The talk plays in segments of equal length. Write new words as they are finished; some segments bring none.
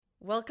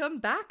Welcome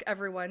back,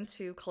 everyone,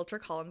 to Culture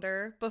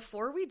Colander.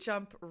 Before we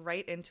jump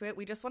right into it,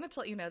 we just wanted to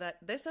let you know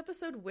that this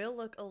episode will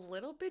look a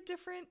little bit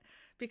different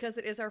because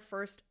it is our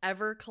first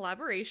ever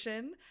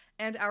collaboration,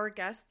 and our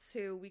guests,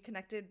 who we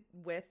connected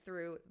with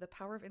through the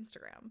power of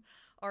Instagram,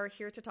 are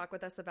here to talk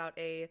with us about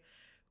a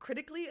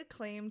critically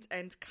acclaimed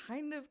and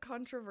kind of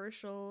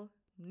controversial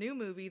new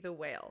movie, The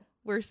Whale.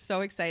 We're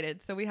so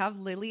excited. So we have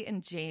Lily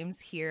and James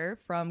here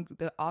from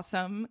the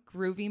awesome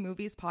Groovy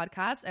Movies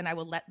podcast, and I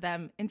will let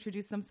them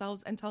introduce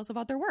themselves and tell us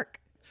about their work.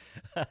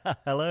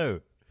 Hello.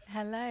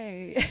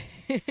 Hello.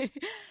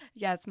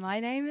 Yes,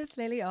 my name is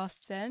Lily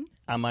Austin.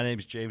 And my name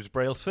is James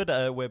Brailsford.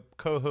 We're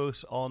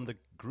co-hosts on the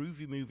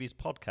Groovy Movies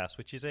podcast,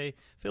 which is a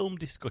film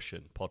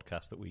discussion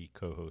podcast that we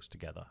co-host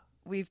together.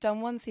 We've done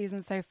one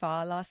season so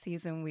far. Last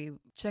season, we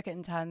took it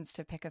in turns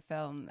to pick a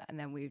film and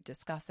then we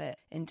discuss it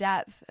in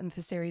depth. And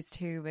for series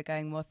 2, we're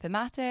going more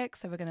thematic.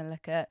 So we're going to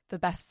look at the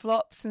best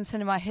flops in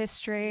cinema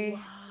history.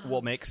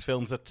 What makes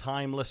films are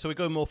timeless. So we're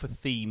going more for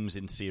themes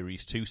in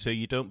series 2. So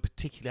you don't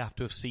particularly have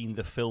to have seen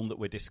the film that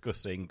we're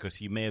discussing, because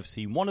you may have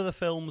seen one of the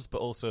films, but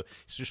also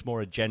it's just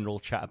more a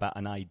general chat about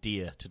an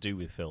idea to do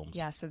with films.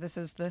 Yeah, so this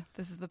is the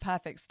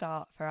perfect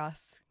start for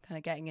us, kind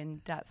of getting in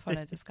depth on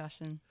a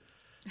discussion.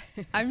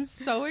 I'm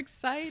so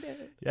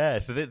excited. Yeah,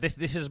 so this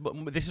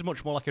is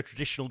much more like a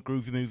traditional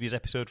Groovy Movies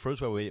episode for us,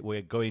 where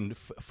we're going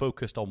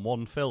focused on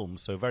one film.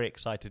 So very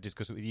excited to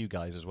discuss it with you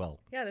guys as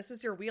well. Yeah, this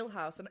is your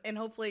wheelhouse, and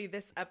hopefully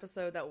this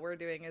episode that we're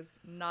doing is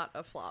not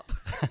a flop.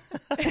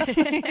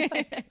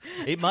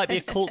 It might be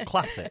a cult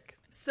classic.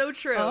 So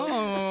true.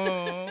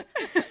 Oh.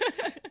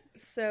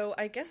 So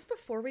I guess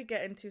before we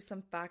get into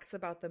some facts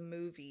about the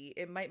movie,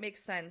 it might make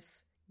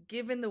sense,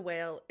 given The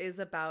Whale is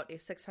about a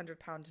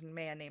 600-pound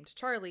man named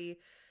Charlie,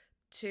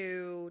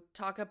 to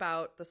talk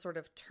about the sort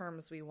of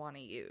terms we want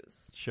to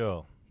use.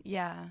 Sure.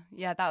 Yeah,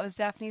 that was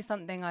definitely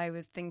something I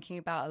was thinking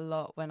about a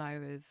lot when I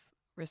was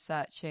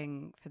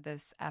researching for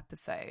this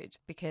episode,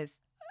 because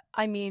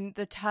I mean,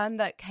 the term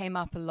that came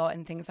up a lot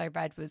in things I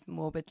read was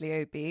morbidly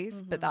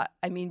obese, but that,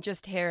 I mean,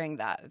 just hearing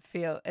that,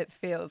 it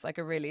feels like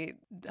a really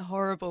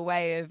horrible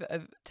way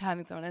of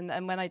terming someone.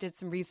 And when I did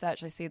some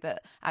research, I see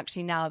that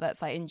actually now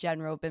that's like in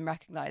general been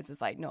recognized as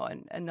like not,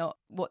 and not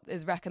what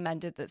is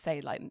recommended that,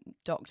 say, like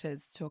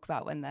doctors talk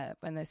about when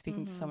they're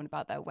speaking to someone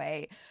about their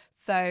weight.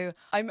 So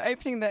I'm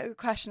opening the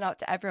question up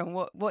to everyone.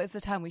 What is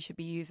the term we should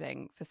be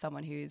using for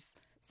someone who's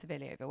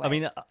severely overweight? I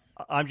mean,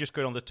 I'm just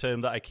going on the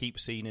term that I keep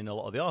seeing in a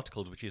lot of the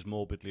articles, which is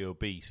morbidly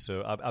obese.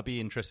 So I'd be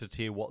interested to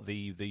hear what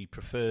the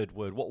preferred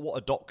word, what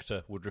a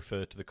doctor would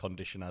refer to the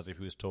condition as if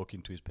he was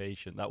talking to his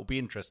patient. That would be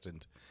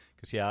interesting,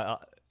 because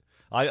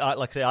I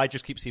like I say, I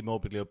just keep seeing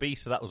morbidly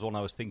obese, so that was one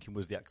I was thinking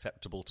was the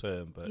acceptable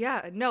term. But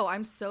yeah, no,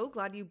 I'm so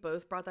glad you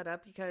both brought that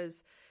up,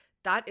 because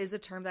that is a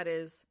term that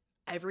is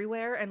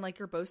everywhere, and like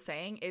you're both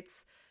saying,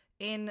 it's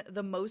in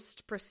the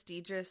most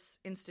prestigious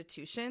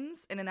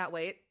institutions, and in that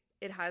way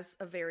it has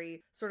a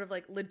very sort of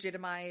like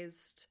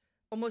legitimized,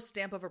 almost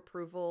stamp of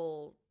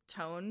approval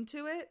tone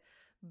to it.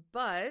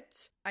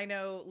 But I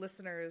know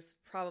listeners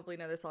probably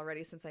know this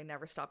already, since I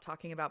never stop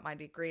talking about my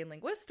degree in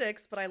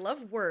linguistics, but I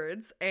love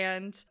words.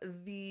 And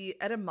the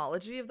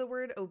etymology of the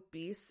word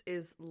obese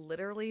is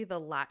literally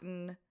the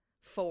Latin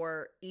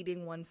for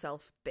eating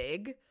oneself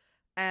big.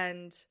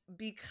 And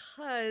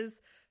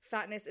because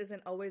fatness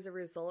isn't always a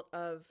result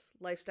of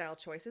lifestyle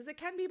choices, it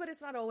can be, but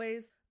it's not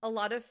always. A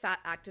lot of fat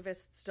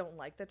activists don't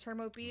like the term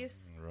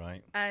obese.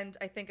 Right. And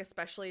I think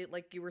especially,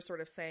 like you were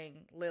sort of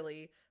saying,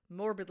 Lily,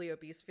 morbidly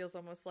obese feels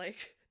almost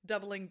like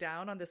doubling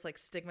down on this like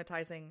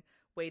stigmatizing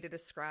way to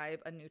describe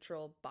a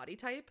neutral body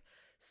type.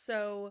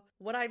 So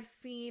what I've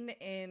seen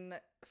in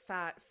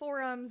fat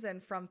forums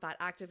and from fat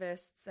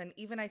activists, and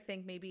even I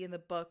think maybe in the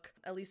book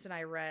Elise and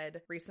I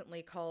read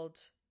recently called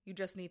You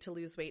Just Need to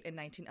Lose Weight and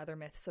 19 Other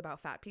Myths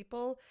About Fat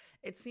People,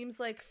 it seems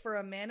like for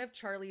a man of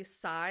Charlie's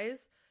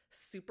size,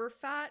 super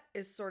fat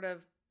is sort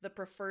of the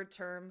preferred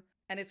term,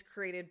 and it's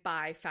created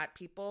by fat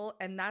people,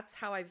 and that's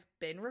how I've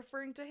been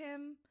referring to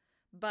him.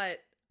 But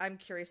I'm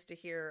curious to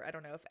hear, I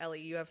don't know if Ellie,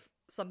 you have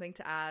something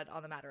to add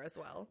on the matter as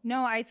well.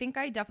 No, I think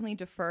I definitely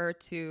defer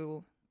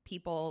to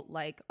people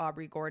like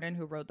Aubrey Gordon,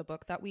 who wrote the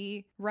book that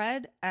we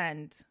read,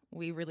 and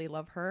we really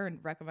love her and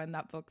recommend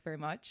that book very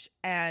much.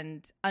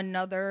 And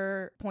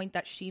another point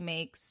that she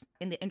makes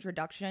in the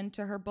introduction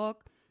to her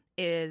book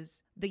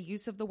is the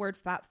use of the word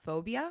fat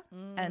phobia,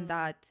 and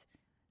that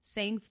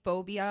saying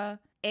phobia,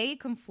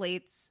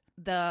 conflates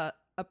the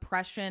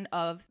oppression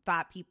of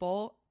fat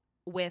people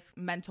with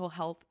mental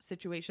health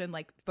situation,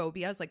 like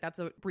phobias, like that's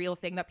a real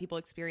thing that people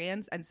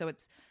experience. And so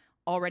it's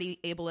already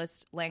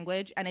ableist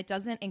language, and it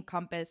doesn't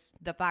encompass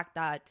the fact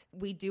that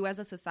we do as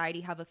a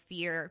society have a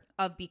fear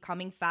of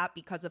becoming fat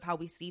because of how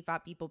we see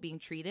fat people being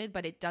treated,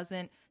 but it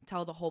doesn't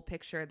tell the whole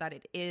picture that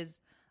it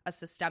is a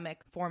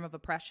systemic form of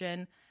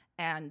oppression,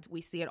 and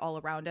we see it all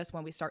around us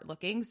when we start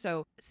looking.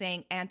 So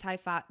saying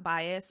anti-fat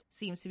bias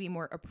seems to be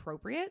more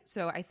appropriate.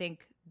 So I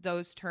think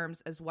those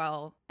terms as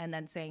well, and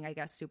then saying, I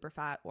guess, super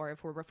fat, or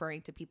if we're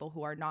referring to people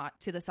who are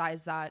not to the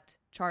size that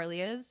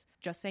Charlie is,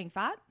 just saying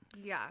fat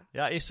Yeah.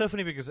 Yeah, it's so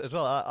funny because as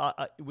well,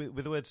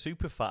 with the word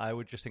super fat, I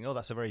would just think, oh,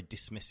 that's a very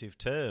dismissive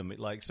term.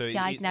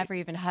 I'd never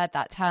even heard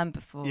that term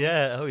before.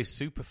 Yeah, he's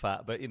super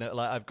fat, but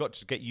I've got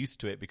to get used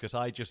to it because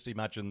I just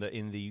imagine that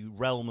in the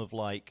realm of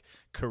like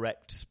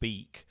correct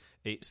speak,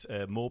 it's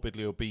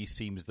morbidly obese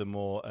seems the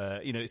more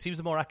it seems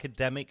the more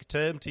academic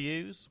term to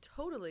use.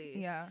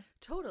 Totally. Yeah.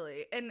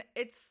 Totally. And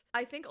it's,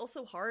 I think,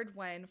 also hard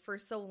when for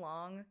so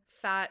long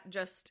fat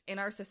just in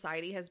our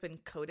society has been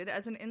coded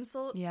as an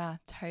insult. Yeah,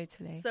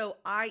 totally. So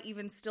I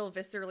even still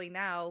viscerally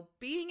now,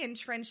 being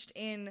entrenched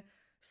in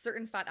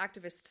certain fat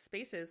activist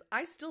spaces,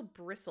 I still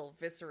bristle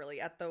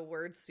viscerally at the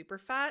word super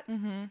fat.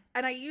 Mm-hmm.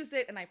 And I use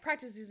it and I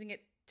practice using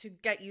it to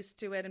get used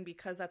to it, and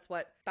because that's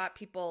what fat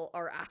people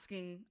are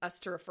asking us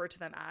to refer to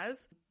them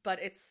as. But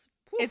it's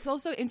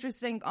also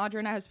interesting, Audra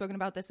and I have spoken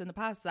about this in the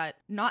past, that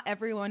not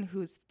everyone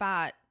who's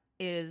fat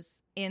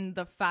is in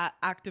the fat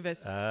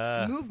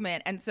activist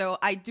movement. And so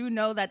I do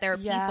know that there are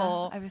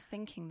people, I was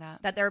thinking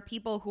that there are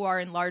people who are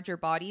in larger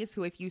bodies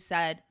who, if you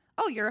said,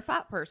 oh, you're a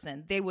fat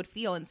person, they would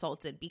feel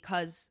insulted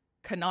because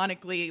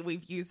canonically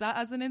we've used that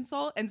as an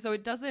insult. And so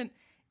it doesn't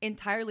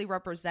entirely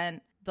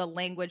represent the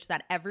language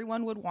that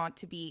everyone would want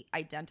to be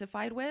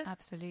identified with.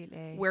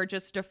 Absolutely. We're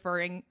just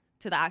deferring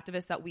to the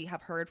activists that we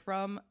have heard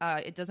from.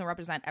 It doesn't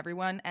represent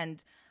everyone.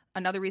 And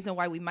another reason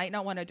why we might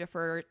not want to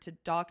defer to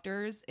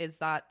doctors is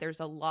that there's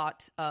a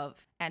lot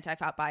of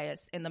anti-fat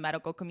bias in the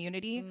medical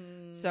community.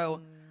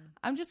 So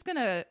I'm just going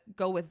to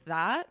go with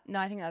that. No,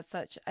 I think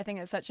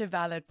it's such a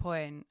valid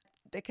point.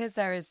 Because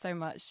there is so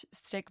much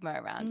stigma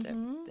around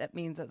it, that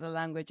means that the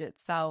language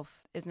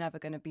itself is never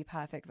going to be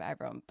perfect for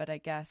everyone. But I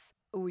guess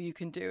all you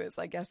can do is,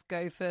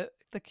 go for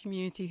the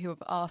community who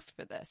have asked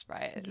for this,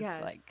 right? It's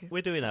yes.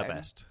 We're doing our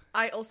best.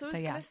 I also was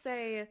going to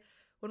say,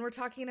 when we're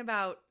talking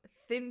about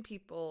thin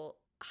people,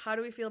 how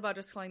do we feel about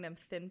just calling them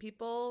thin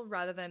people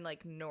rather than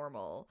like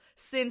normal?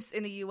 Since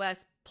in the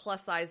US,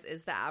 plus size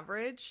is the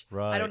average.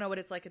 Right. I don't know what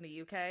it's like in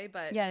the UK,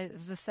 but yeah,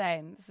 it's the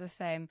same. It's the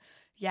same.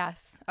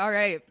 Yes. All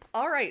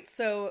right.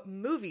 So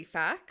movie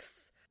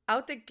facts.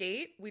 Out the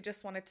gate, we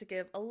just wanted to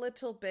give a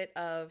little bit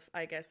of,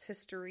 I guess,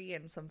 history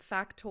and some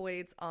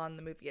factoids on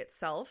the movie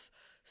itself.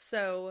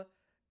 So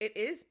it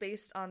is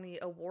based on the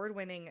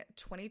award-winning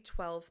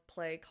 2012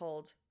 play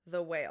called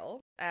The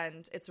Whale,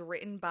 and it's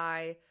written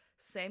by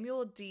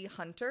Samuel D.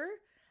 Hunter,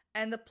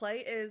 and the play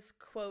is,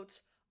 quote,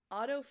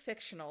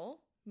 autofictional,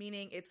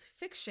 meaning it's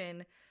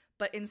fiction,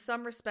 but in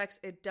some respects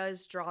it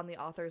does draw on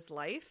the author's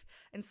life.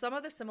 And some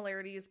of the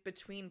similarities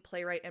between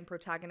playwright and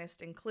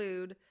protagonist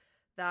include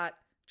that,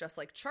 just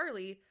like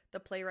Charlie, the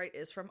playwright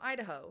is from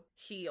Idaho.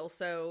 He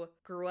also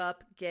grew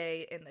up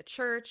gay in the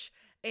church,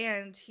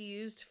 and he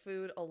used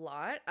food a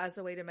lot as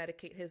a way to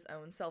medicate his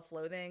own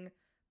self-loathing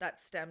that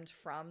stemmed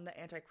from the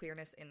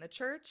anti-queerness in the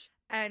church.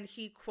 And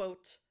he,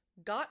 quote,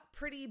 got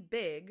pretty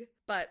big,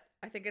 but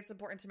I think it's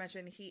important to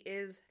mention he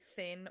is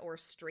thin or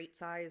straight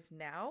size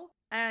now.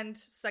 And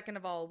second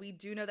of all, we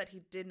do know that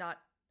he did not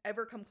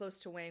ever come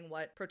close to weighing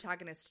what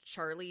protagonist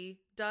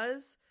Charlie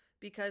does,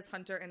 because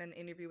Hunter, in an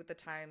interview with the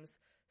Times,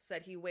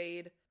 said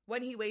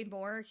when he weighed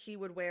more, he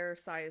would wear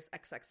size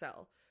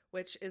XXL,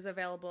 which is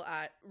available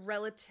at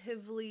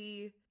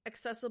relatively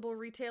accessible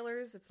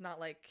retailers. It's not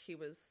like he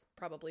was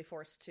probably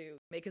forced to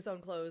make his own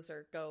clothes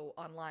or go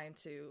online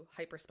to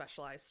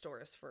hyper-specialized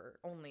stores for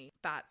only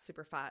fat,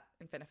 super fat,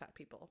 infinifat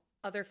people.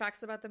 Other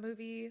facts about the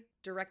movie: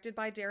 directed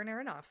by Darren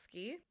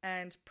Aronofsky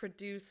and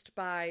produced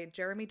by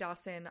Jeremy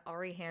Dawson,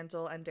 Ari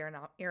Handel, and Darren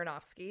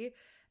Aronofsky.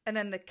 And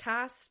then the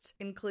cast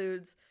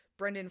includes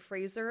Brendan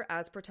Fraser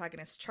as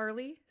protagonist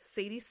Charlie,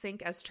 Sadie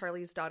Sink as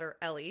Charlie's daughter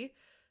Ellie.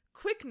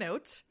 Quick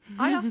note,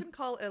 I often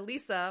call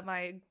Elisa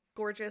my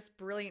gorgeous,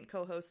 brilliant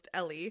co-host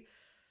Ellie.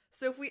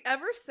 So if we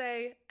ever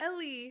say,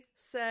 Ellie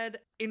said,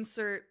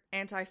 insert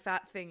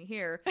anti-fat thing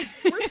here,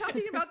 we're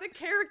talking about the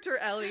character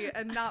Ellie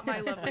and not my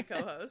lovely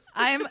co-host.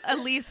 I'm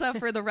Elisa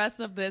for the rest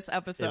of this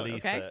episode,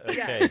 Elisa, okay?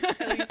 Yes,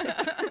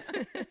 Elisa.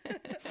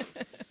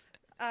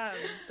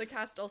 The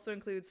cast also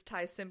includes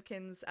Ty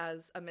Simpkins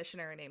as a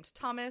missionary named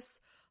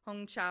Thomas,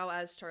 Hong Chow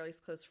as Charlie's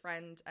close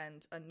friend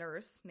and a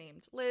nurse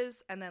named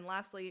Liz, and then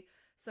lastly,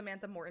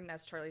 Samantha Morton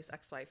as Charlie's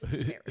ex-wife,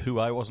 Mary. Who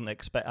I wasn't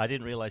I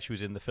didn't realize she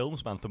was in the film,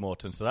 Samantha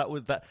Morton. So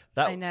that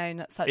I know,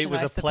 not such. It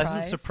was nice a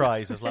pleasant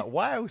surprise. I was like,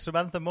 wow,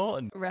 Samantha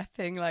Morton,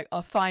 repping like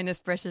our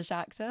finest British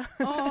actor.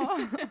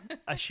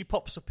 As she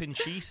pops up in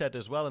She Said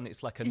as well, and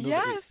it's like another.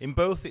 Yes. In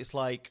both, it's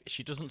like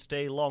she doesn't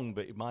stay long,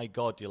 but my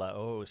God, you're like,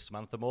 oh,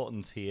 Samantha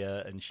Morton's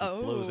here, and she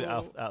blows it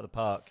out of the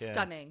park.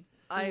 Stunning.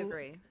 Yeah. I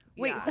agree.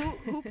 Wait, yeah.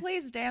 who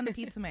plays Dan the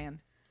Pizza Man?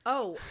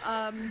 Oh,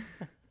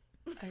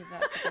 Oh,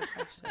 that's a good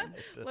question.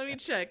 let me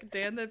check.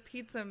 Dan the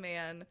Pizza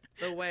Man,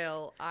 The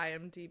Whale,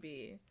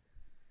 IMDb.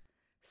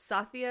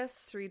 Sathya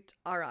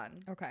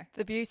Sridharan. Okay.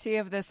 The beauty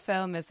of this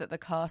film is that the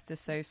cast is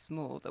so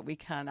small that we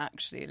can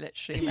actually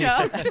literally make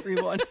up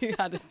everyone who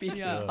had a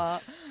speaking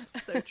part.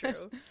 So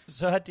true.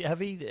 So any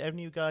of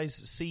you guys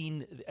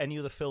seen any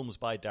other films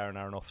by Darren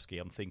Aronofsky?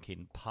 I'm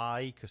thinking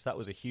Pi, because that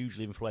was a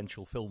hugely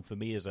influential film for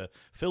me as a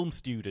film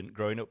student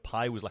growing up.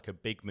 Pi was like a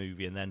big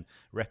movie, and then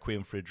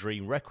Requiem for a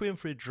Dream. Requiem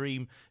for a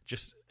Dream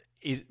just...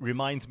 It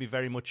reminds me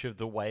very much of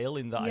The Whale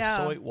in that I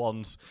saw it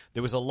once.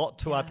 There was a lot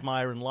to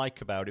admire and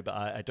like about it, but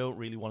I don't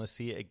really want to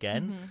see it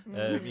again.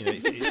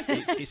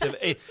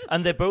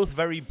 And they're both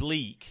very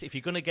bleak. If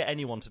you're going to get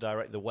anyone to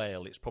direct The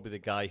Whale, it's probably the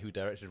guy who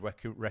directed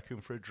Requiem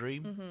for a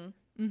Dream.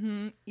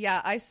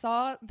 Yeah, I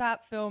saw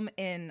that film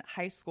in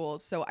high school,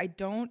 so I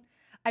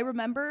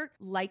remember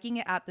liking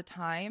it at the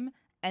time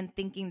and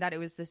thinking that it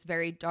was this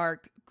very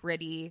dark,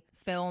 gritty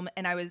film,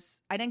 and I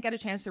didn't get a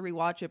chance to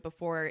rewatch it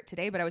before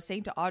today, but I was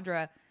saying to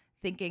Audra,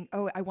 thinking,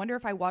 oh, I wonder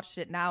if I watched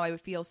it now, I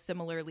would feel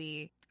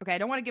similarly. Okay, I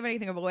don't want to give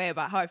anything away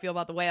about how I feel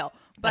about The Whale,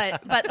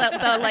 but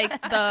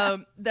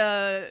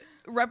the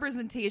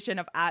representation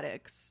of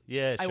addicts.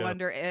 Yeah, sure. I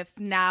wonder if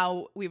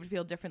now we would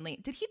feel differently.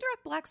 Did he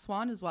direct Black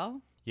Swan as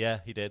well? Yeah,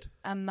 he did.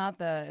 And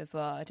Mother as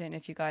well. I don't know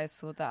if you guys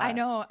saw that. I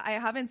know. I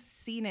haven't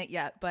seen it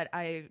yet, but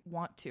I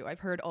want to.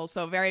 I've heard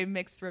also very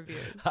mixed reviews.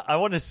 I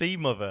want to see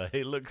Mother.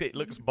 It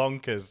looks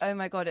bonkers. Oh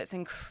my God, it's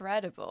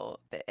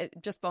incredible.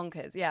 Just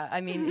bonkers. Yeah,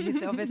 I mean,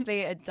 he's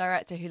obviously a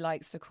director who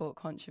likes to court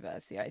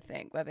controversy, I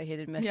think, whether he'd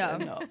admit it or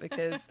not,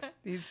 because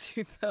these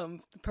two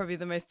films are probably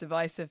the most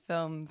divisive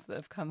films that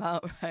have come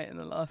out right in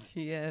the last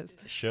few years.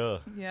 Sure.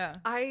 Yeah.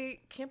 I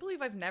can't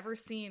believe I've never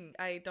seen,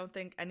 I don't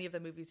think any of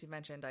the movies you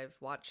mentioned I've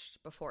watched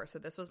before. So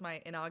this was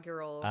my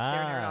inaugural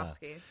Darren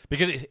Aronofsky.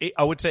 Because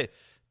I would say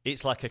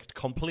it's like a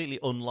completely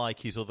unlike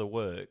his other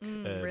work.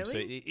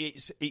 Really?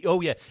 So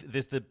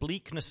there's the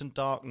bleakness and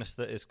darkness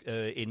that is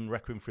in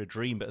Requiem for a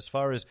Dream, but as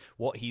far as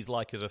what he's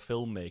like as a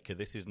filmmaker,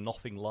 this is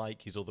nothing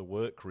like his other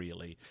work,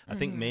 really. I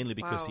think mainly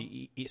because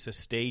it's a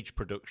stage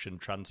production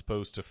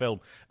transposed to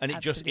film, and it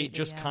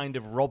just kind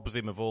of robs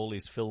him of all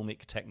his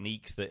filmic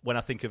techniques that, when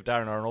I think of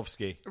Darren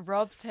Aronofsky...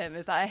 Robs him?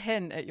 Is that a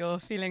hint at your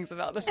feelings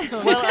about the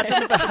film? Well, I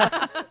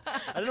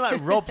don't know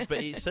about robs,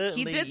 but it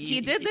certainly... He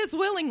did this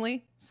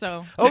willingly,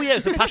 so... Oh, yeah,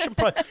 it's a passion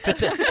project. For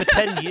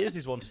 10 years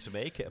he's wanted to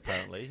make it,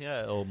 apparently.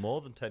 Yeah, or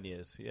more than 10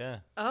 years, yeah.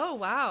 Oh,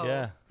 wow.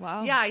 Yeah.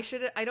 Wow. Yeah,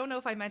 I don't know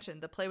if I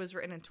mentioned, the play was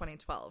written in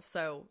 2012,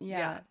 so...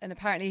 Yeah, and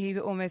apparently he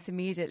almost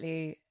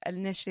immediately,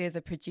 initially as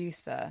a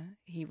producer,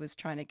 he was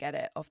trying to get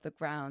it off the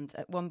ground.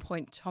 At one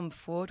point, Tom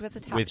Ford was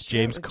attached with to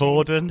James it,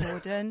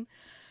 Corden.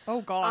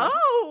 Oh, God.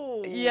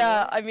 Oh!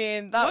 Yeah, I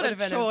mean, that what would have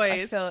been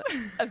choice. a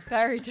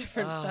very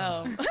different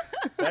film.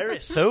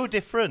 So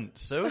different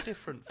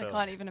film. I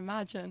can't even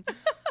imagine.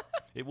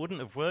 It wouldn't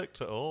have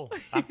worked at all.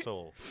 At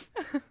all.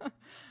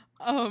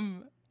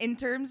 In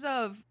terms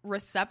of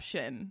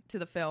reception to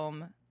the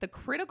film, the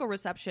critical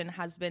reception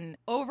has been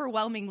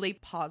overwhelmingly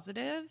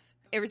positive.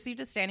 It received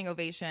a standing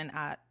ovation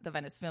at the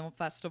Venice Film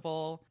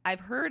Festival. I've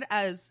heard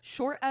as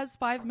short as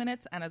 5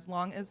 minutes and as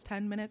long as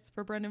 10 minutes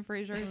for Brendan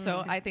Fraser.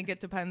 So I think it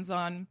depends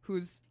on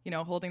who's,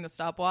 holding the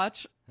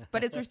stopwatch.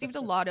 But it's received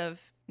a lot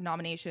of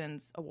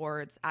nominations,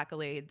 awards,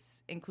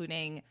 accolades,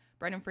 including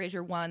Brendan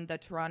Fraser won the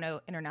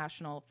Toronto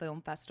International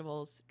Film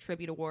Festival's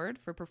Tribute Award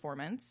for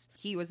performance.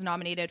 He was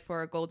nominated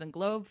for a Golden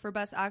Globe for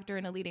Best Actor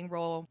in a Leading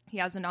Role. He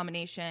has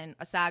a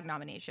SAG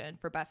nomination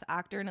for Best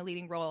Actor in a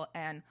Leading Role,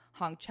 and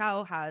Hong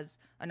Chow has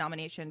a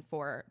nomination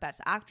for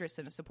Best Actress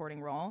in a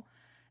Supporting Role.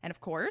 And of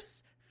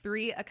course,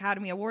 3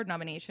 Academy Award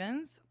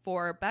nominations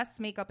for Best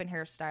Makeup and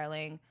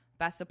Hairstyling,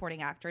 Best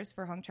Supporting Actress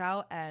for Hong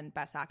Chow, and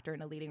Best Actor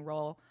in a Leading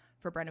Role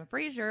for Brendan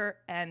Fraser.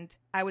 And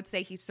I would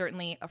say he's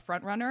certainly a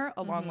front runner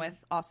along with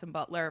Austin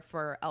Butler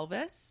for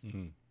Elvis.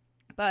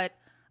 But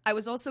I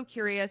was also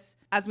curious,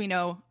 as we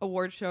know,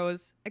 award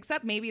shows,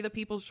 except maybe the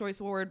People's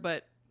Choice Award,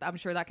 but I'm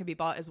sure that can be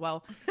bought as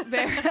well.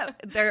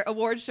 Their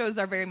award shows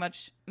are very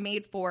much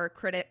made for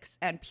critics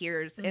and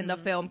peers in the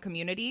film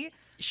community.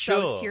 Sure.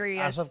 So I was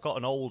curious. As I've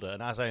gotten older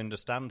and as I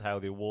understand how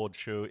the award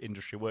show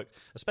industry works,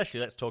 especially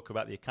let's talk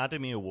about the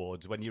Academy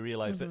Awards, when you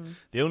realise that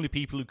the only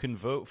people who can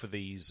vote for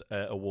these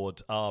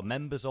awards are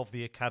members of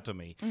the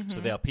Academy. So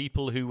they are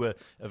people who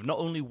have not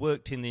only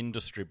worked in the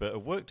industry, but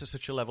have worked at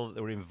such a level that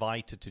they were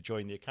invited to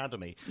join the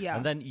Academy. Yeah.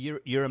 And then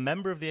you're a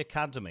member of the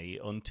Academy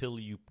until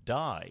you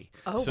die.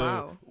 Oh,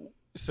 wow.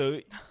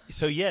 So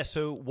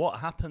what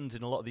happens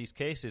in a lot of these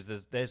cases,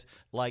 there's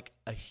like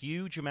a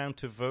huge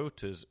amount of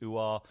voters who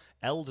are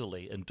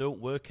elderly and don't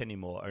work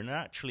anymore and are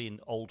actually in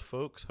old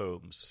folks'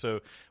 homes. So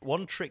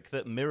one trick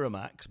that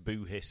Miramax,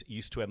 Boo Hiss,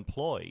 used to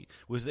employ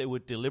was they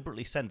would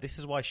deliberately send, this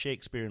is why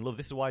Shakespeare in Love,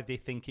 this is why they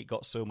think it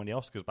got so many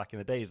Oscars back in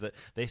the days, that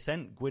they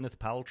sent Gwyneth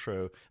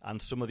Paltrow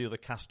and some of the other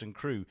cast and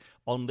crew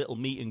on little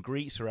meet and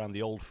greets around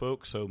the old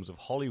folks' homes of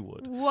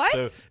Hollywood. What?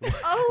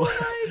 Oh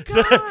my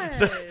God.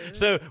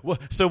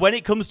 So when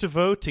it comes to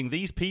voting,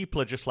 these people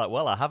are just like,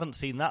 well, I haven't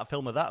seen that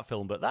film or that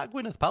film, but that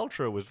Gwyneth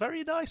Paltrow was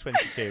very nice when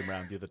she came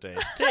around the other day.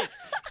 Tick.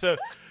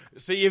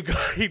 So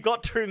you've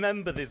got to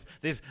remember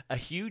there's a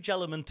huge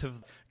element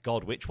of,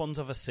 God, which ones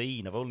have I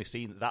seen? I've only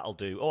seen That'll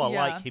Do. Oh, I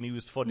like him. He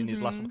was fun in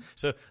his last one.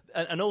 So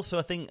and also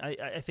I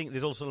think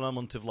there's also an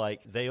element of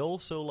like they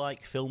also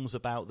like films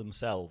about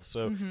themselves.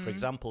 So for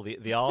example,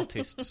 the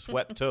Artist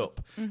swept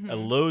up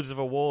loads of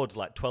awards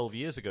like 12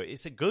 years ago.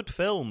 It's a good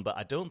film, but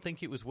I don't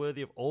think it was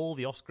worthy of all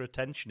the Oscar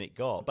attention it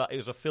got. But it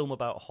was a film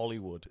about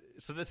Hollywood.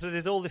 So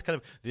there's all this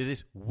there's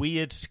this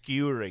weird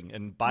skewering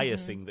and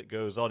biasing that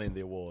goes on in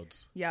the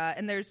awards. Yeah,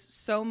 and there's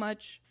so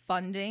much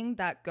funding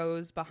that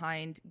goes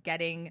behind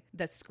getting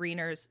the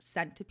screeners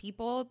sent to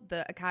people.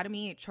 The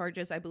Academy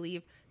charges, I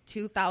believe,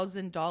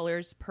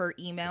 $2,000 per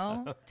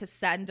email to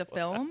send a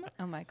film.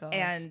 Oh my gosh.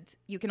 And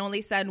you can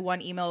only send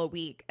one email a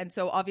week. And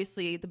so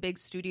obviously the big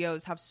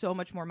studios have so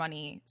much more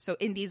money. So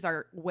indies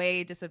are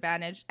way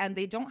disadvantaged and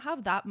they don't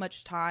have that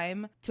much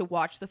time to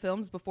watch the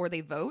films before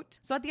they vote.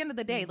 So at the end of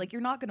the day, like,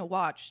 you're not going to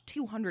watch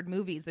 200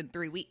 movies in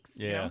 3 weeks.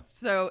 Yeah. You know?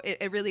 So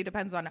it really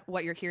depends on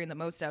what you're hearing the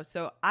most of.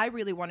 So I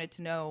really wanted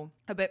to know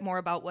a bit more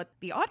about what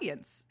the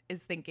audience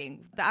is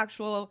thinking. The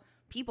actual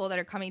people that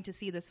are coming to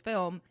see this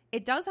film,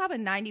 it does have a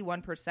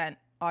 91%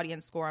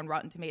 audience score on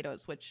Rotten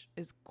Tomatoes, which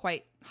is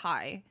quite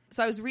high.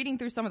 So I was reading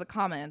through some of the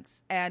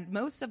comments, and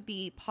most of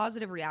the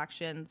positive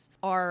reactions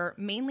are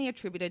mainly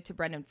attributed to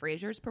Brendan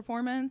Fraser's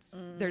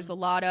performance. There's a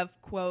lot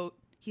of, quote,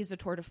 he's a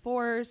tour de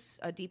force,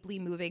 a deeply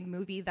moving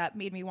movie that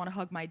made me want to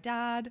hug my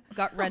dad,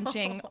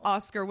 gut-wrenching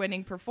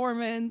Oscar-winning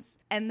performance.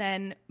 And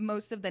then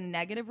most of the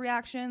negative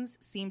reactions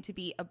seem to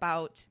be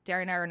about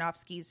Darren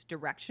Aronofsky's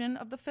direction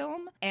of the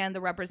film and the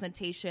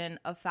representation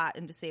of fat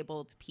and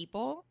disabled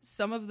people.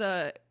 Some of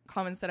the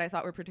comments that I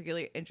thought were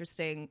particularly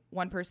interesting,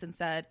 one person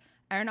said,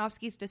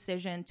 Aronofsky's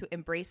decision to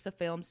embrace the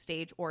film's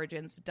stage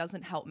origins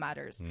doesn't help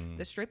matters.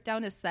 The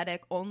stripped-down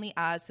aesthetic only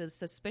adds his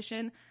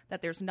suspicion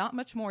that there's not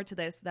much more to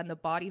this than the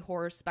body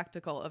horror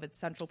spectacle of its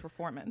central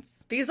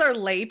performance. These are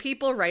lay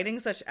people writing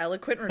such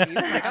eloquent reviews.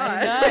 Oh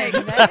my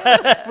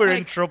God. We're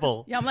in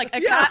trouble. Yeah, I'm like,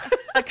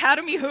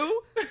 Academy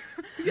who?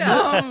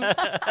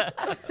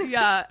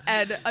 Yeah,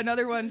 and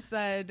another one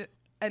said,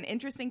 an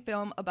interesting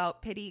film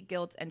about pity,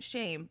 guilt, and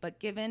shame, but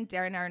given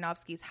Darren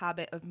Aronofsky's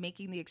habit of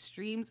making the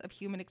extremes of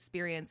human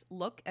experience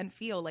look and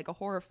feel like a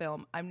horror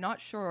film, I'm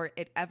not sure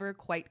it ever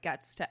quite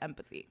gets to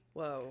empathy.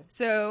 Whoa.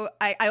 So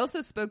I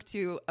also spoke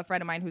to a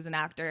friend of mine who's an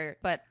actor,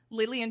 but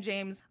Lily and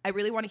James, I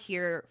really want to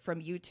hear from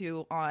you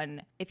two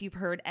on if you've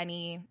heard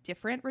any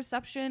different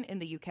reception in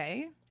the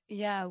UK.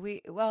 Yeah,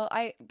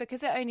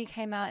 because it only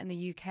came out in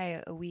the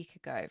UK a week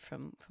ago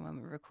from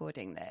when we're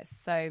recording this.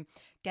 So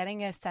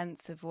getting a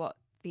sense of what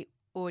the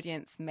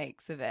audience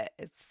makes of it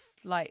is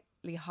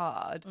slightly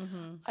hard.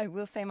 I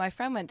will say my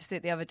friend went to see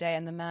it the other day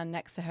and the man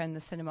next to her in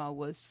the cinema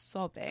was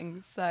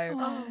sobbing.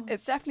 So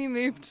it's definitely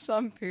moved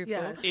some people.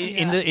 Yes.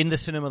 In the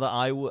cinema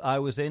that I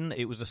was in,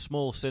 it was a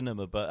small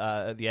cinema, but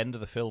at the end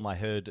of the film I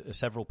heard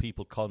several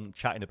people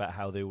chatting about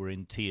how they were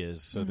in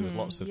tears. So there was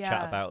lots of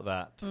chat about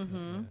that. So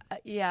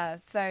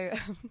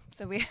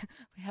we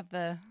have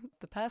the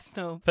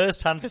personal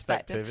first-hand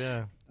perspective,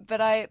 yeah.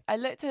 But I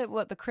looked at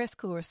what the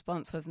critical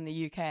response was in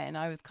the UK and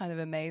I was kind of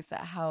amazed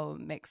at how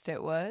mixed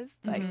it was.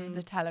 Like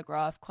the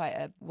Telegraph, quite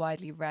a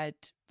widely read,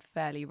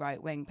 fairly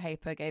right-wing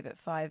paper, gave it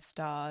 5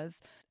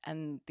 stars.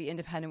 And The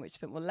Independent, which is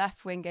a bit more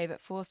left-wing, gave it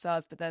 4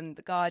 stars. But then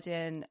The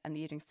Guardian and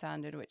The Evening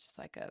Standard, which is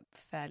like a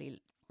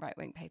fairly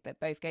right-wing paper,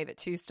 both gave it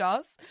 2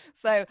 stars.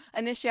 So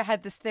initially I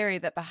had this theory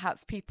that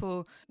perhaps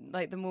people,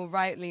 like the more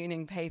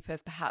right-leaning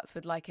papers, perhaps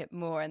would like it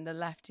more and the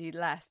lefty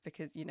less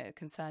because,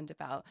 concerned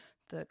about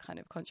the kind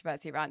of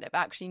controversy around it. But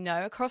actually,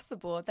 no, across the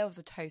board, there was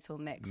a total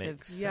mix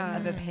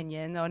of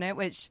opinion on it,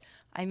 which,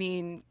 I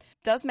mean,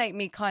 does make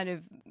me kind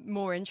of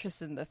more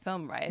interested in the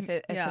film, right?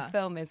 If the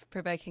film is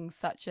provoking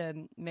such a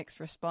mixed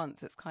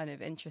response, it's kind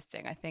of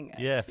interesting, I think.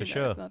 Yeah, for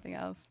sure. If nothing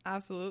else.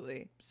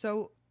 Absolutely.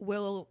 So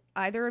will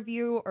either of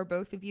you or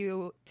both of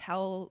you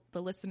tell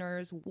the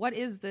listeners, what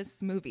is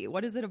this movie?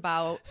 What is it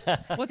about?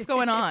 What's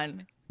going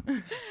on?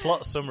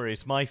 Plot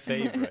summaries, my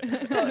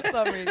favourite. Plot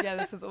summaries, yeah,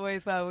 this is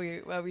always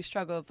where we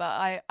struggle.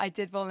 But I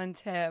did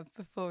volunteer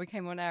before we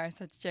came on air. I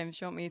said to James,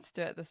 you want me to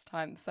do it this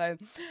time? So,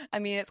 I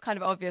mean, it's kind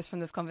of obvious from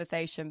this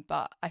conversation,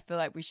 but I feel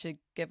like we should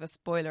give a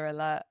spoiler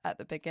alert at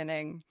the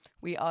beginning.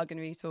 We are going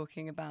to be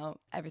talking about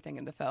everything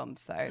in the film,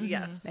 so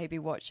maybe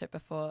watch it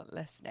before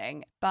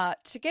listening.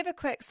 But to give a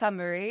quick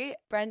summary,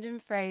 Brendan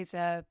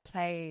Fraser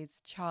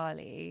plays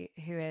Charlie,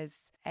 who is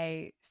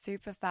a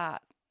super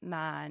fat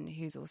man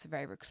who's also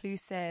very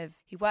reclusive.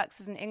 He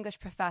works as an English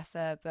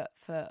professor, but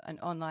for an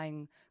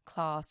online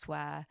class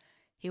where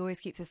he always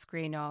keeps his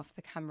screen off,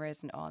 the camera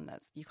isn't on.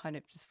 You kind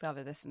of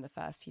discover this in the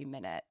first few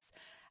minutes.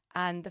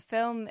 And the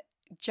film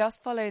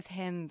just follows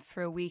him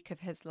for a week of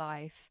his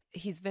life.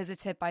 He's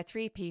visited by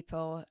 3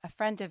 people, a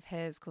friend of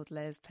his called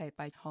Liz, played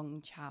by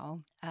Hong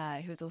Chow,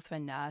 who is also a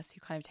nurse who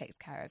kind of takes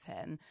care of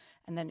him.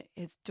 And then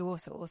his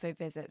daughter also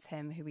visits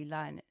him, who we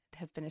learn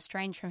has been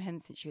estranged from him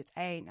since she was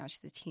 8. Now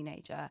she's a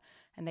teenager.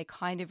 And they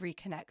kind of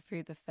reconnect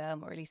through the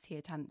film, or at least he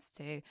attempts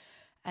to.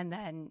 And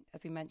then,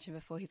 as we mentioned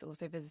before, he's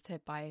also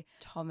visited by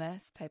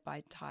Thomas, played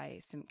by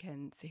Ty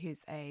Simpkins,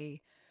 who's a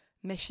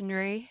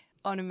missionary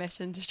on a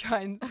mission to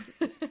try and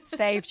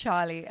save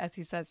Charlie, as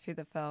he says through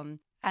the film.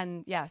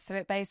 And yeah, so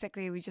it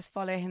basically, we just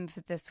follow him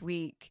for this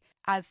week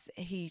as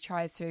he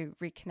tries to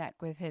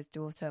reconnect with his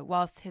daughter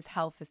whilst his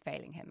health is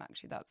failing him.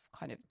 Actually, that's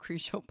kind of a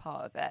crucial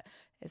part of it,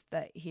 is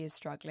that he is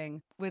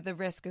struggling with the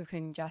risk of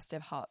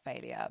congestive heart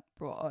failure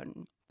brought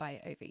on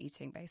by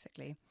overeating,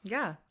 basically.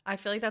 Yeah, I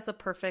feel like that's a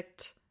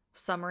perfect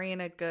summary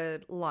and a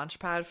good launch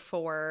pad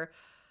for,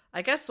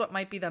 I guess, what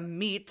might be the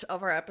meat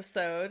of our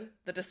episode,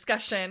 the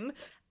discussion.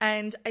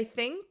 And I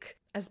think,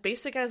 as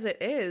basic as it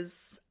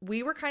is,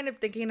 we were kind of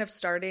thinking of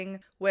starting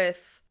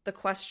with the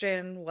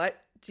question,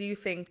 what do you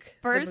think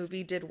the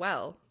movie did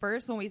well?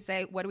 First, when we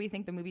say, what do we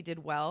think the movie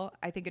did well,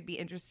 I think it'd be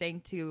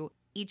interesting to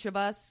each of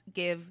us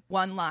give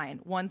one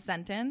line, one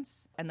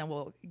sentence, and then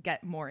we'll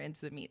get more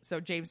into the meat. So,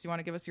 James, do you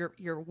want to give us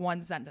your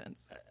one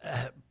sentence?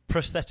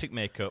 Prosthetic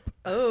makeup.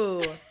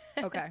 Oh.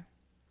 Okay.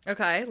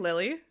 Okay,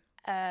 Lily?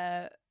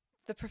 The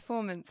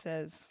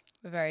performances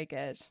were very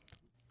good.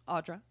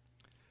 Audra?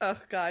 Oh,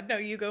 God, no,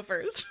 you go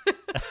first.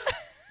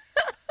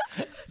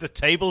 The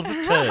tables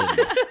are turned.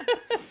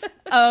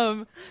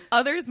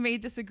 Others may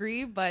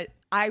disagree, but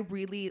I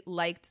really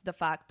liked the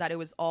fact that it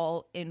was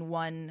all in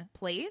one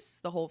place,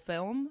 the whole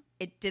film.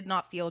 It did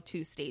not feel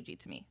too stagey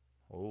to me.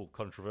 Oh,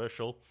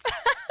 controversial.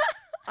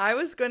 I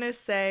was going to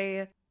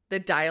say the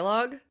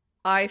dialogue.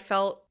 I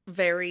felt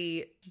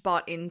very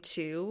bought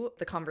into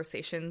the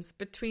conversations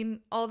between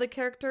all the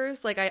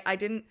characters. Like, I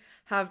didn't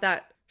have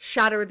that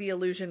shatter the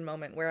illusion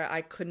moment where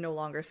I could no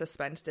longer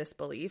suspend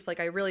disbelief. Like,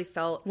 I really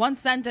felt... One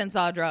sentence,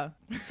 Audra.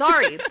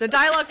 Sorry, the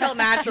dialogue felt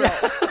natural.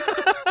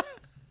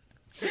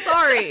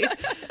 Sorry.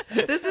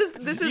 This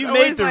is you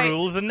always made the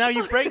rules and now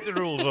you break the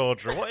rules,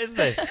 Audra. What is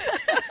this?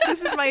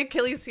 This is my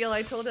Achilles heel.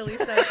 I told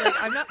Elisa, I was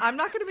like, I'm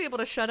not going to be able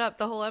to shut up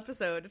the whole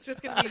episode. It's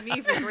just going to be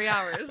me for 3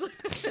 hours.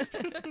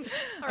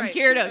 I'm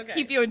here to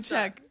keep you in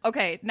check.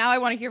 Okay, now I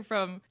want to hear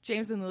from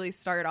James and Lily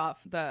start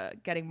off the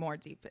getting more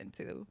deep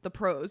into the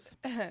pros.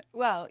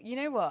 Well, you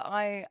know what?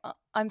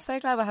 I'm so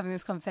glad we're having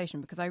this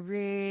conversation because I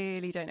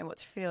really don't know what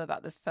to feel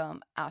about this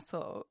film at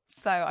all.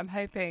 So I'm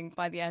hoping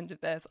by the end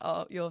of this,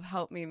 you'll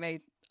help me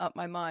make up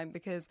my mind,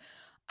 because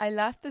I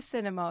left the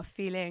cinema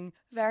feeling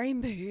very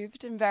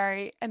moved and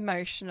very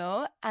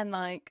emotional.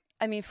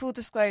 And full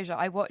disclosure,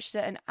 I watched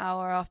it an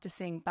hour after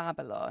seeing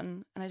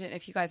Babylon. And I don't know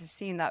if you guys have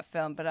seen that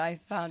film, but I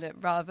found it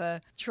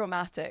rather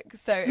traumatic.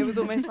 So it was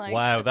almost like...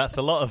 Wow, that's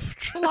a lot of...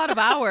 a lot of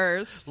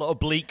hours. A lot of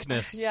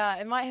bleakness. Yeah,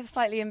 it might have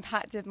slightly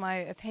impacted my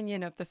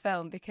opinion of the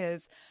film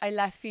because I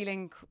left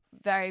feeling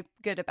very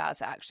good about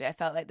it, actually. I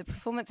felt like the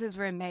performances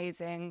were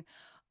amazing.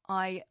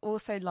 I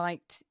also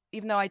liked...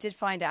 Even though I did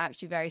find it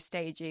actually very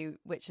stagey,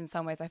 which in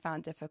some ways I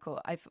found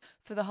difficult,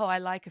 for the whole, I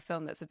like a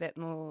film that's a bit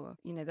more,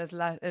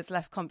 it's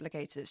less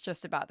complicated. It's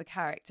just about the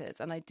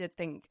characters. And I did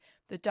think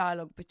the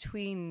dialogue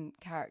between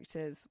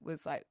characters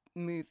was like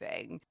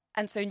moving.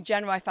 And so in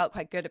general, I felt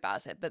quite good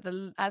about it. But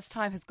as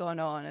time has gone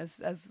on, as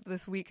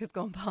this week has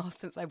gone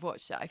past since I've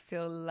watched it, I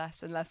feel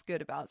less and less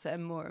good about it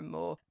and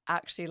more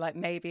actually like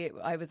maybe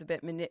I was a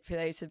bit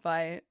manipulated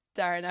by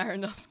Darren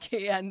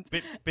Aronofsky. And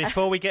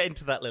before we get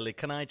into that, Lily,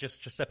 can I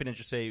just step in and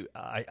just say,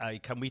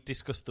 can we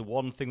discuss the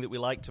one thing that we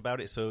liked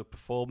about it? So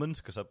performance,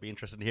 because I'd be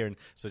interested in hearing.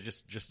 So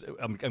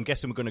I'm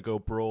guessing we're going to go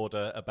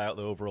broader about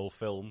the overall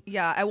film.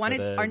 Yeah, I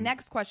wanted our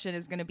next question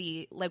is going to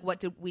be like,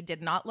 what we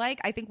did not like.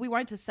 I think we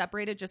wanted to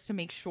separate it just to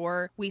make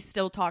sure we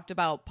still talked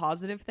about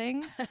positive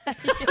things.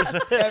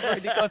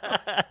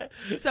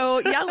 So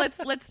yeah,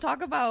 let's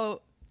talk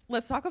about.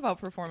 Let's talk about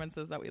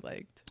performances that we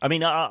liked. I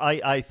mean,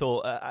 I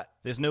thought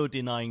there's no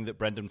denying that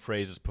Brendan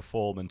Fraser's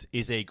performance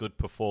is a good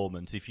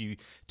performance. If you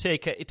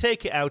take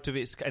it out of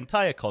its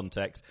entire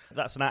context,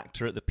 that's an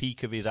actor at the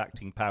peak of his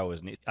acting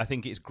powers. And I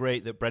think it's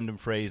great that Brendan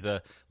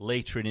Fraser,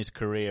 later in his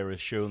career, has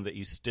shown that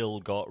he's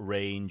still got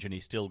range and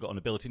he's still got an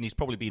ability. And he's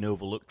probably been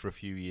overlooked for a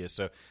few years.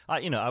 So,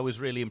 I was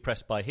really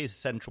impressed by his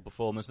central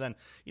performance. Then,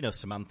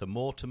 Samantha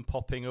Morton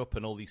popping up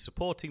and all these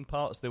supporting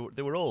parts, they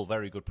were all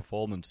very good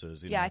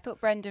performances. I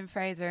thought Brendan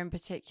Fraser in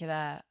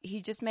particular,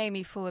 he just made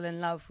me fall in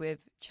love with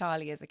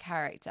Charlie as a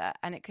character,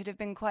 and it could have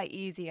been quite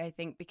easy, I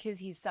think, because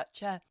he's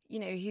such a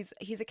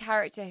he's a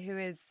character who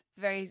is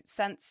very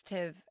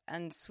sensitive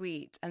and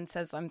sweet and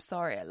says I'm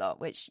sorry a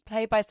lot, which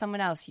played by someone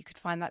else you could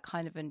find that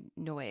kind of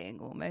annoying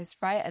almost,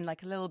 right? And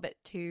like a little bit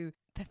too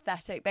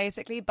pathetic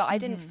basically, but I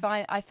didn't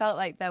find, I felt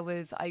like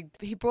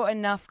he brought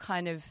enough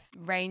kind of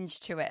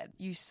range to it.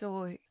 You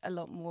saw a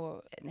lot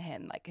more in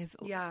him, like his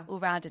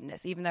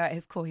all-roundedness, even though at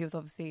his core he was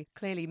obviously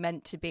clearly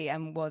meant to be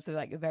and was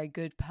like a very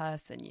good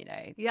person,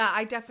 Yeah,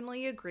 I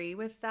definitely agree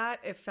with that.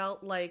 It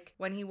felt like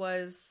when he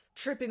was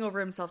tripping over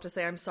himself to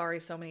say I'm sorry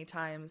so many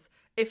times,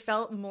 it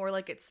felt more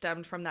like it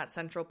stemmed from that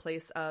central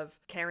place of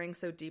caring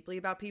so deeply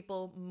about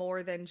people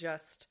more than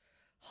just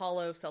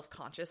hollow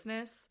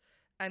self-consciousness.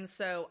 And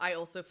so I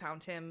also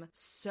found him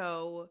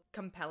so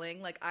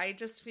compelling. Like, I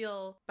just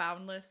feel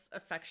boundless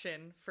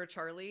affection for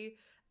Charlie.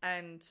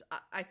 And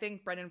I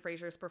think Brendan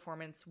Fraser's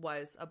performance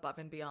was above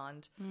and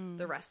beyond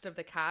the rest of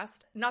the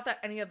cast. Not that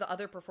any of the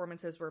other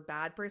performances were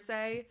bad per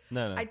se.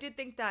 No. I did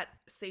think that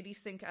Sadie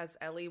Sink as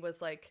Ellie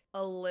was like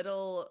a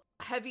little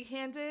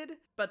heavy-handed,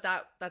 but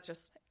that's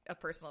just a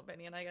personal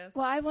opinion, I guess.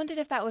 Well, I wondered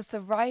if that was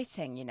the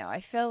writing, you know. I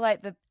feel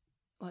like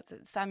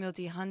Samuel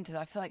D. Hunter,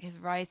 I feel like his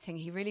writing,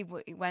 he really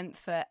went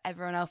for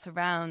everyone else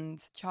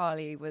around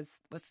Charlie was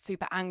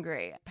super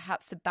angry,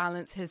 perhaps to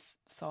balance his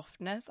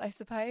softness, I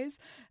suppose.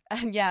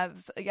 And yeah,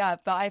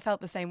 but I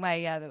felt the same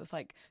way. Yeah, that was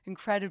like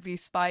incredibly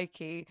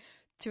spiky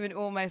to an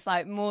almost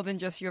like more than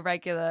just your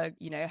regular,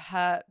 you know,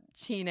 hurt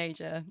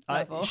teenager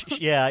level.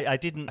 I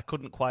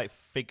couldn't quite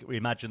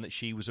imagine that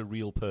she was a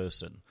real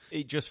person.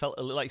 It just felt,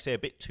 like say, a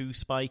bit too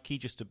spiky,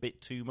 just a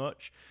bit too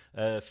much.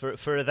 For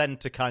her then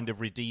to kind of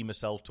redeem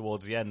herself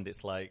towards the end,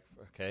 it's like,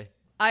 okay.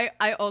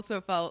 I also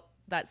felt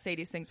that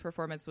Sadie Sink's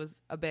performance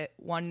was a bit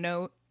one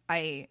note.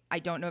 I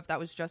don't know if that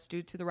was just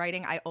due to the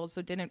writing. I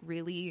also didn't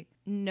really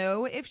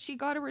know if she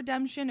got a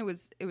redemption. It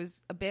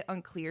was a bit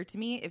unclear to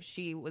me if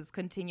she was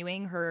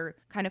continuing her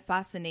kind of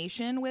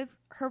fascination with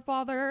her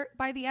father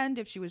by the end,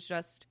 if she was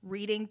just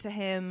reading to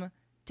him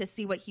to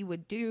see what he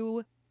would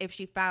do, if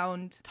she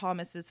found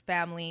Thomas's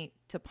family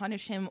to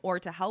punish him or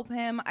to help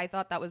him. I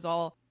thought that was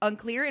all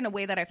unclear in a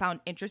way that I found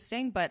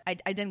interesting, but I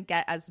didn't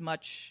get as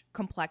much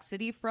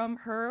complexity from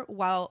her.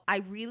 While I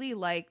really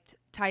liked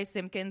Ty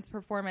Simpkins'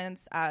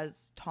 performance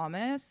as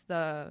Thomas,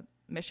 the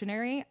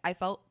missionary, I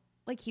felt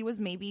like he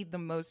was maybe the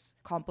most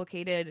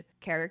complicated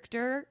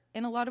character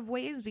in a lot of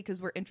ways,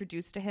 because we're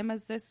introduced to him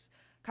as this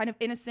kind of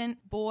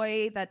innocent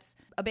boy that's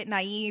a bit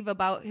naive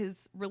about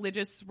his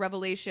religious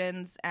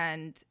revelations,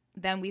 and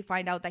then we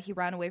find out that he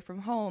ran away from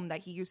home, that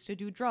he used to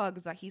do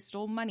drugs, that he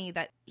stole money,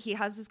 that he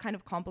has this kind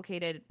of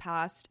complicated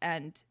past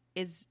and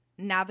is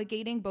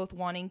navigating both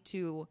wanting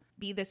to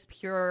be this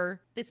pure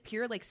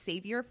like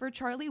savior for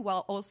Charlie,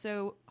 while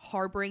also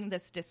harboring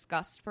this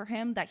disgust for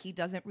him that he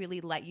doesn't really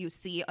let you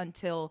see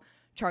until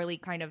Charlie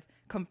kind of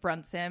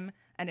confronts him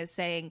and is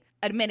saying,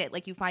 admit it,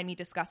 like, you find me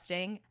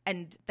disgusting.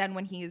 And then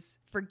when he's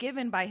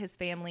forgiven by his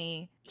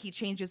family, he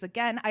changes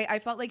again. I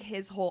felt like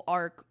his whole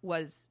arc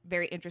was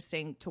very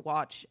interesting to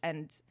watch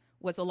and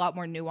was a lot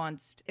more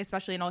nuanced,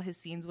 especially in all his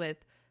scenes with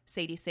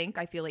Sadie Sink.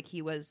 I feel like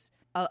he was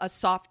a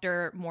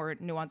softer, more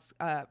nuanced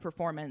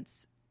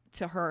performance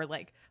to her,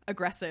 like,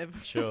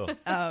 aggressive. Sure.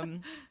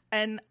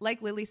 And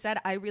like Lily said,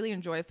 I really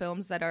enjoy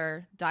films that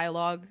are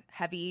dialogue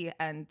heavy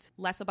and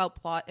less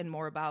about plot and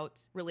more about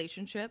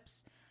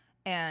relationships.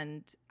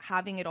 And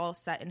having it all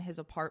set in his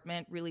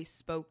apartment really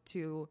spoke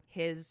to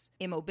his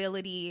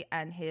immobility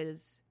and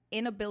his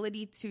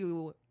inability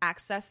to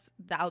access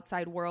the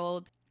outside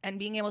world, and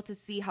being able to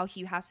see how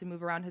he has to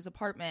move around his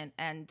apartment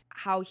and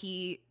how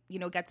he, you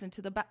know, gets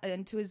into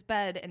his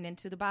bed and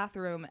into the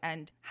bathroom,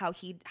 and how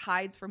he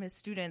hides from his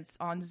students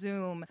on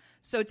Zoom.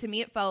 So to me,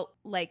 it felt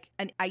like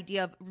an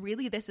idea of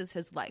really this is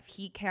his life.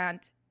 He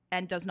can't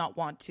and does not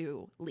want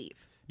to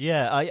leave.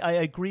 Yeah, I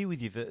agree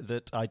with you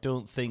that I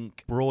don't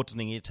think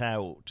broadening it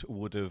out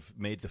would have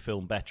made the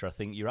film better. I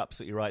think you're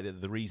absolutely right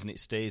that the reason it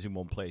stays in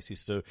one place is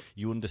so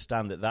you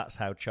understand that that's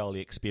how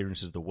Charlie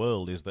experiences the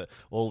world, is that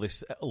all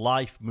this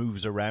life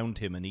moves around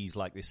him and he's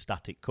like this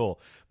static core.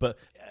 But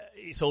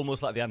it's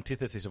almost like the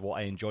antithesis of what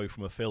I enjoy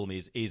from a film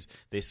is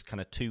this kind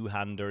of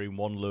two-hander in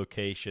one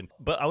location.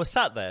 But I was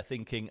sat there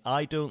thinking,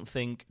 I don't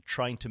think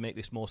trying to make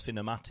this more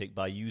cinematic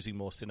by using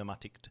more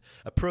cinematic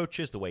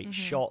approaches, the way it's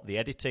shot, the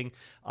editing,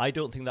 I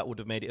don't think that would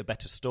have made it a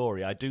better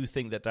story. I do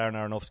think that Darren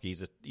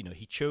Aronofsky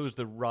he chose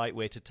the right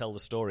way to tell the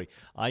story.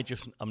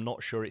 I'm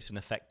not sure it's an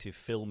effective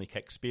filmic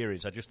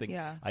experience. I just think,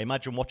 I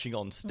imagine watching it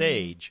on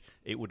stage,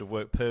 it would have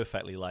worked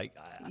perfectly.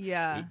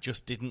 It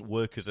just didn't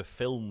work as a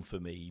film for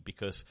me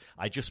because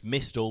I just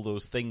missed all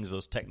those things,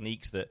 those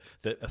techniques that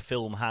a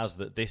film has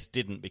that this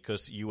didn't,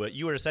 because you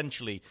were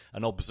essentially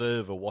an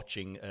observer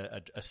watching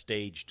a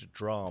staged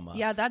drama.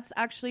 Yeah, that's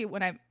actually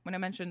when I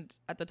mentioned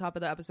at the top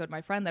of the episode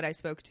my friend that I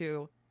spoke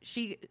to,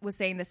 she was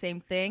saying the same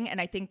thing, and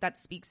I think that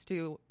speaks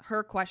to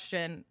her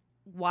question,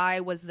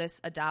 why was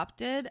this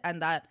adapted?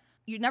 And that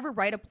you never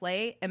write a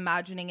play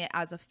imagining it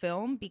as a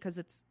film because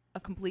it's a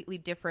completely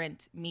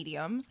different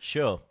medium.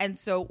 Sure. And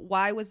so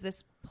why was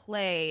this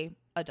play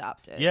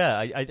adapted? Yeah,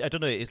 I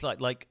don't know. It's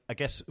like I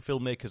guess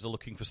filmmakers are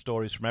looking for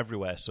stories from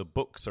everywhere, so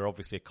books are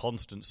obviously a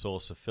constant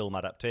source of film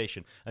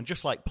adaptation. And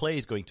just like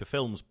plays going to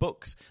films,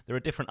 books, they're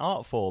a different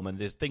art form, and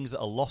there's things that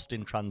are lost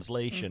in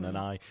translation.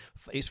 And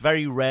it's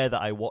very rare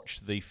that I watch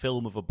the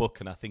film of a book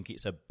and I think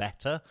it's a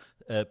better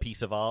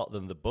piece of art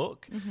than the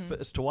book. But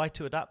as to why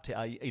to adapt it,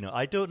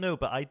 I don't know,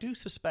 but I do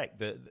suspect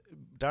that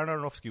Darren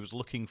Aronofsky was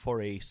looking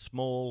for a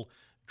small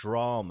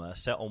drama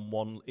set on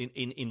one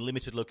in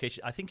limited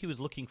location. I think he was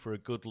looking for a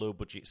good low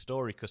budget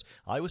story, because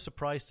I was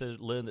surprised to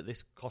learn that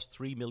this cost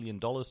 $3 million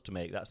to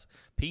make. That's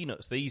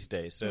peanuts these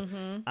days. So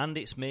and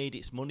it's made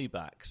its money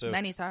back. So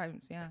many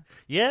times, yeah.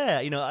 Yeah,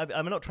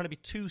 I'm not trying to be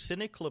too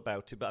cynical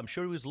about it, but I'm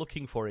sure he was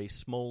looking for a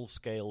small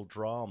scale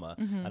drama,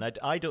 and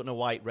I don't know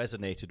why it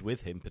resonated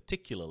with him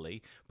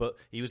particularly, but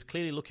he was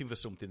clearly looking for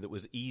something that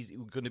was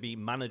going to be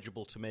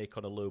manageable to make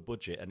on a low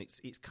budget, and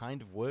it's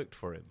kind of worked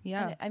for him.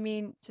 Yeah. And, I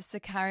mean, just to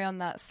carry on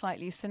that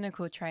slightly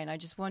cynical train, I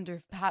just wonder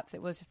if perhaps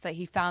it was just that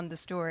he found the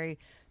story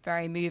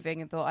very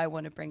moving and thought, I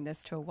want to bring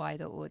this to a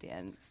wider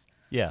audience.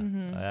 Yeah,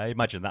 I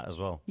imagine that as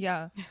well.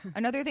 Yeah.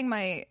 Another thing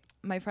my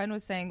friend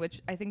was saying,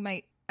 which I think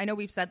I know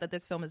we've said that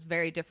this film is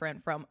very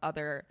different from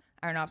other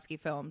Aronofsky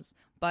films,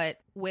 but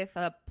with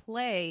a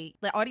play,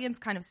 the audience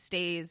kind of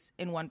stays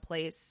in one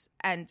place.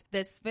 And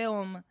this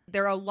film,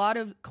 there are a lot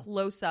of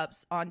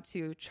close-ups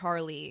onto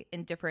Charlie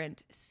in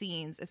different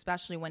scenes,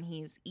 especially when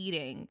he's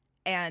eating.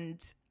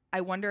 And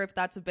I wonder if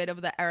that's a bit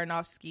of the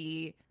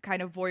Aronofsky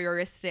kind of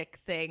voyeuristic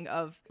thing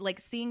of like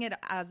seeing it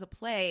as a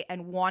play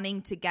and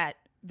wanting to get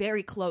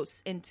very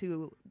close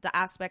into the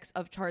aspects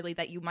of Charlie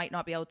that you might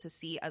not be able to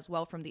see as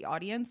well from the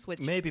audience. Which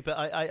maybe, but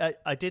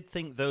I did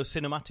think, though,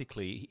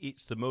 cinematically,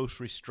 it's the most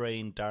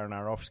restrained Darren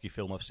Aronofsky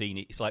film I've seen.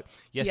 It's like,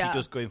 yes, he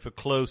does go in for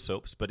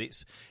close-ups, but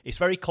it's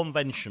very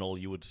conventional,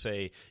 you would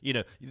say.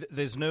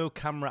 There's no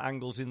camera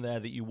angles in there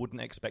that you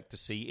wouldn't expect to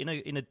see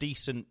in a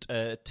decent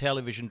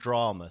television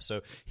drama.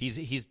 So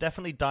he's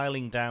definitely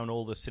dialing down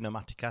all the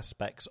cinematic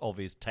aspects of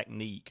his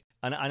technique.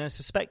 And I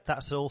suspect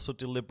that's also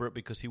deliberate,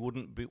 because he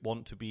wouldn't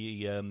want to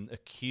be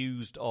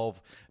accused of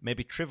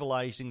maybe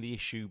trivializing the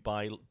issue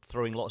by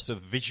throwing lots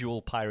of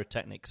visual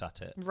pyrotechnics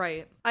at it.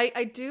 Right.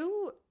 I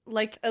do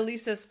like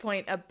Elisa's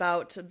point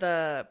about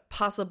the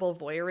possible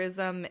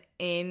voyeurism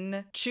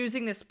in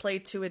choosing this play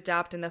to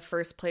adapt in the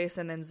first place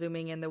and then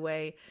zooming in the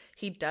way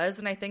he does.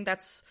 And I think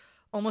that's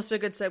almost a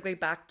good segue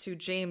back to,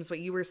 James, what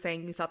you were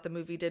saying. You thought the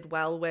movie did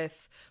well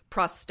with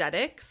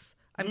prosthetics.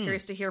 I'm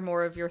curious to hear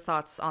more of your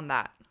thoughts on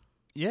that.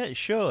 Yeah,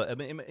 sure. I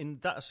mean,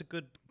 that's a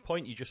good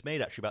point you just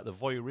made, actually, about the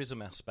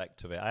voyeurism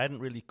aspect of it. I hadn't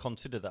really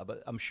considered that,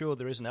 but I'm sure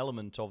there is an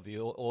element of the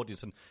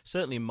audience, and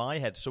certainly in my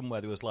head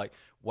somewhere there was like,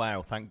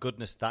 wow, thank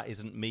goodness that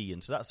isn't me.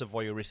 And so that's a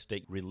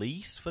voyeuristic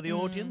release for the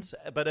audience.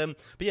 But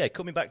yeah,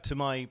 coming back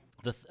to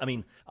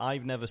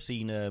I've never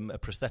seen a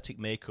prosthetic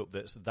makeup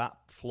that's that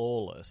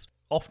flawless.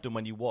 Often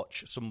when you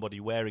watch somebody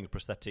wearing a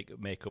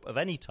prosthetic makeup of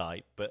any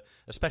type, but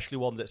especially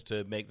one that's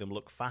to make them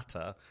look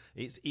fatter,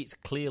 it's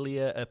clearly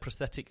a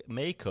prosthetic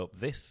makeup.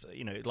 This,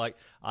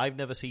 I've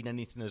never seen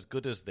anything as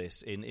good as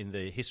this in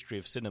the history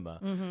of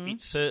cinema.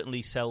 It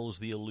certainly sells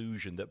the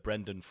illusion that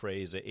Brendan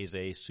Fraser is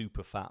a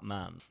super fat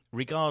man.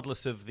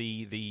 Regardless of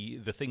the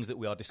things that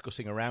we are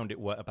discussing around it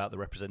about the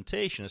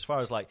representation, as far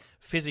as like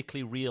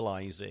physically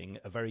realizing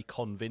a very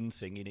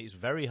convincing, it's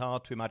very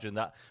hard to imagine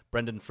that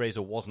Brendan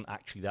Fraser wasn't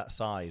actually that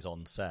size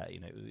on set.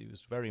 It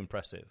was very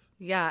impressive.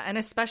 Yeah, and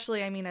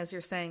especially, as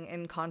you're saying,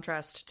 in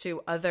contrast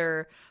to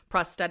other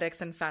prosthetics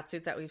and fat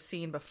suits that we've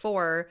seen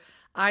before,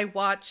 I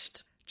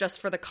watched,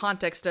 just for the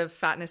context of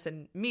fatness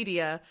in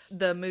media,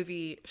 the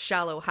movie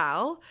Shallow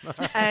Hal.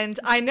 And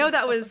I know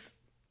that was,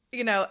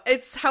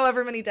 it's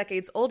however many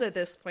decades old at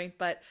this point,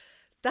 but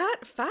that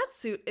fat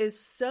suit is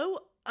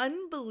so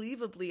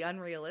unbelievably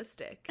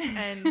unrealistic.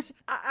 And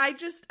I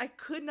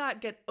could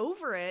not get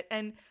over it.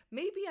 And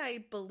maybe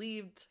I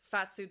believed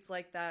fat suits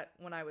like that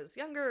when I was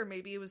younger, or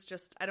maybe it was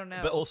just, I don't know.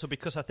 But also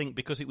because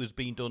it was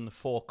being done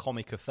for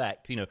comic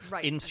effect.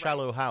 In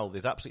Shallow Hal,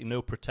 there's absolutely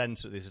no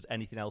pretense that this is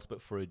anything else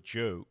but for a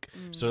joke.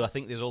 So I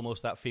think there's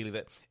almost that feeling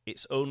that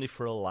it's only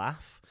for a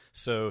laugh.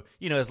 So,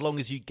 as long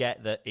as you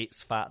get that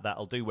it's fat,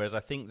 that'll do. Whereas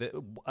I think that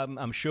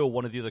I'm sure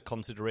one of the other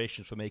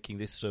considerations for making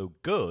this so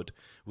good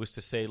was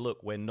to say,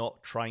 look, we're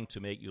not trying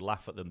to make you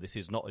laugh at them. This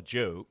is not a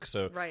joke.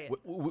 So,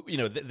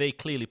 they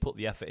clearly put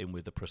the effort in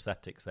with the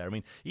prosthetics there.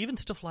 Even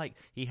stuff like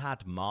he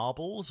had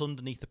marbles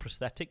underneath the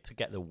prosthetic to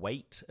get the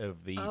weight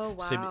of the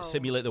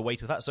simulate the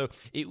weight of that. So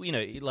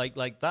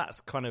like that's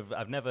kind of,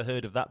 I've never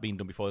heard of that being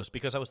done before. It's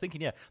because I was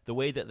thinking, the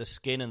way that the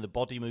skin and the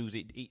body moves,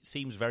 it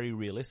seems very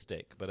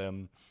realistic. But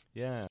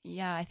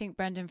yeah, I think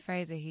Brendan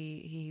Fraser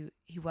he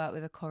worked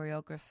with a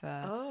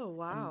choreographer. Oh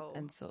wow,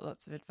 and sought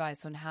lots of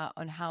advice on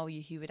how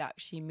he would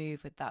actually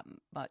move with that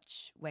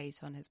much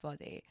weight on his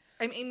body.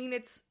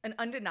 It's an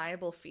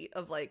undeniable feat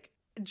of like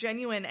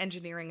genuine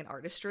engineering and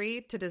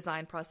artistry to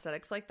design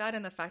prosthetics like that,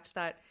 and the fact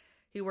that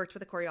he worked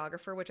with a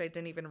choreographer, which I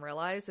didn't even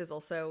realize, is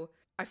also,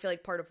 I feel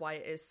like, part of why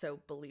it is so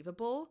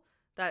believable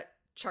that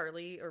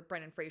Charlie, or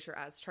Brendan Fraser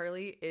as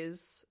Charlie,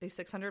 is a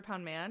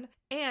 600-pound man.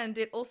 And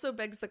it also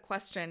begs the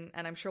question,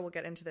 and I'm sure we'll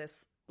get into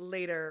this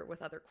later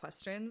with other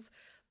questions,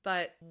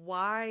 but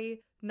why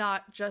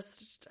not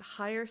just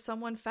hire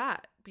someone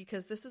fat?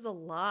 Because this is a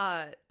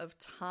lot of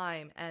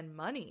time and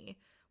money.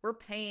 We're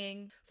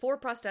paying for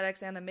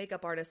prosthetics and the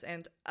makeup artist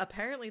and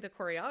apparently the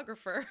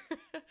choreographer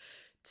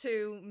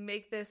to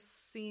make this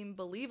seem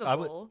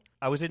believable.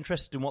 I was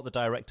interested in what the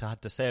director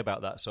had to say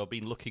about that, so I've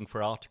been looking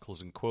for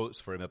articles and quotes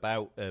for him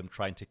about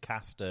trying to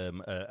cast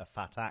a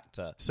fat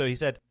actor. So he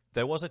said,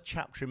 "There was a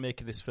chapter in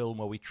making this film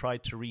where we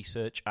tried to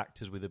research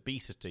actors with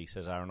obesity,"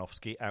 says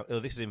Aronofsky.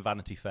 This is in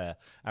Vanity Fair.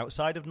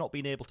 "Outside of not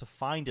being able to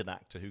find an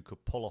actor who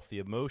could pull off the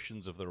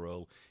emotions of the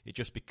role, it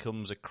just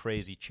becomes a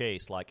crazy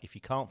chase. Like, if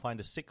you can't find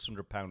a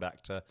 £600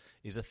 actor,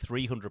 is a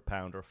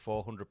 £300 or a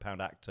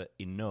 £400 actor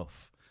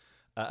enough?"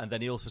 And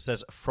then he also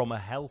says, from a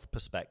health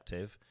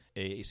perspective,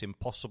 it's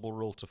impossible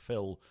role to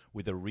fill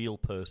with a real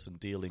person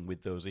dealing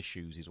with those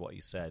issues, is what he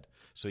said.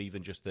 So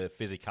even just the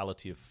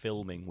physicality of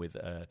filming with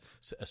a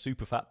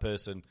super fat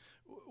person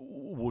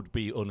would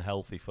be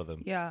unhealthy for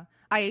them. Yeah,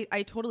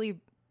 I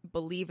totally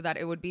believe that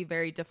it would be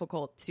very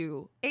difficult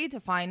to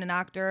find an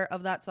actor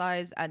of that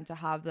size and to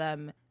have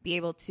them be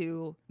able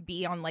to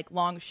be on like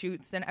long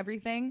shoots and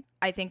everything.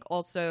 I think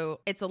also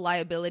it's a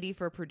liability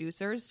for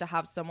producers to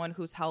have someone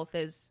whose health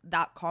is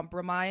that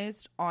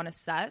compromised on a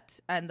set,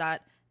 and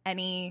that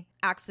any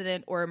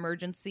accident or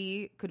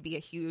emergency could be a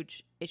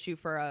huge issue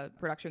for a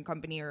production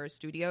company or a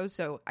studio.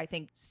 So I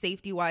think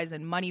safety-wise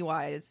and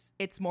money-wise,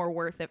 it's more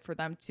worth it for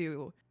them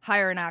to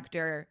hire an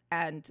actor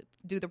and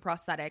do the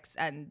prosthetics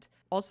and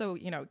also,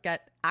 you know,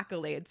 get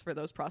accolades for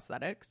those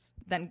prosthetics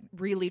than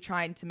really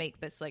trying to make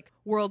this like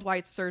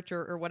worldwide search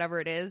or whatever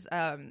it is.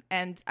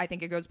 And I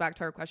think it goes back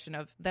to our question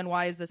of, then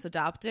why is this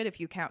adapted? If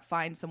you can't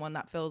find someone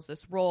that fills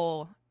this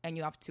role and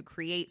you have to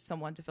create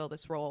someone to fill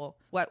this role,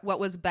 what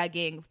was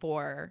begging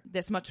for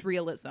this much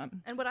realism?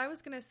 And what I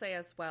was going to say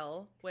as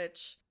well,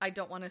 which I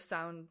don't want to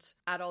sound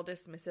at all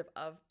dismissive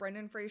of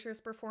Brendan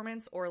Fraser's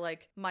performance or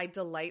like my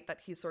delight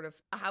that he's sort of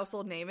a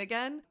household name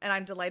again. And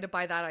I'm delighted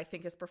by that. I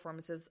think his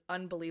performance is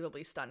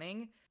unbelievably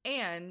stunning.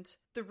 And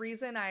the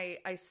reason I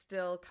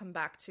still come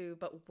back to,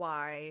 but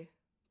why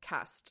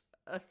cast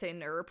a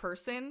thinner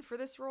person for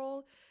this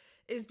role,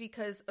 is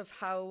because of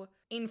how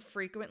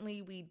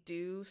infrequently we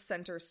do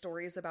center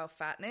stories about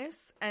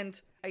fatness. And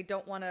I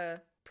don't want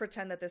to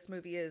pretend that this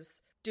movie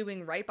is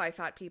doing right by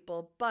fat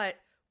people, but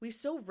we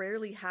so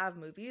rarely have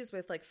movies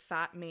with like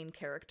fat main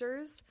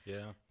characters.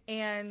 Yeah.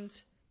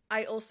 And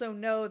I also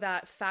know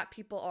that fat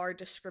people are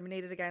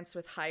discriminated against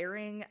with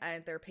hiring,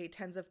 and they're paid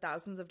tens of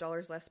thousands of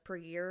dollars less per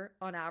year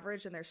on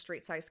average than their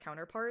straight-sized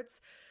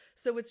counterparts.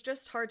 So it's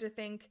just hard to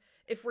think,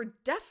 if we're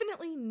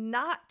definitely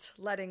not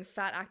letting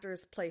fat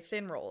actors play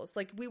thin roles,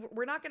 like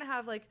we're not going to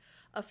have like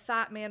a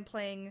fat man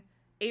playing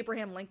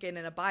Abraham Lincoln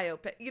in a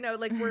biopic, you know,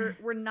 like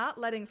we're not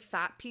letting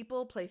fat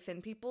people play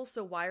thin people.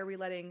 So why are we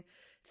letting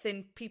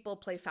thin people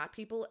play fat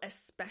people,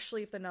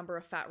 especially if the number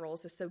of fat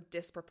roles is so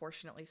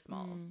disproportionately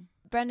small?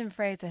 Brendan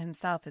Fraser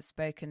himself has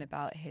spoken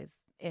about his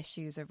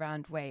issues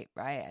around weight,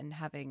 right? And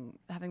having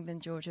been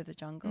George of the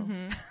Jungle,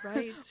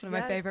 right? One of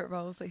my favorite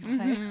roles that he's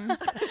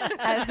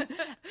played.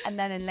 And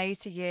then in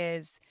later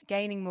years,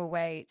 gaining more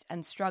weight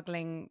and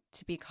struggling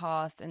to be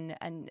cast,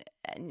 and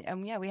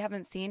yeah, we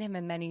haven't seen him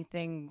in many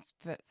things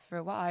for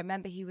a while. I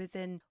remember he was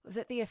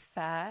it The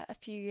Affair a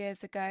few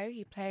years ago?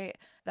 He played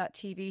that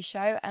TV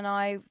show, and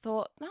I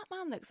thought, that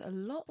man looks a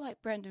lot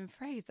like Brendan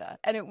Fraser,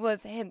 and it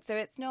was him. So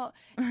it's not.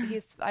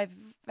 I've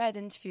read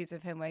interviews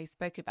with him where he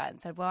spoke about it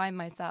and said, well, I'm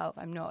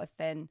not a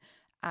thin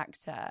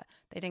actor.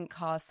 They didn't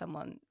cast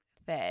someone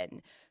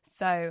thin.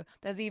 So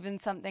there's even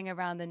something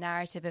around the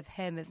narrative of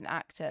him as an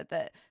actor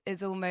that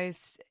is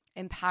almost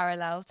in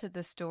parallel to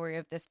the story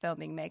of this film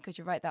being made, because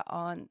you're right,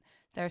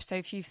 there are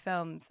so few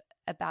films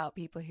about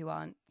people who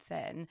aren't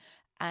thin,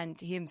 and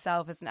he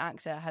himself as an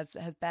actor has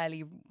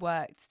barely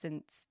worked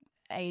since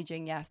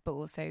aging, yes, but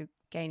also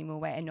gaining more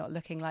weight and not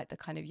looking like the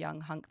kind of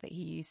young hunk that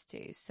he used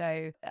to.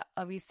 So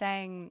are we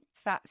saying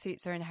fat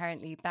suits are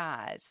inherently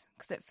bad?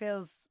 Because it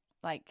feels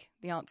like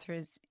the answer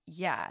is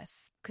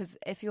yes. Because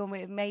if you're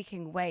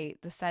making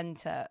weight the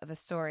center of a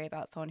story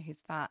about someone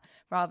who's fat,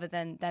 rather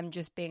than them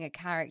just being a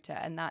character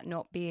and that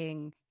not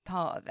being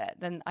part of it,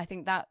 then I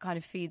think that kind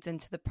of feeds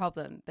into the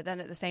problem. But then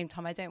at the same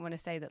time, I don't want to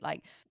say that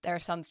like there are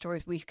some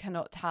stories we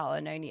cannot tell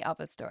and only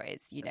other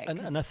stories, you know.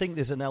 And I think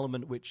there's an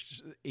element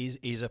which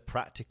is a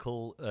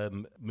practical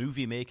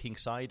movie making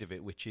side of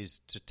it, which is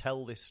to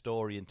tell this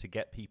story and to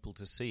get people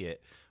to see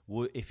it.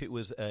 If it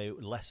was a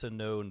lesser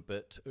known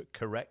but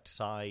correct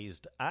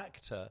sized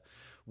actor,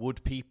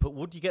 would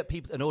you get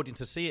an audience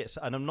to see it?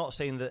 And I'm not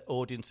saying that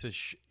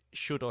audiences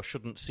should or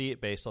shouldn't see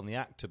it based on the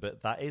actor,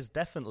 but that is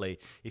definitely,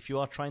 if you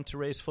are trying to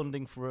raise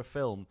funding for a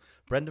film,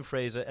 Brendan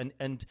Fraser,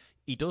 and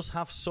he does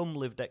have some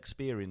lived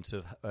experience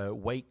of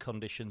weight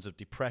conditions, of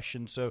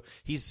depression, so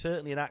he's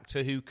certainly an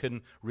actor who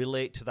can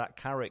relate to that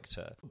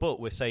character.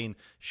 But we're saying,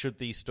 should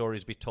these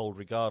stories be told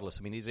regardless?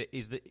 I mean,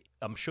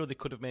 I'm sure they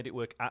could have made it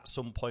work at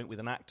some point with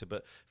an actor,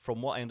 but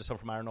from what I understand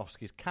from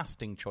Aronofsky's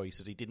casting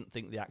choices, he didn't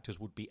think the actors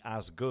would be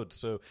as good,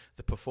 so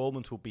the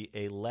performance would be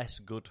a less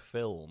good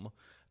film,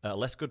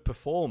 less good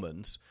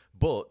performance,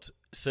 but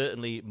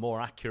certainly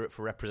more accurate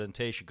for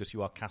representation because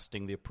you are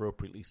casting the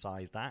appropriately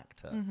sized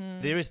actor.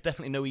 There is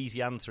definitely no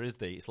easy answer, is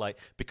there? It's like,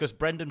 because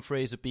Brendan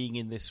Fraser being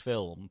in this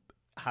film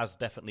has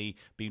definitely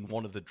been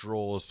one of the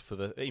draws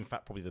in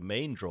fact, probably the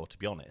main draw, to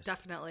be honest.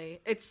 Definitely.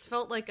 It's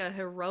felt like a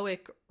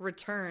heroic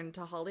return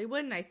to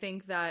Hollywood. And I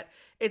think that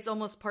it's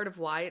almost part of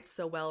why it's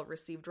so well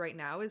received right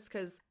now is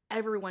because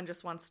everyone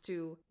just wants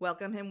to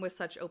welcome him with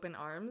such open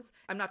arms.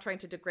 I'm not trying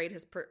to degrade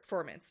his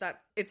performance.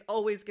 That it's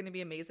always going to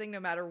be amazing no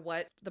matter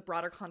what the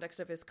broader context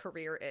of his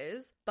career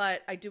is.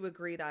 But I do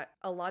agree that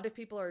a lot of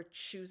people are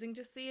choosing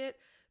to see it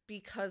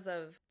because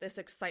of this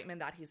excitement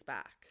that he's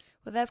back.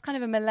 Well, there's kind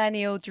of a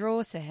millennial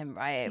draw to him,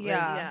 right?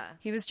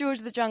 He was George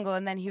of the Jungle,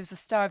 and then he was the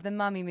star of the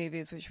Mummy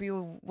movies, which we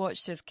all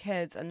watched as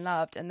kids and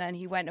loved. And then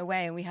he went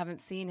away, and we haven't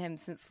seen him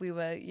since we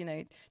were,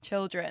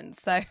 children.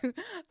 So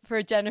for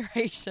a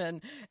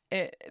generation,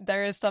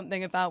 there is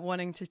something about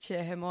wanting to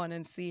cheer him on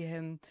and see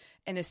him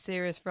in a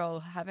serious role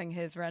having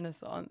his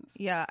renaissance.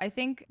 Yeah, I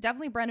think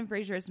definitely Brendan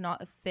Fraser is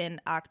not a thin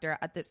actor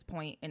at this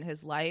point in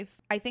his life.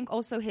 I think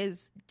also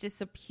his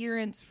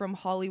disappearance from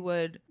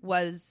Hollywood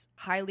was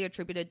highly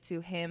attributed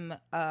to him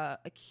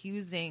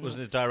accusing...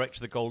 Wasn't it director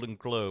of the Golden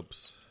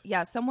Globes?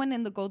 Yeah, someone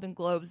in the Golden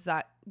Globes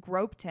that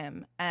groped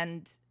him,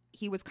 and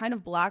he was kind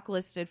of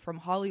blacklisted from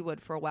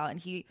Hollywood for a while, and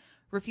he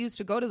refused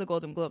to go to the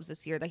Golden Globes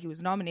this year that he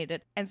was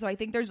nominated. And so I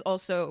think there's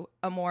also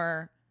a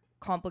more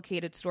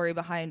complicated story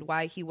behind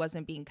why he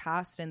wasn't being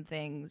cast in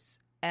things.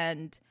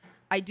 And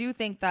I do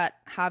think that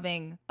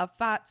having a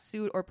fat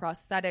suit or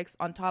prosthetics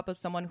on top of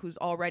someone who's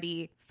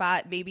already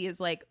fat maybe is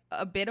like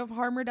a bit of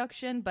harm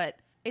reduction, but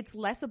it's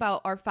less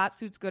about are fat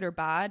suits good or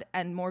bad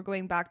and more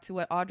going back to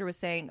what Audra was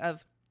saying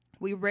of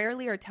we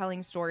rarely are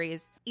telling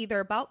stories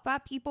either about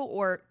fat people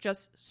or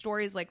just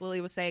stories like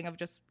Lily was saying of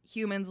just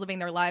humans living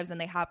their lives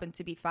and they happen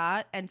to be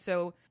fat. And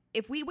so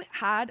if we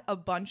had a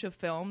bunch of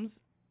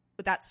films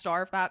that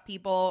star fat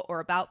people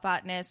or about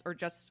fatness, or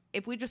just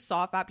if we just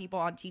saw fat people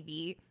on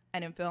TV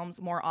and in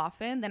films more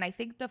often, then I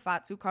think the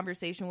fat suit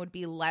conversation would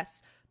be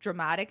less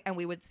dramatic, and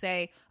we would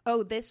say,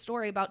 oh, this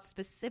story about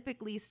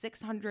specifically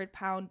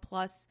 600-pound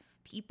plus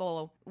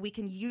people, we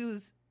can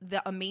use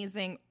the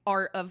amazing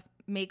art of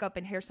makeup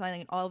and hairstyling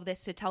and all of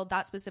this to tell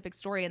that specific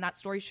story, and that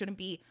story shouldn't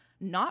be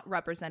not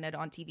represented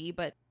on TV.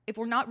 But if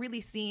we're not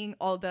really seeing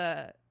all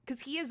the...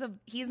 because he is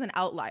an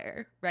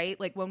outlier, right?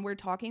 Like when we're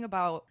talking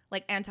about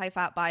like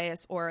anti-fat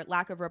bias or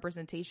lack of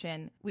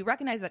representation, we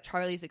recognize that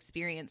Charlie's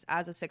experience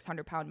as a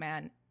 600-pound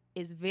man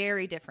is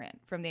very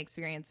different from the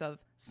experience of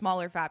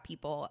smaller fat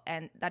people,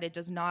 and that it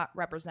does not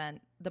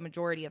represent the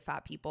majority of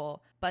fat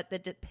people. But the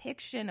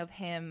depiction of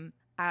him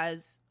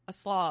as a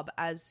slob,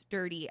 as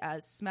dirty,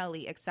 as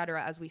smelly,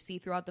 etc., as we see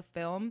throughout the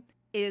film,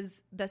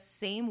 is the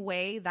same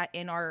way that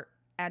in our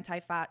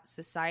anti-fat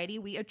society,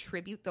 we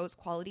attribute those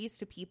qualities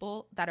to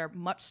people that are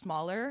much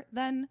smaller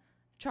than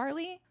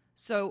Charlie.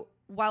 So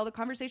while the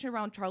conversation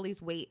around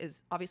Charlie's weight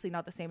is obviously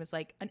not the same as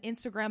like an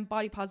Instagram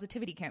body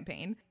positivity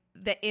campaign,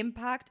 the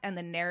impact and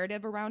the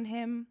narrative around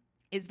him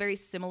is very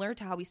similar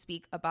to how we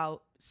speak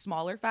about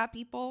smaller fat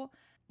people.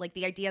 Like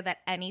the idea that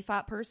any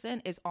fat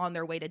person is on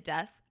their way to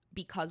death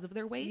because of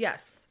their weight.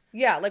 Yes.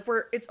 Yeah, like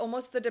it's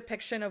almost the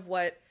depiction of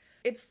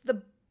it's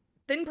the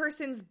thin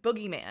person's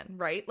boogeyman,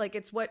 right? Like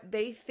it's what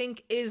they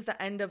think is the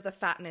end of the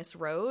fatness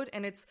road,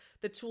 and it's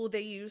the tool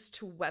they use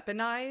to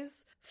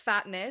weaponize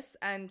fatness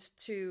and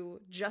to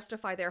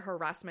justify their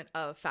harassment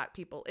of fat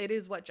people. It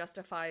is what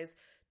justifies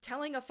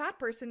telling a fat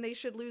person they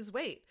should lose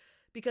weight,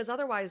 because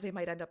otherwise they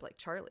might end up like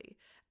Charlie.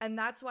 And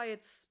that's why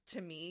it's,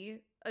 to me,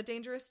 a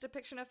dangerous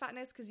depiction of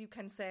fatness, because you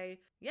can say,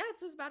 yeah,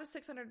 it's about a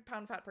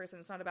 600-pound fat person.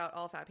 It's not about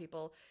all fat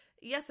people.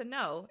 Yes and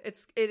no.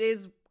 It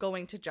is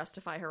going to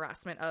justify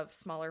harassment of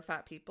smaller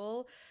fat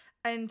people.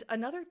 And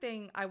another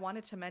thing I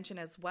wanted to mention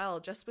as well,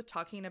 just with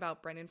talking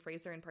about Brendan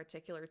Fraser in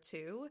particular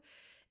too,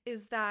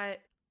 is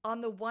that on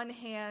the one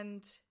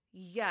hand,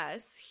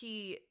 yes,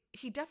 he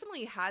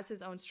definitely has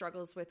his own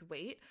struggles with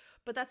weight,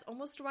 but that's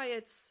almost why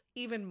it's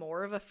even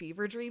more of a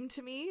fever dream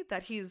to me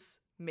that he's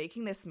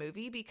making this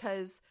movie,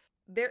 because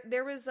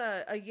there was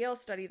a Yale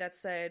study that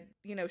said,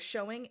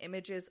 showing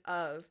images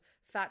of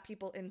fat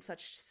people in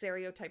such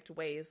stereotyped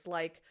ways,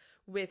 like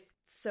with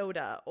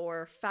soda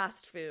or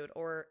fast food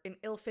or in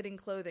ill-fitting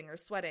clothing or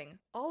sweating,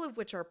 all of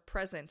which are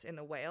present in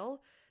The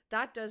Whale,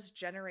 that does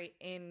generate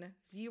in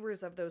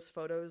viewers of those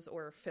photos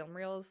or film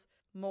reels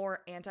more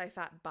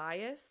anti-fat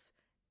bias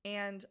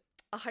and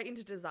a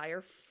heightened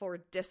desire for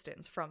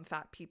distance from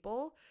fat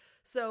people.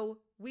 So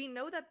we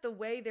know that the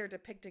way they're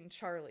depicting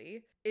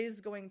Charlie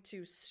is going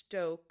to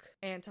stoke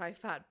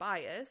anti-fat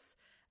bias,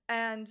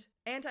 and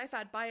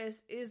anti-fat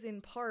bias is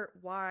in part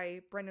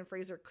why Brendan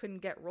Fraser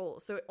couldn't get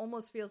roles. So it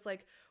almost feels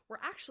like we're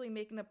actually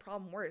making the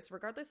problem worse,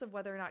 regardless of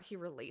whether or not he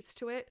relates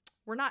to it.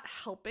 We're not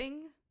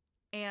helping,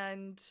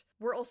 and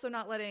we're also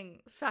not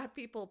letting fat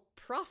people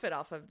profit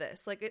off of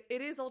this. Like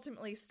it is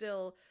ultimately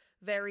still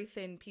very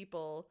thin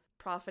people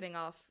profiting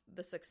off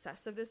the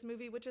success of this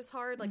movie, which is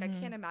hard. Like I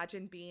can't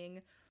imagine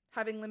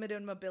having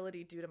limited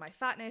mobility due to my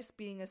fatness,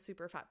 being a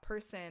super fat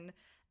person,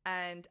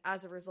 and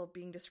as a result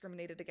being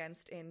discriminated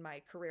against in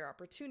my career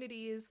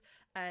opportunities,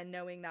 and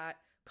knowing that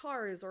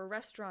cars or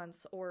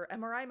restaurants or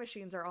MRI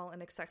machines are all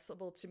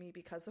inaccessible to me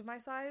because of my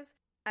size.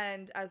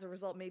 and as a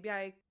result, maybe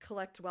I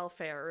collect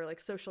welfare or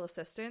like social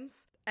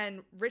assistance,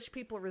 and rich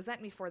people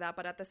resent me for that,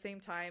 but at the same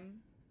time,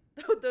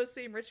 those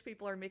same rich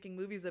people are making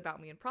movies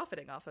about me and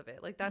profiting off of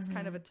it. Like that's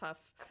kind of a tough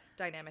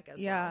dynamic as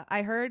well. Yeah,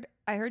 I heard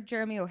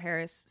Jeremy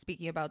O'Harris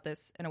speaking about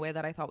this in a way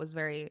that I thought was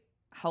very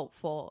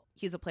helpful.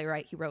 He's a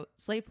playwright. He wrote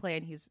Slave Play,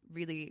 and he's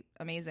really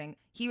amazing.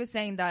 He was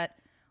saying that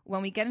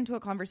when we get into a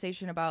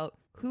conversation about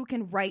who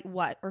can write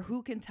what or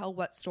who can tell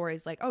what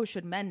stories, like, oh,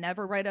 should men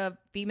never write a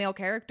female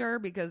character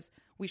because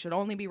we should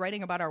only be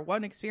writing about our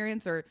one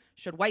experience, or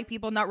should white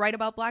people not write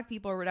about black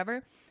people or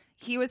whatever?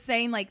 He was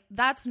saying, like,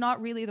 that's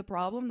not really the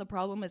problem. The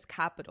problem is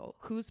capital.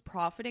 Who's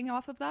profiting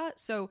off of that?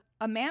 So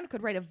a man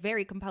could write a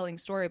very compelling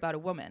story about a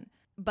woman,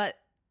 but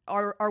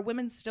are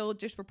women still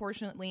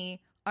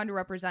disproportionately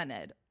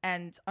underrepresented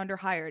and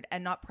underhired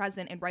and not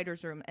present in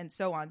writer's room and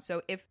so on?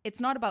 So if it's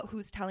not about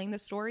who's telling the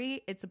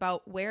story, it's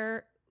about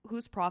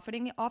who's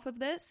profiting off of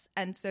this.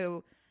 And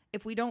so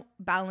if we don't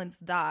balance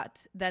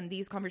that, then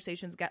these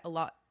conversations get a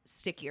lot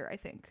stickier, I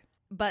think.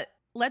 But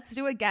let's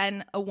do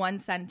again a one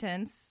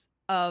sentence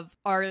of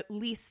our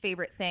least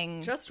favorite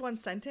thing. Just one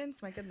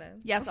sentence? My goodness.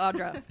 Yes,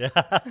 Audra.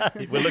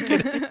 We're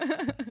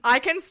looking. I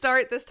can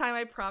start this time.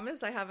 I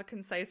promise I have a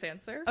concise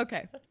answer.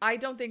 Okay. I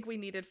don't think we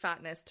needed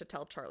fatness to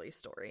tell Charlie's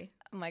story.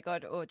 Oh my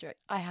God, Audrey,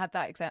 I had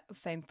that exact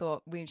same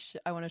thought.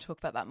 I want to talk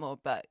about that more,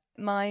 but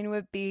mine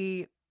would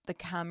be the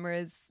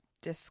camera's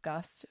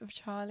disgust of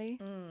Charlie.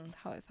 That's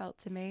how it felt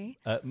to me.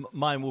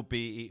 Mine would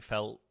be it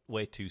felt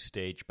way too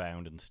stage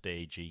bound and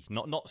stagey,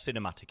 not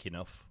cinematic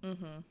enough.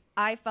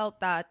 I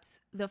felt that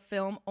the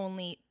film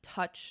only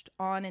touched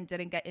on and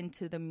didn't get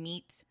into the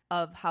meat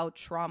of how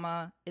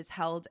trauma is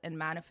held and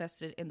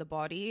manifested in the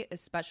body,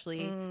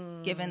 especially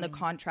given the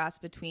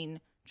contrast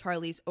between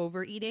Charlie's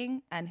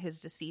overeating and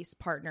his deceased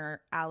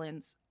partner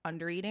Alan's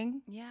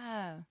undereating.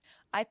 Yeah.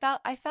 I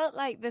felt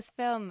like this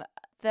film,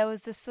 there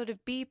was this sort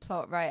of B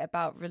plot, right,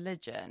 about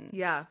religion.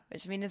 Yeah.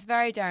 Which, I mean, is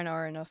very Darren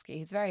Aronofsky.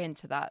 He's very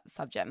into that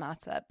subject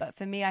matter. But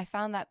for me, I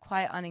found that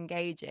quite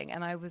unengaging.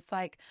 And I was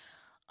like,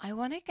 I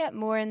want to get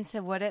more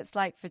into what it's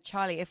like for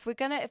Charlie. If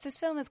this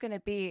film is going to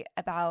be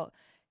about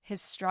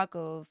his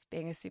struggles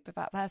being a super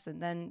fat person,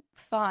 then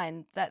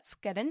fine, let's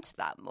get into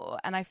that more.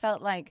 And I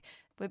felt like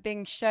we're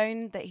being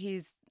shown that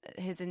his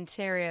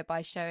interior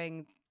by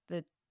showing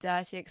the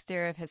dirty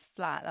exterior of his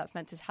flat. That's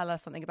meant to tell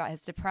us something about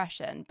his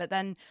depression. But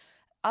then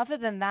other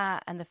than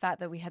that, and the fact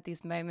that we had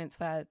these moments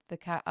where the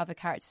other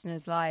characters in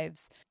his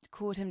lives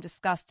called him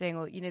disgusting,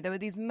 or, you know, there were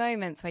these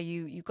moments where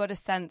you got a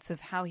sense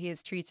of how he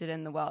is treated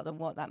in the world and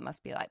what that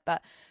must be like.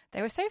 But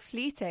they were so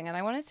fleeting, and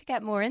I wanted to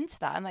get more into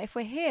that. I'm like, if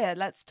we're here,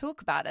 let's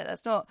talk about it.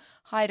 Let's not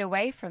hide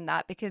away from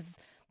that, because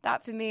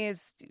that for me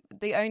is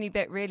the only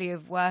bit really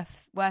of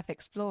worth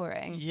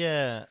exploring.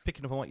 Yeah,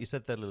 picking up on what you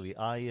said there, Lily,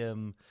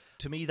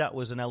 to me that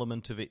was an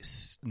element of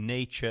its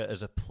nature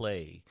as a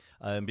play,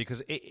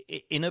 because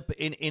in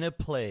a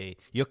play,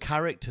 your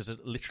characters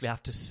literally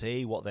have to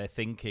say what they're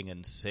thinking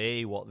and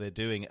say what they're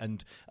doing,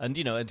 and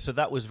you know, and so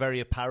that was very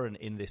apparent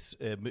in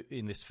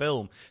this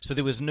film. So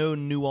there was no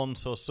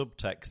nuance or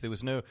subtext. There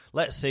was no,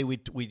 let's say we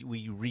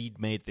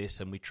remade this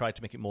and we tried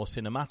to make it more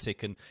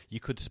cinematic, and you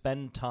could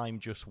spend time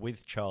just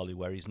with Charlie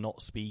where he's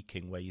not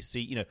speaking, where you see,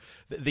 you know,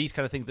 these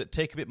kind of things that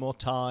take a bit more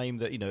time.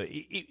 That, you know,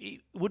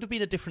 it would have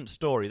been a different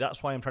story.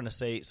 That's why I'm trying to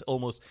say it's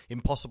almost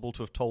impossible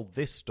to have told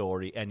this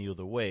story any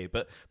other way.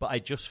 But I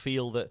just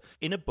feel that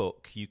in a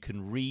book you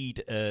can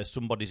read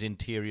somebody's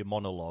interior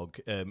monologue.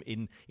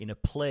 In a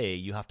play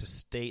you have to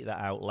state that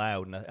out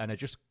loud, and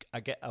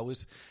I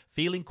was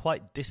feeling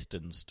quite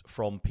distanced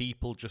from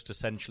people just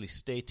essentially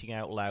stating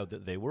out loud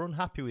that they were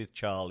unhappy with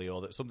Charlie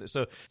or that something.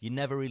 So you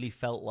never really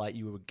felt like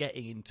you were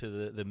getting into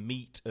the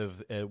meat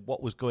of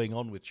what was going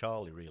on with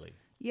Charlie, really.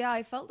 Yeah,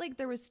 I felt like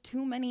there was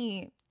too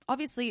many.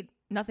 Obviously,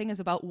 nothing is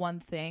about one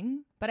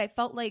thing, but I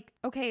felt like,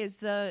 okay, is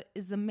the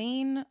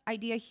main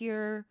idea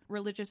here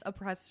religious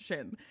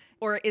oppression,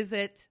 or is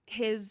it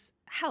his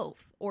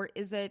health, or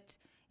is it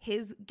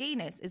his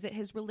gayness? Is it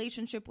his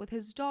relationship with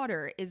his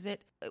daughter?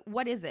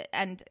 What is it?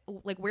 And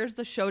like, where's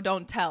the show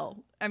don't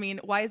tell? I mean,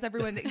 why is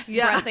everyone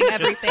expressing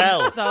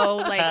everything so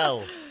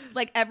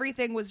like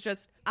everything was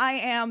just, I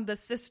am the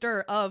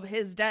sister of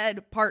his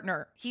dead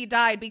partner. He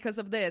died because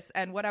of this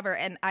and whatever.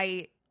 And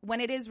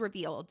when it is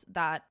revealed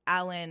that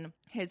Alan,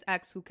 his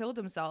ex who killed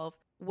himself,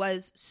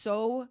 was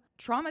so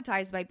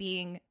traumatized by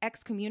being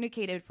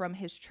excommunicated from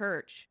his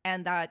church,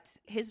 and that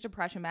his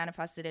depression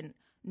manifested in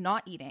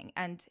not eating,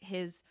 and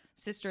his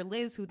sister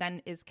Liz, who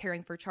then is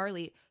caring for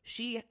Charlie,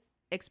 she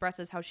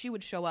expresses how she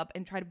would show up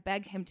and try to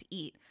beg him to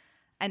eat,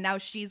 and now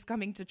she's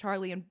coming to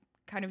Charlie and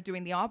kind of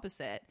doing the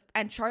opposite.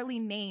 And Charlie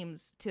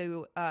names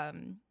to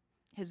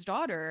his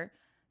daughter,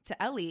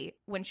 to Ellie,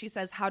 when she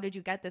says, how did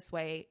you get this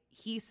way?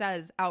 He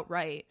says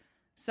outright,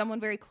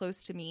 someone very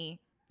close to me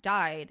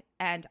died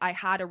and I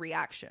had a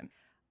reaction.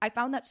 I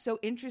found that so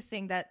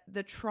interesting, that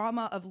the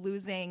trauma of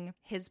losing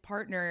his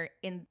partner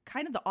in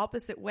kind of the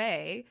opposite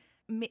way,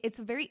 it's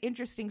a very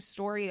interesting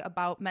story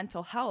about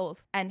mental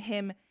health and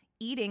him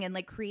eating and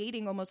like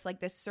creating almost like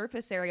this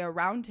surface area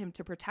around him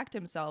to protect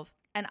himself.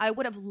 And I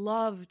would have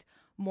loved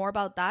more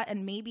about that.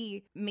 And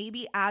maybe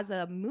as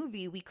a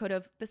movie, we could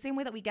have, the same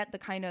way that we get the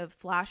kind of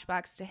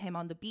flashbacks to him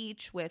on the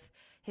beach with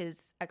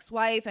his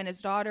ex-wife and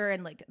his daughter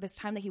and like this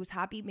time that he was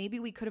happy, maybe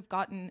we could have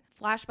gotten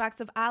flashbacks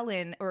of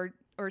Alan or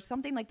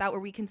something like that,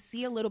 where we can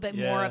see a little bit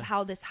more of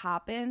how this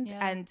happened.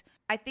 And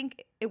I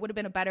think it would have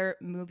been a better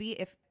movie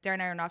if Darren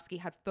Aronofsky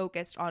had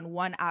focused on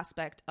one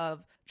aspect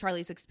of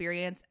Charlie's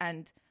experience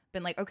and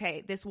been like,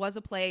 okay, this was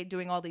a play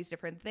doing all these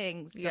different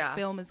things. The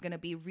film is going to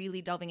be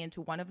really delving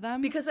into one of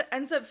them. Because it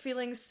ends up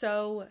feeling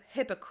so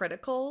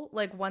hypocritical.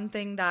 Like, one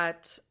thing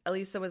that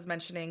Elisa was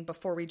mentioning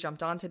before we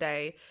jumped on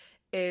today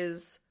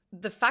is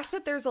the fact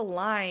that there's a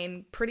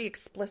line pretty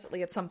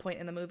explicitly at some point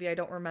in the movie, I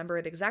don't remember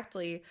it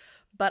exactly,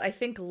 but I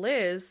think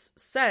Liz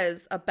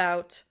says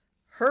about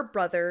her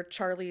brother,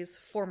 Charlie's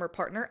former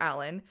partner,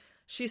 Alan,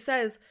 she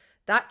says,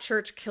 that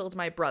church killed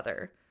my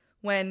brother.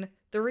 When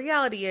the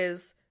reality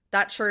is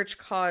that church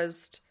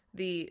caused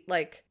the,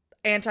 like,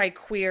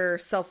 anti-queer,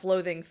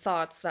 self-loathing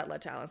thoughts that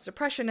led to Alan's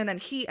depression, and then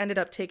he ended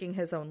up taking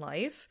his own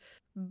life.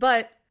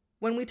 But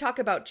when we talk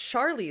about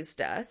Charlie's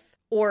death,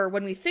 or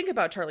when we think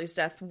about Charlie's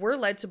death, we're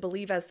led to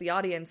believe as the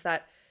audience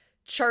that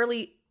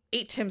Charlie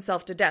ate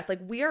himself to death.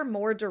 Like, we are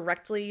more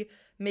directly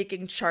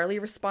making Charlie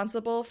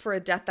responsible for a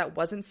death that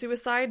wasn't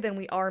suicide than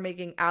we are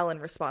making Alan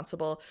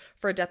responsible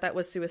for a death that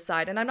was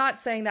suicide. And I'm not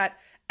saying that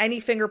any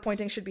finger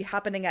pointing should be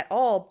happening at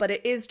all, but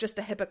it is just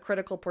a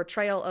hypocritical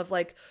portrayal of,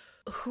 like,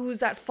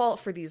 who's at fault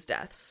for these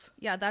deaths.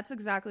 Yeah, that's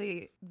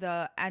exactly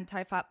the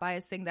anti-fat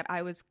bias thing that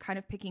I was kind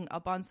of picking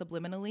up on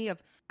subliminally,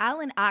 of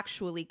Alan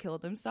actually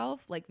killed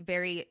himself, like,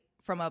 very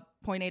from a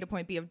point A to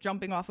point B of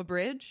jumping off a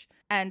bridge.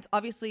 And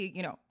obviously,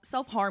 you know,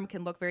 self-harm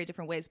can look very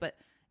different ways, but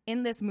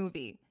in this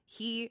movie,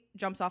 he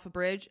jumps off a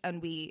bridge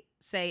and we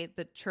say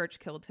the church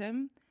killed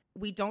him.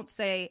 We don't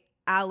say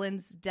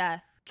Alan's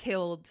death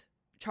killed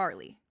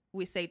Charlie.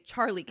 We say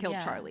Charlie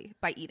killed Charlie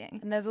by eating.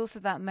 And there's also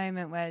that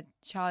moment where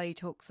Charlie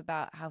talks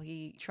about how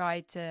he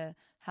tried to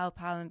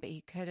help Alan, but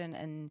he couldn't,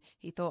 and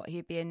he thought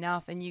he'd be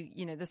enough. And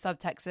you know, the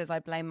subtext is, I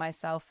blame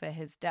myself for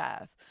his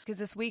death. Because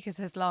this week is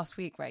his last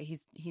week, right?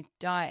 He's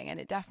dying, and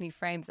it definitely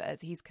frames it as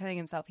he's killing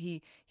himself.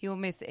 He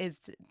almost is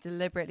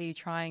deliberately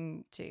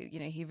trying to, you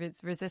know, he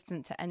was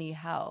resistant to any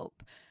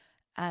help.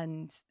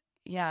 And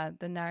yeah,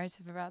 the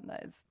narrative around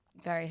that is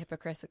very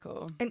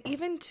hypocritical. And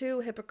even too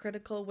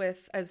hypocritical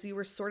with, as you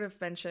were sort of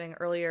mentioning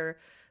earlier,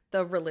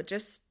 the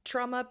religious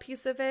trauma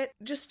piece of it.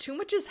 Just too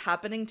much is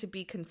happening to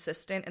be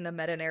consistent in the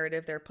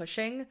meta-narrative they're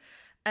pushing.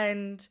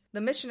 And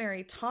the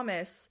missionary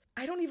Thomas,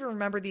 I don't even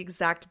remember the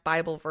exact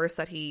Bible verse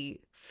that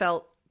he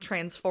felt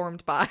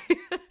transformed by,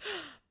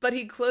 but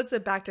he quotes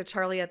it back to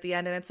Charlie at the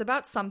end, and it's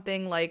about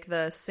something like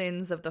the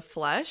sins of the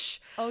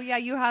flesh. Oh yeah,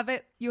 you have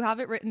it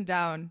written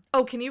down.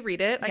 Oh, can you read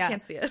it? Yeah. I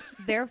can't see it.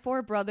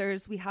 Therefore,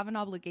 brothers, we have an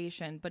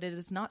obligation, but it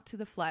is not to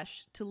the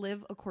flesh, to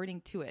live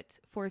according to it.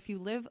 For if you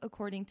live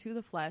according to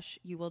the flesh,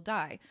 you will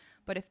die.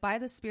 But if by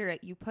the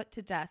Spirit you put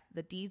to death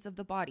the deeds of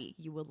the body,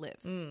 you will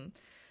live.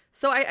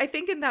 So I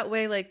think in that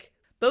way, like,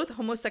 both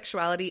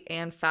homosexuality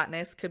and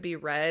fatness could be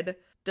read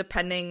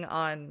depending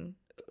on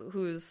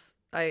who's,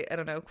 I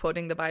don't know,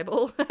 quoting the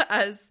Bible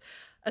as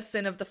a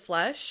sin of the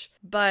flesh.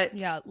 But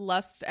yeah,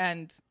 lust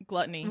and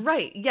gluttony.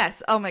 Right.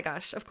 Yes. Oh my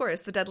gosh. Of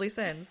course. The deadly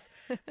sins.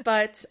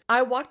 But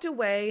I walked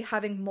away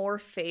having more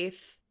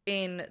faith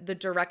in the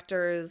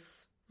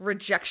director's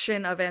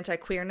rejection of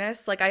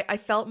anti-queerness. Like, I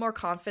felt more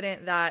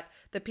confident that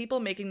the people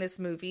making this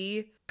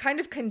movie kind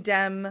of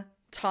condemn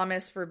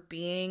Thomas for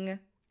being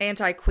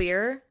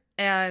anti-queer,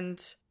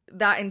 and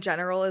that in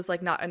general is,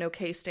 like, not an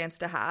okay stance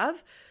to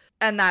have,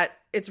 and that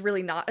it's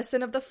really not a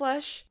sin of the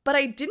flesh. But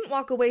I didn't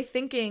walk away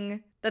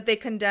thinking that they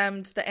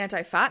condemned the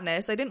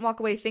anti-fatness. I didn't walk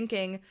away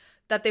thinking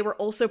that they were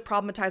also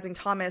problematizing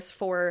Thomas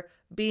for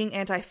being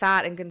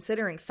anti-fat and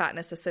considering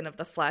fatness a sin of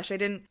the flesh. I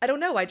don't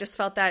know. I just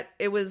felt that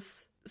it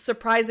was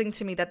surprising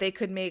to me that they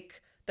could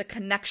make the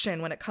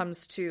connection when it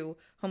comes to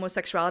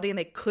homosexuality, and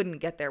they couldn't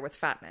get there with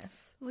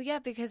fatness. Well, yeah,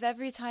 because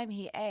every time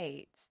he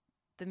ate,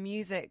 the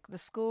music, the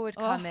score would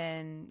come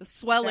in. The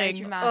swelling. Very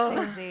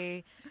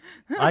dramatically.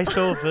 I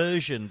saw a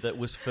version that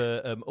was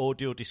for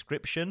audio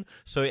description,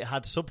 so it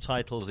had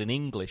subtitles in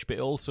English, but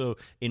it also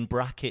in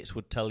brackets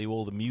would tell you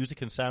all the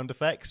music and sound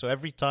effects. So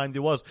every time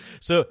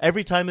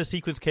a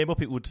sequence came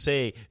up, it would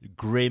say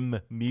 "grim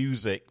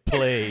music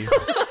plays."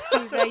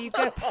 There you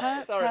go,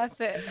 perfect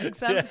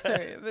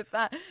exemplary with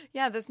that.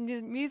 Yeah, this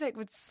music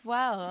would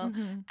swell,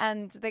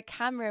 and the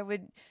camera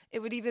would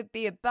either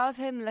be above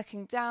him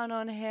looking down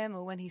on him,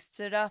 or when he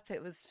stood up,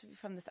 it was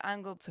from this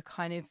angle to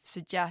kind of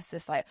suggest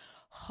this, like,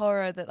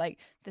 horror that, like,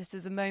 this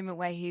is a moment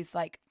where he's,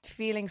 like,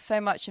 feeling so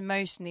much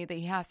emotionally that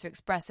he has to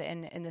express it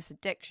in this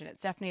addiction.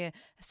 It's definitely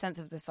a sense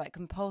of this, like,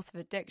 compulsive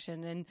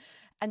addiction,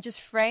 and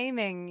just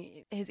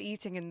framing his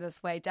eating in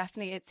this way,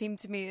 definitely, it seemed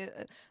to me,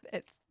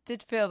 it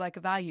did feel like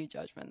a value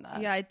judgment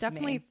there. Yeah, it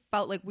definitely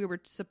felt like we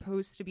were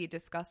supposed to be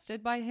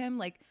disgusted by him.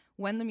 Like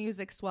when the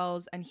music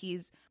swells and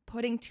he's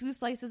putting 2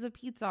 slices of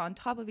pizza on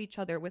top of each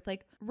other with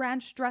like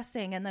ranch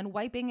dressing and then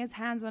wiping his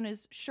hands on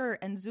his shirt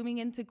and zooming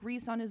into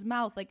grease on his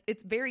mouth. Like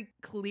it's very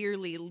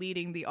clearly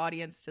leading the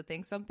audience to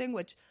think something,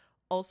 which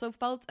also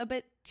felt a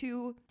bit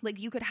too, like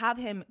you could have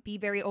him be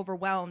very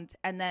overwhelmed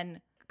and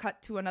then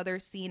cut to another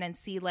scene and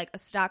see like a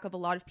stack of a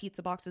lot of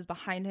pizza boxes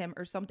behind him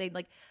or something.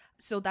 Like,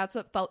 so that's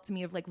what felt to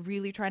me of like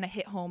really trying to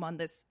hit home on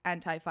this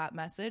anti-fat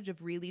message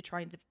of really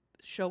trying to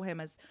show him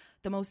as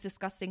the most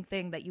disgusting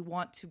thing that you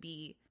want to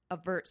be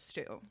averse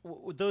to.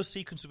 Those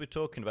sequences we're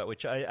talking about,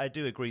 which I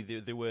do agree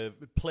they were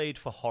played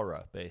for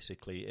horror,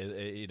 basically,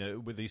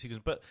 with these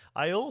sequences. But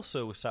I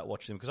also sat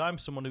watching them because I'm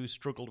someone who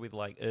struggled with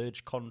like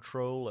urge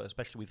control,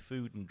 especially with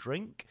food and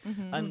drink,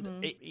 and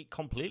it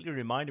completely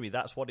reminded me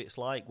that's what it's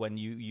like when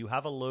you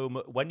have a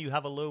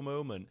low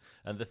moment,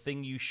 and the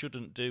thing you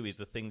shouldn't do is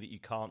the thing that you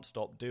can't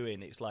stop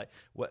doing. It's like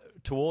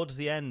towards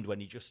the end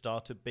when you just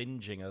started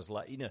binging, as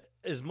like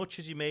as much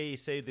as you may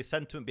say the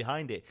sentiment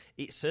behind it,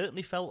 it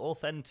certainly felt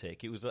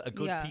authentic. It was a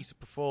good piece of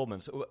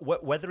performance.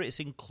 Whether its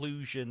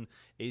inclusion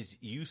is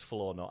useful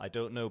or not, I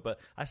don't know. But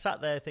I sat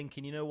there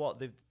thinking, you know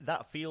what,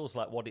 that feels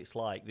like what it's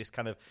like. This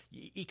kind of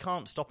he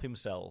can't stop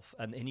himself,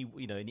 and he,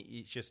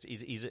 it's just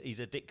he's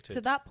addicted.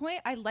 To that point,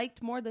 I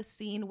liked more the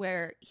scene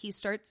where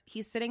he's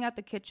sitting at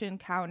the kitchen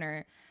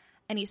counter.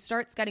 And he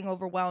starts getting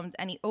overwhelmed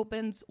and he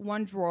opens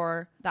one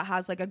drawer that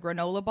has like a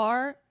granola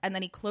bar and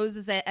then he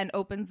closes it and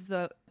opens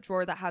the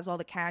drawer that has all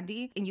the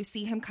candy. And you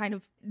see him kind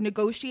of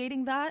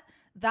negotiating that.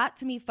 That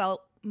to me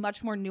felt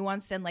much more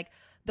nuanced and like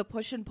the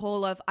push and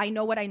pull of I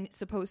know what I'm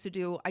supposed to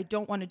do. I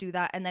don't want to do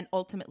that. And then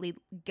ultimately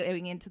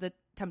going into the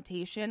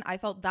temptation. I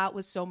felt that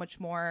was so much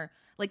more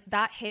like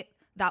that hit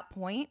that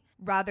point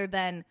rather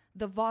than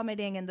the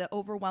vomiting and the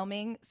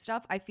overwhelming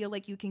stuff. I feel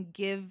like you can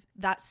give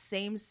that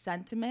same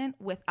sentiment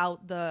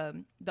without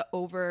the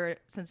over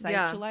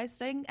sensationalized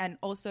thing. And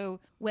also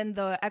when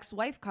the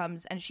ex-wife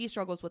comes and she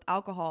struggles with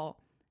alcohol,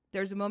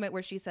 there's a moment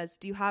where she says,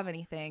 "Do you have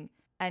anything?"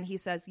 And he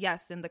says,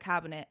 "Yes," in the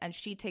cabinet. And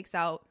she takes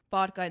out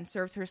vodka and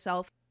serves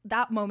herself.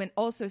 That moment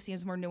also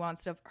seems more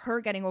nuanced of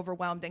her getting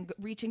overwhelmed and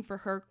reaching for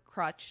her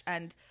crutch.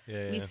 And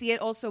we see it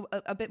also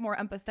a bit more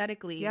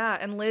empathetically. Yeah,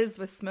 and Liz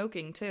with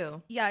smoking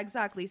too. Yeah,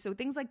 exactly. So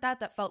things like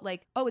that felt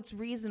like, oh, it's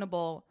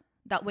reasonable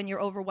that when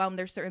you're overwhelmed,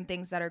 there's certain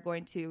things that are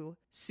going to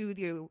soothe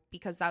you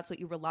because that's what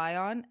you rely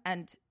on.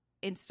 And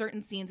in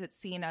certain scenes, it's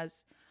seen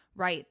as,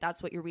 right,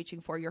 that's what you're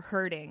reaching for. You're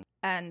hurting.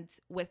 And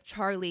with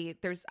Charlie,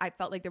 I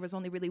felt like there was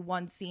only really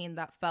one scene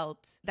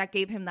that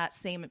gave him that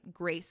same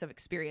grace of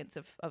experience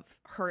of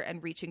hurt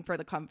and reaching for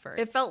the comfort.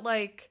 It felt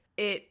like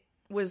it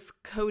was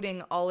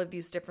coding all of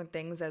these different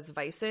things as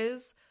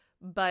vices,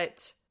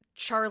 but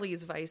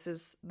Charlie's vice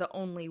is the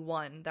only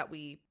one that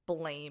we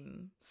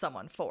blame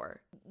someone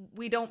for.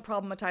 We don't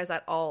problematize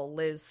at all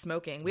Liz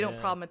smoking. We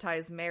don't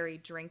problematize Mary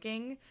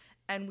drinking.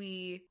 And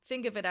we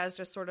think of it as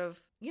just sort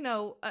of,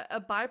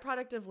 a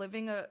byproduct of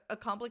living a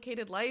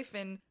complicated life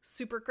in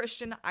super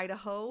Christian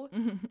Idaho.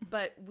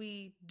 But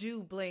we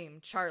do blame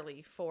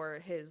Charlie for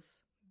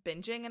his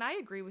binging. And I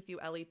agree with you,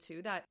 Ellie,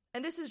 too, that,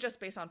 and this is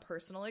just based on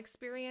personal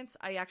experience,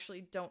 I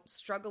actually don't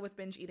struggle with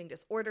binge eating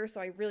disorder.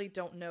 So I really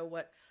don't know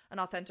what an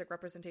authentic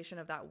representation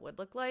of that would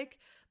look like.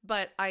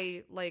 But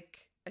I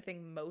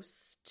think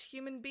most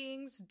human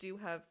beings do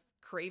have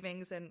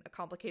cravings and a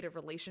complicated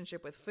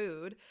relationship with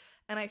food.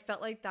 And I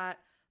felt like that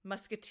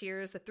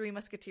the Three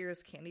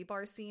Musketeers candy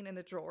bar scene in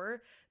the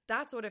drawer,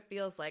 that's what it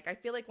feels like. I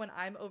feel like when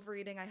I'm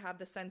overeating, I have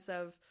the sense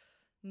of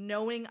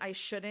knowing I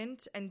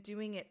shouldn't and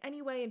doing it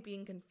anyway and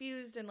being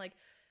confused and like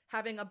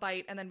having a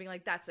bite and then being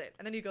like, that's it.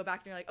 And then you go back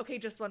and you're like, okay,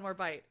 just one more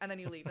bite. And then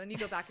you leave. And then you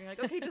go back and you're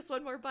like, okay, just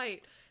one more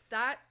bite.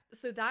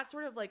 So that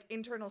sort of like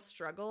internal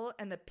struggle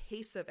and the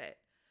pace of it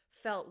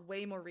felt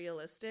way more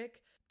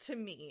realistic to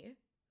me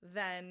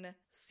than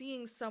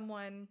seeing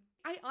someone.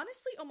 I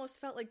honestly almost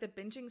felt like the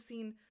binging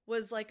scene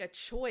was like a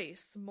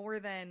choice more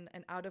than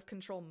an out of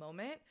control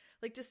moment.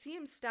 Like to see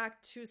him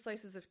stack 2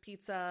 slices of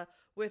pizza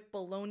with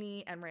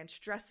bologna and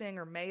ranch dressing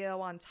or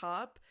mayo on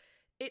top,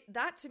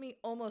 that to me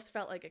almost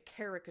felt like a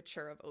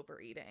caricature of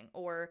overeating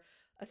or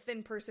a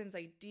thin person's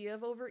idea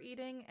of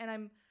overeating.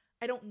 And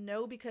I don't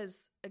know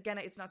because, again,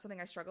 it's not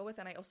something I struggle with.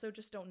 And I also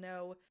just don't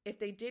know if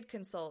they did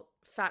consult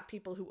fat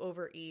people who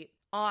overeat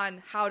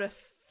on how to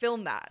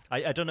film that.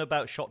 I don't know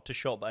about shot to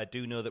shot, but I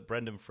do know that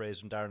Brendan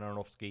Fraser and Darren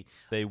Aronofsky,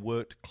 they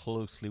worked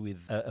closely with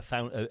a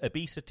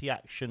Obesity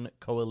Action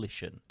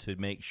Coalition to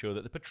make sure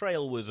that the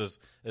portrayal was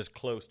as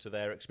close to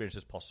their experience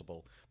as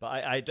possible.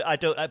 But I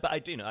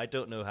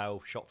don't know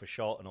how shot for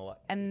shot and all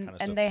that kind of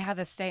stuff. And they have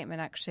a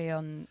statement actually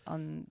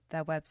on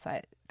their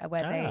website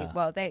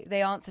where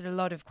they answered a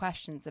lot of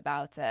questions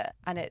about it,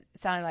 and it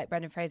sounded like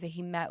Brendan Fraser,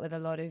 he met with a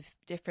lot of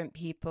different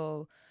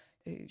people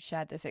who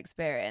shared this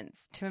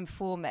experience to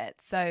inform it.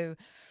 So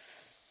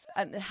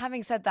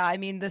having said that, I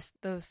mean, the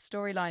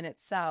storyline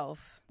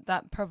itself,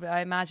 that probably,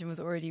 I imagine, was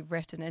already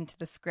written into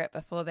the script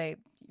before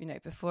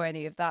before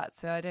any of that.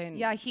 So I don't...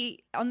 Yeah,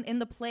 in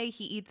the play,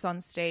 he eats on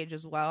stage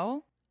as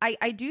well.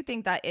 I do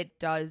think that it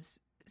does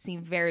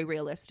seem very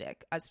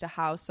realistic as to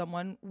how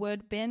someone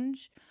would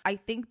binge. I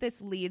think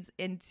this leads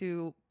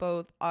into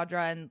both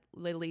Audra and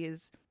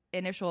Lily's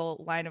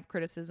initial line of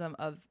criticism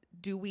of,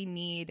 do we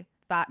need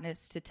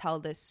fatness to tell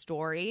this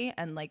story?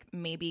 And like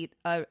maybe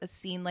a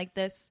scene like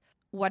this,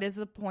 what is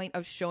the point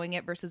of showing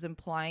it versus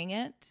implying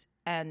it?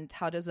 And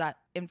how does that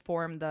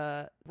inform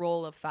the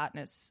role of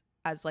fatness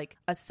as like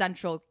a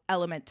central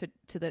element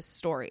to this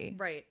story?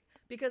 Right.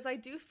 Because I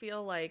do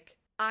feel like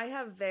I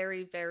have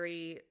very,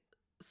 very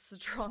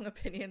strong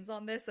opinions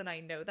on this, and I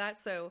know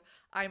that, so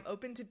I'm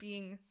open to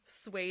being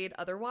swayed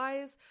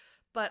otherwise,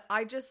 but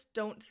I just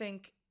don't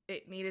think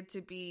it needed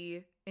to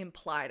be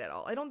implied at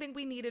all. I don't think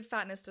we needed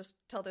fatness to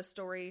tell this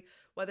story,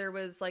 whether it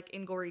was like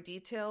in gory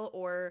detail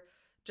or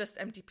just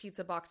empty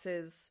pizza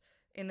boxes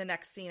in the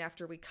next scene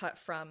after we cut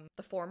from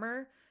the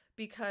former,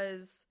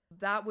 because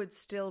that would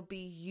still be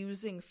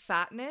using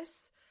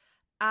fatness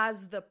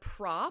as the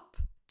prop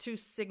to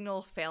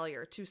signal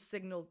failure, to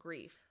signal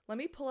grief. Let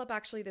me pull up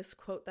actually this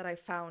quote that I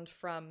found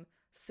from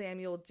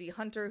Samuel D.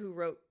 Hunter, who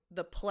wrote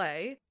the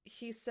play.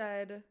 He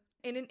said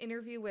in an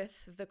interview with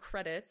The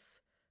Credits,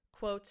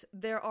 quote,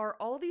 "There are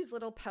all these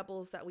little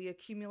pebbles that we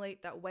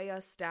accumulate that weigh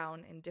us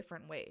down in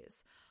different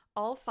ways.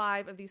 All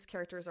 5 of these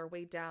characters are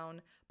weighed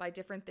down by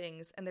different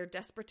things, and they're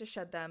desperate to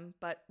shed them,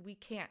 but we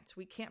can't.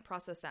 We can't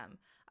process them.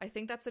 I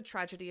think that's the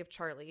tragedy of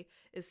Charlie,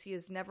 is he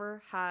has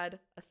never had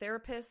a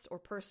therapist or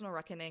personal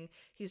reckoning.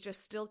 He's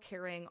just still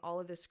carrying all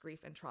of this grief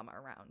and trauma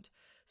around."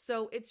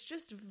 So it's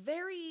just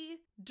very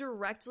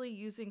directly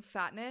using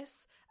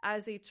fatness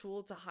as a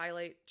tool to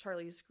highlight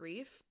Charlie's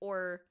grief,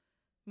 or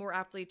more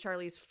aptly,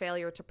 Charlie's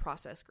failure to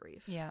process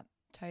grief. Yeah,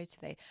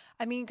 totally.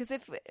 I mean, because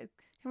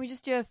can we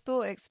just do a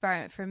thought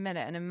experiment for a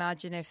minute and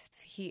imagine if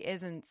he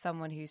isn't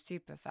someone who's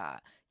super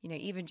fat, you know,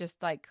 even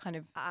just like kind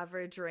of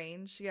average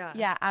range. Yeah.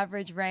 Yeah.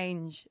 Average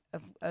range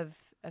of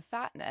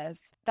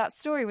fatness, that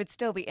story would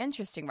still be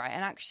interesting, right?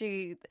 And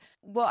actually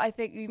what I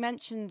think you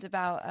mentioned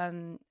about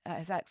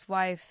his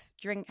ex-wife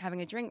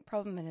having a drink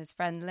problem and his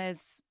friend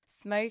Liz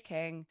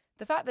smoking,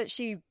 the fact that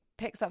she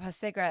picks up her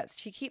cigarettes,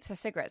 she keeps her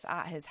cigarettes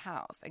at his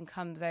house and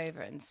comes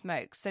over and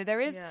smokes. So there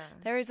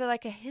is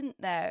like a hint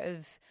there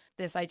of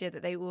this idea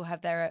that they all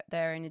have their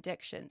own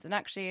addictions. And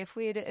actually, if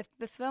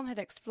the film had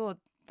explored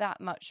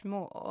that much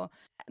more,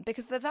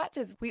 because the fact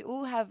is we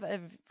all have a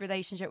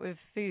relationship with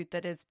food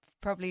that is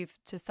probably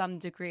to some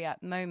degree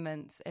at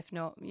moments, if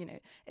not, you know,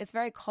 it's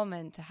very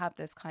common to have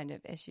this kind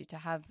of issue, to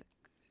have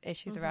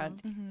issues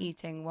around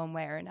eating one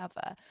way or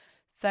another.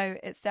 So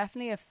it's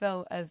definitely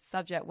a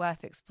subject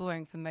worth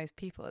exploring for most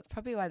people. It's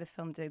probably why the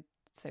film did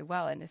so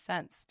well in a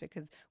sense,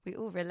 because we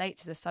all relate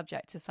to the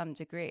subject to some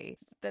degree.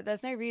 But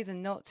there's no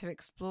reason not to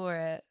explore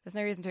it. There's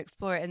no reason to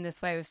explore it in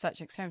this way with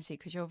such extremity,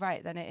 because you're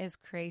right, then it is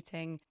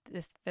creating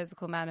this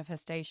physical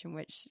manifestation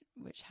which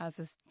has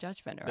this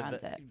judgment around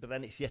it. But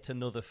then it's yet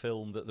another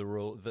film that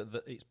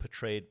that it's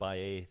portrayed by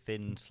a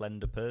thin,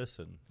 slender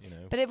person, you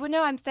know. But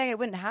I'm saying it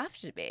wouldn't have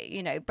to be.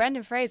 You know,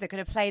 Brendan Fraser could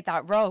have played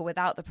that role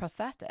without the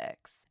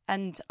prosthetics.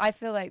 And I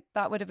feel like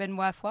that would have been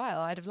worthwhile.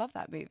 I'd have loved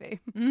that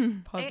movie.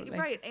 Probably.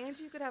 Right. And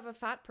you could have a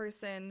fat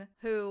person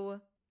who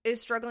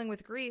is struggling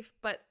with grief,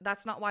 but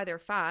that's not why they're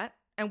fat.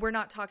 And we're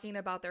not talking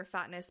about their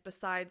fatness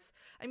besides,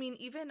 I mean,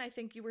 even I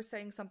think you were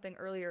saying something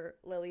earlier,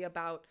 Lily,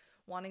 about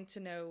wanting to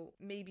know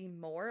maybe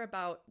more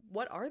about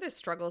what are the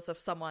struggles of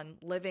someone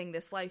living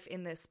this life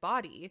in this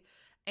body.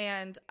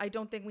 And I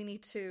don't think we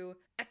need to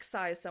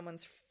excise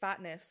someone's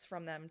fatness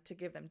from them to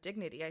give them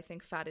dignity. I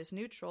think fat is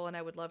neutral, and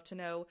I would love to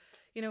know,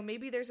 you know,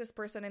 maybe there's this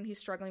person and he's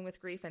struggling with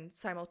grief, and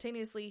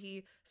simultaneously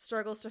he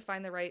struggles to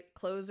find the right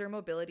clothes or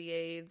mobility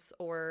aids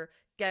or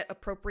get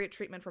appropriate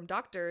treatment from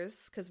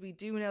doctors, because we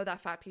do know that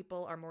fat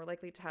people are more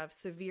likely to have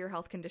severe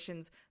health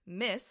conditions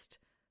missed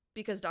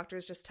because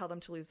doctors just tell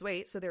them to lose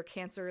weight, so their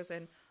cancers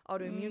and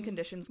autoimmune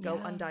conditions go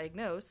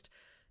undiagnosed.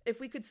 If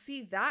we could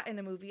see that in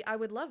a movie, I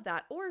would love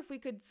that. Or if we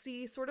could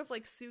see, sort of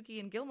like Suki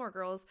and Gilmore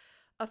Girls,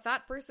 a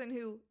fat person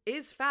who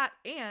is fat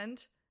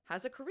and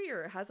has a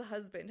career, has a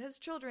husband, has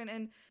children,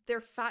 and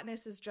their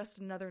fatness is just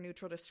another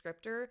neutral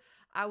descriptor.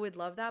 I would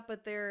love that.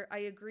 But I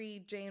agree,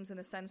 James, in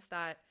the sense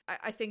that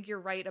I think you're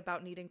right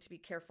about needing to be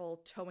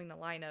careful towing the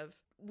line of,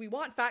 we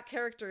want fat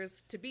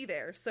characters to be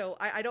there, so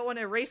I don't want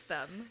to erase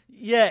them.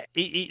 Yeah,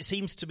 it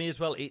seems to me as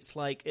well, it's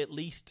like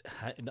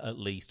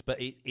but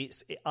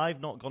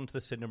I've not gone to the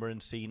cinema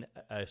and seen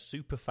a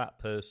super fat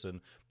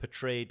person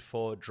portrayed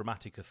for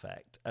dramatic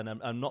effect, and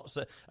I'm not,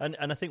 and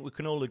I think we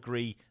can all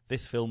agree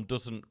this film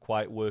doesn't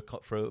quite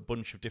work for a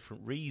bunch of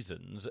different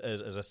reasons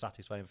as a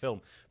satisfying film,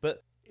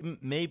 but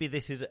maybe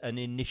this is an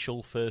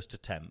initial first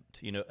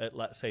attempt, you know, at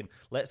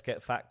let's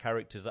get fat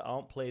characters that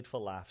aren't played for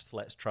laughs.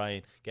 Let's try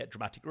and get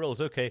dramatic roles.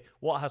 Okay,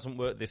 what hasn't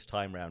worked this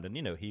time round? And,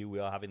 you know, here we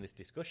are having this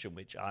discussion,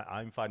 which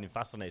I'm finding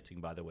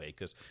fascinating, by the way,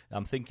 because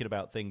I'm thinking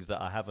about things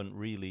that I haven't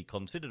really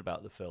considered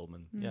about the film.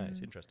 And, yeah,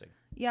 it's interesting.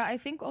 Yeah, I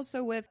think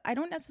also I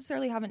don't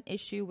necessarily have an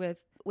issue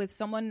with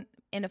someone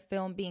in a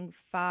film being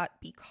fat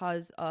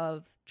because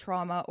of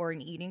trauma or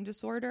an eating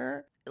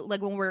disorder.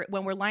 Like when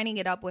we're lining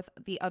it up with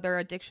the other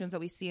addictions that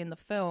we see in the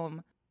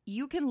film,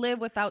 you can live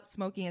without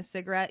smoking a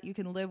cigarette. You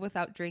can live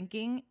without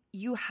drinking.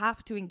 You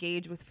have to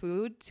engage with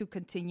food to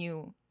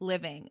continue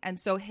living. And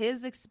so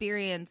his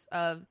experience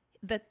of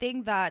the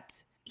thing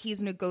that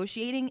he's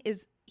negotiating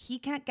is he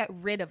can't get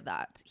rid of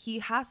that. He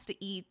has to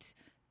eat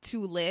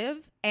to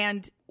live,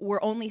 and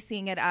we're only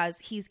seeing it as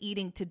he's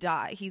eating to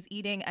die. He's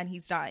eating and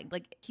he's dying.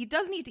 Like, he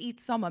does need to eat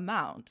some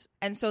amount.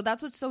 And so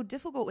that's what's so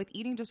difficult with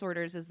eating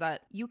disorders, is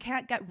that you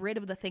can't get rid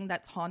of the thing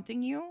that's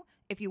haunting you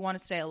if you want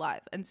to stay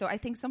alive. And so I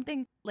think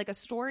something like a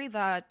story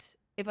that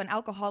if an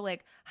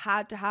alcoholic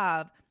had to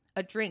have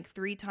a drink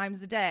 3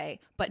 times a day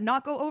but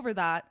not go over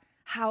that,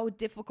 how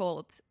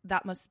difficult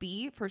that must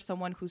be for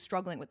someone who's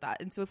struggling with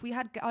that. And so if we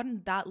had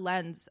gotten that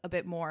lens a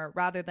bit more,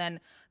 rather than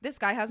this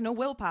guy has no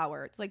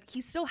willpower, it's like he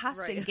still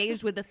has to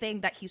engage with the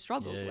thing that he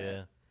struggles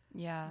with.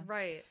 Yeah.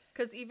 Right.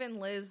 Because even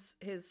Liz,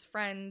 his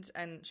friend,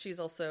 and she's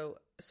also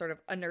sort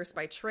of a nurse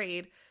by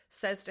trade,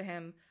 says to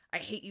him, I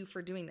hate you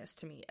for doing this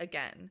to me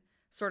again.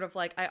 Sort of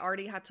like, I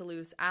already had to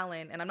lose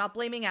Alan, and I'm not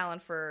blaming Alan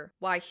for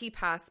why he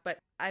passed, but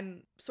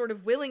I'm sort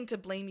of willing to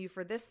blame you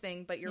for this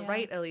thing. But you're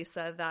right,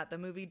 Elisa, that the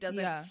movie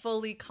doesn't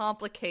fully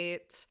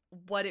complicate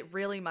what it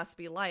really must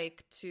be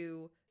like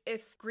to,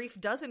 if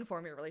grief does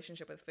inform your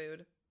relationship with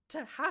food,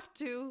 to have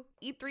to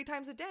eat 3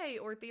 times a day,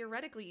 or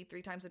theoretically eat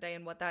 3 times a day,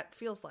 and what that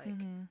feels like.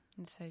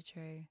 It's so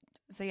true.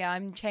 So yeah,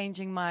 I'm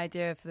changing my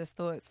idea for this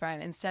thought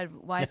experiment. Instead,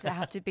 why does it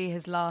have to be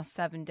his last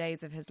 7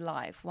 days of his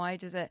life? Why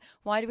do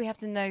we have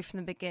to know from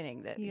the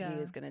beginning that he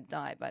is going to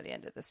die by the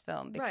end of this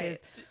film? Because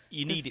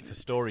you need it for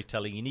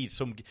storytelling. You need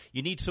some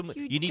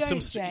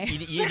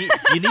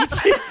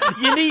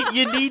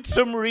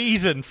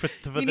reason for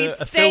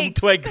the film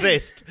to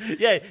exist.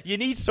 Yeah, you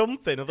need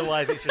something,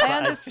 otherwise it's just I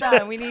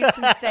understand we need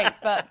some stakes,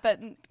 but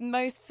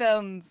most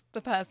films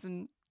the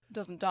person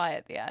doesn't die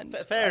at the end.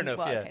 Fair enough.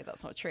 Okay,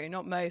 that's not true.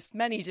 Not most.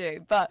 Many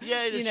do, but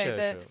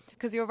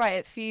because you're right,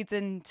 it feeds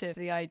into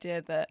the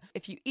idea that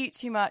if you eat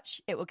too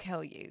much, it will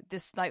kill you.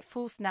 This like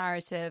false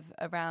narrative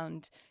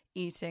around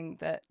eating,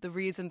 that the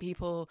reason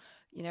people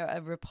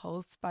are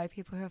repulsed by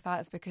people who are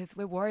fat is because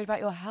we're worried about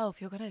your health.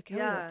 You're going to kill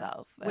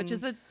yourself. Which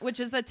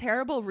is a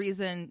terrible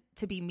reason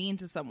to be mean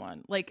to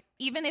someone. Like,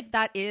 even if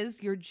that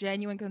is your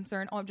genuine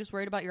concern, I'm just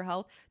worried about your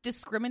health,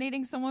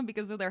 discriminating someone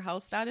because of their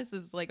health status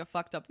is like a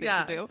fucked up thing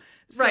to do.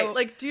 So, right.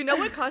 Like, do you know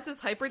what causes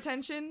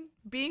hypertension?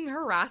 Being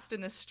harassed in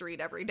the street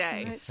every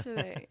day.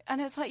 Literally. And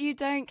it's like, you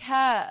don't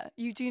care.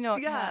 You do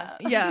not care.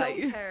 Yeah.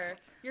 You don't care.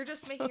 You're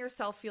just making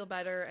yourself feel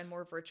better and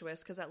more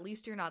virtuous because at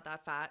least you're not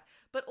that fat.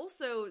 But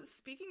also,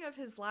 speaking of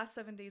his last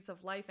 7 days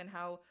of life and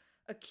how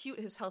acute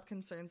his health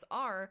concerns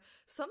are,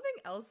 something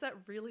else that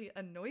really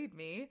annoyed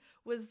me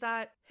was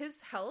that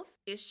his health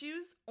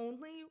issues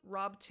only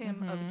robbed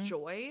him of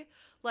joy.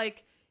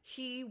 Like,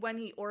 when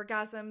he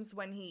orgasms,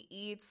 when he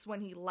eats,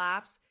 when he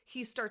laughs,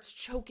 he starts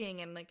choking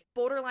and like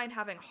borderline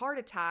having heart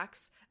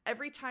attacks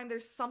every time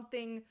there's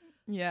something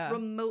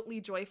remotely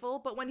joyful.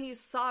 But when he's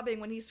sobbing,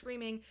 when he's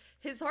screaming,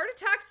 his heart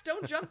attacks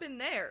don't jump in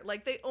there.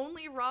 Like, they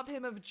only rob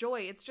him of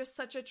joy. It's just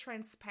such a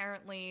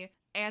transparently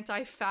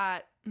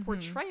anti-fat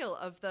portrayal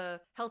of the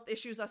health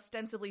issues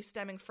ostensibly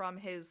stemming from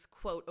his,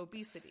 quote,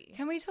 obesity.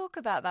 Can we talk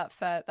about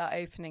that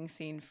opening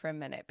scene for a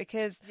minute?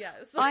 Because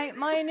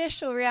my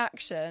initial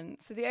reaction,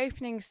 so the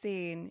opening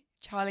scene,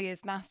 Charlie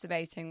is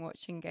masturbating,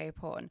 watching gay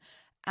porn,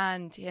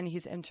 and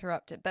he's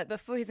interrupted. But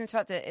before he's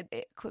interrupted,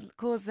 it could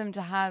cause them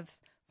to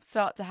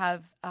start to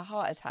have a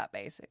heart attack,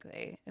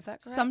 basically. Is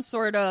that correct? Some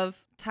sort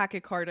of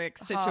tachycardic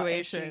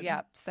situation. Issue,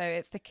 yeah. So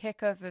it's the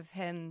kickoff of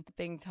him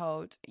being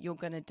told you're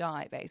going to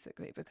die,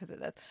 basically, because of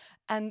this.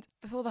 And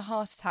before the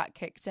heart attack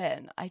kicked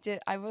in,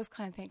 I was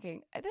kind of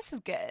thinking, this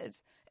is good.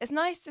 It's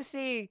nice to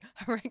see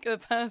a regular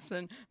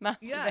person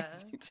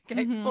masturbating to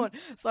gay porn.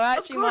 So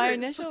actually, my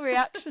initial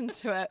reaction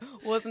to it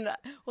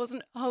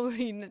wasn't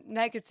wholly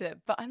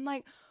negative, but I'm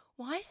like,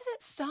 why does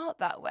it start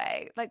that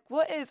way? Like,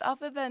 what is,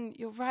 other than,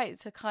 you're right,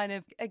 to kind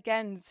of,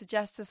 again,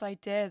 suggest this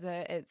idea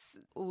that it's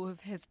all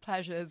of his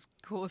pleasures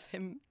cause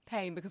him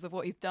pain because of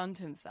what he's done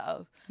to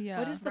himself. Yeah,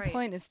 what is the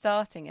point of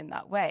starting in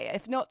that way?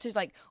 If not to,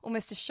 like,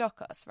 almost to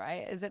shock us,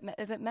 right? Is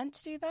it meant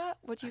to do that?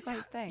 What do you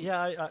guys think?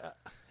 Yeah,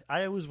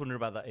 I always wonder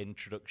about that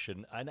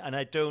introduction, and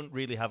I don't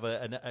really have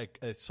a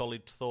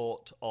solid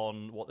thought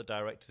on what the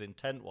director's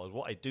intent was.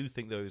 What I do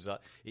think, though, is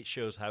that it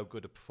shows how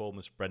good a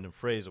performance Brendan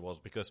Fraser was,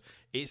 because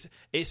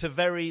it's a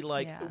very,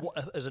 like,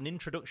 as an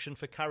introduction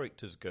for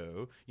characters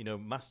go,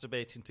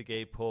 masturbating to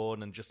gay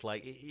porn and just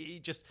like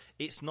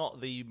it's not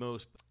the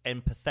most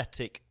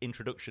empathetic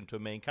introduction to a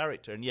main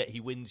character, and yet he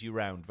wins you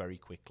round very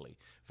quickly.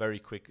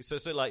 So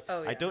like,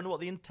 I don't know what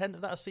the intent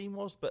of that scene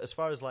was, but as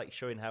far as like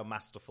showing how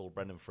masterful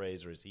Brendan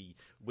Fraser is, he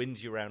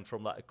wins you around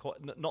from that.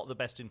 Not the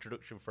best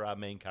introduction for our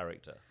main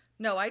character.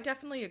 No, I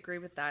definitely agree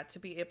with that. To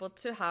be able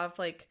to have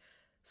like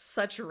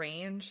such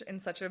range in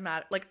such a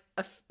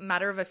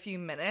matter of a few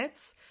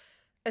minutes,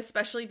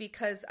 especially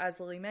because,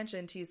 as Lily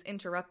mentioned, he's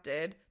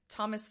interrupted.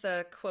 Thomas,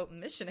 the quote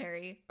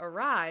missionary,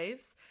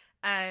 arrives,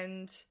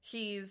 and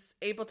he's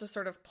able to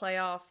sort of play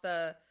off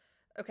the,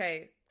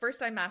 okay,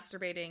 first I'm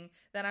masturbating,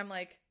 then I'm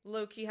like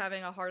low-key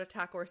having a heart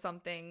attack or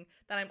something,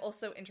 then I'm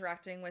also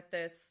interacting with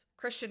this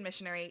Christian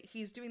missionary.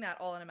 He's doing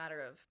that all in a matter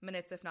of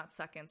minutes, if not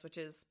seconds, which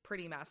is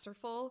pretty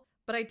masterful.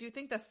 But I do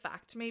think the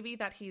fact maybe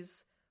that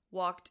he's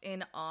walked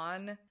in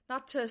on,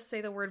 not to say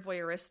the word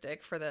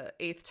voyeuristic for the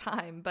 8th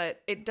time,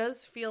 but it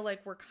does feel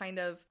like we're kind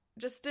of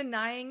just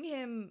denying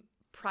him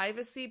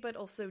privacy, but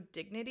also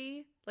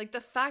dignity. Like the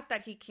fact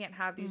that he can't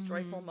have these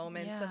joyful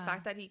moments, the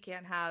fact that he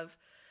can't have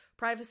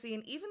privacy,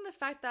 and even the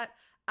fact that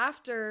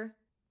after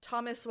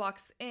Thomas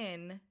walks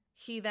in,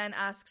 he then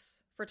asks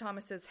for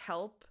Thomas's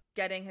help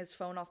getting his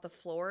phone off the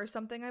floor or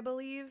something, I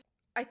believe.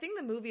 I think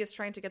the movie is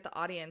trying to get the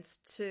audience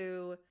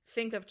to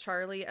think of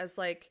Charlie as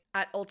like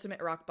at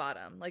ultimate rock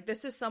bottom. Like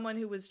this is someone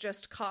who was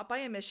just caught by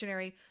a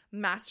missionary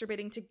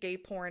masturbating to gay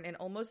porn and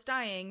almost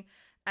dying.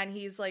 And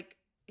he's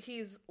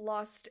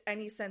lost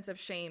any sense of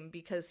shame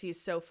because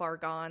he's so far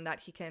gone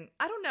that he can,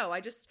 I don't know.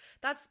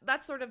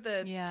 That's sort of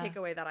the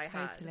takeaway that I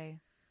had. Totally.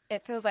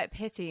 It feels like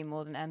pity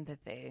more than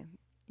empathy.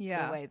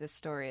 Yeah. The way the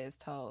story is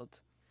told.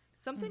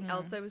 Something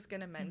else I was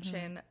going to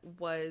mention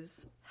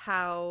was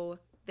how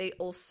they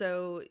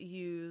also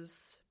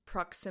use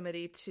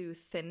proximity to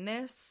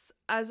thinness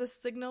as a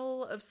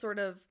signal of sort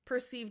of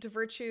perceived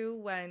virtue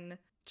when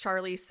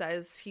Charlie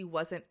says he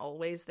wasn't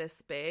always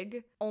this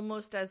big,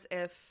 almost as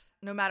if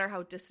no matter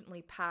how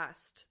distantly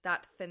past,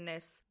 that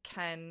thinness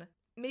can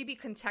maybe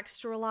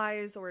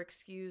contextualize or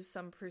excuse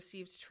some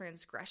perceived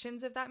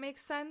transgressions, if that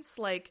makes sense.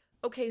 Like,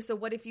 okay, so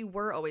what if you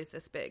were always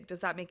this big? Does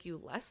that make you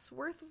less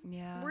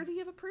worthy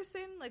of a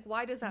person? Like,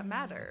 why does that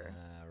matter?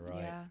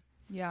 Right.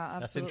 Yeah, absolutely.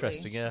 That's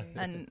interesting, yeah.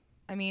 And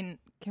I mean,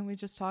 can we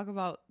just talk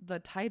about the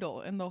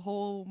title and the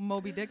whole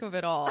Moby Dick of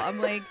it all?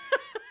 I'm like,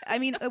 I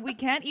mean, we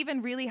can't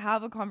even really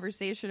have a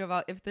conversation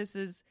about if this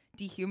is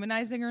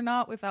dehumanizing or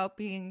not without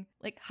being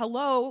like,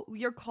 hello,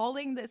 you're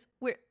calling this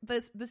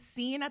the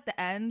scene at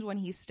the end when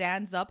he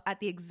stands up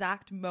at the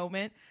exact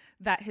moment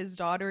that his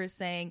daughter is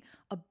saying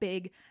a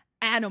big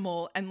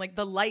animal, and like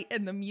the light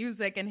and the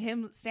music and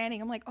him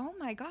standing, I'm like, oh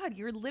my God,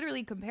 you're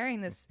literally comparing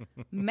this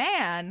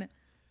man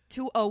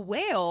to a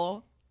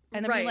whale.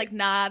 And then being like,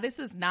 nah, this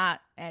is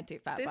not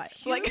anti-fat This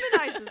bites.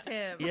 humanizes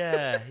him.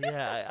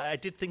 Yeah. I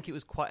did think it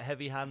was quite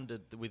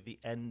heavy-handed with the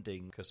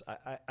ending, because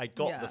I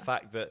got the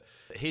fact that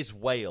his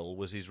whale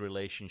was his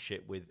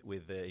relationship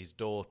with his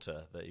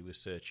daughter that he was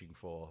searching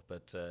for.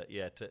 But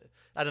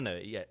I don't know.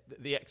 Yeah,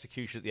 the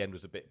execution at the end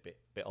was a bit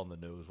on the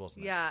nose,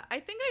 wasn't it? Yeah, I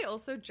think I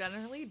also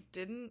generally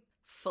didn't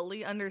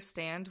fully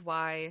understand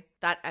why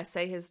that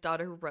essay his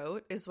daughter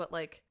wrote is what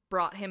like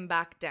brought him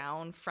back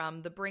down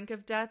from the brink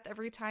of death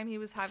every time he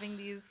was having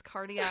these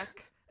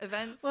cardiac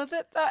events. Well,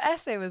 that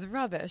essay was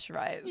rubbish,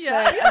 right?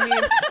 Yeah. So, I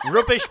mean,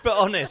 Rubbish but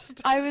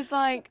honest. I was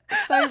like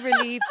so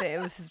relieved that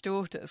it was his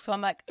daughter. So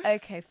I'm like,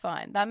 okay,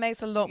 fine. That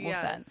makes a lot more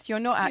sense. You're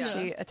not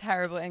actually a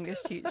terrible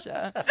English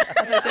teacher.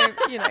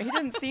 He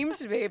didn't seem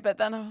to be. But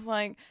then I was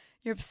like,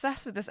 you're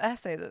obsessed with this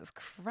essay that's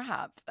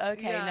crap.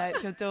 Okay, no,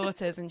 it's your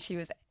daughter's, and she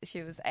was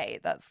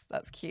 8.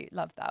 That's cute.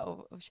 Love that.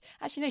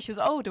 Actually, no, she was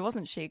older,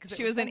 wasn't she? Because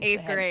she was in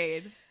 8th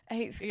grade.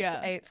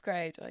 8th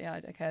grade.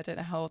 Yeah, okay, I don't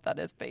know how old that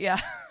is, but yeah.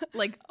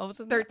 Like older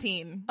than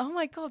 13. That. Oh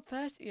my God,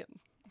 13.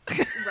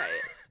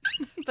 Right.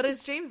 But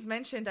as James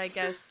mentioned, I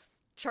guess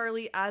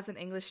Charlie, as an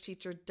English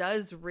teacher,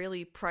 does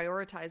really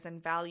prioritize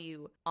and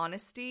value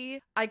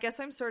honesty. I guess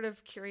I'm sort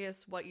of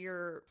curious what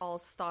your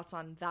all's thoughts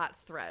on that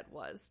thread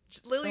was.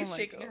 Lily's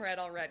shaking her head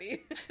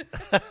already.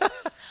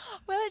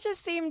 Well, it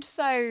just seemed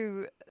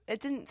so...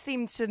 It didn't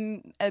seem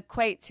to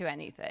equate to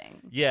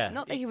anything. Yeah.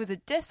 Not that he was a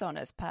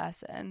dishonest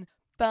person,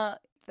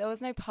 but there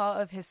was no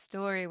part of his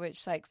story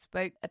which like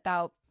spoke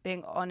about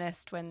being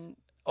honest when...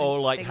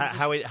 Or like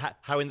how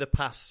in the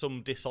past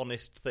some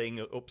dishonest thing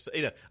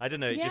I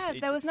don't know. Yeah,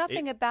 there was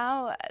nothing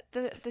about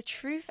the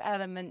truth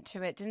element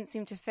to it. Didn't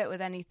seem to fit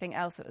with anything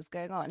else that was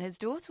going on. His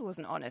daughter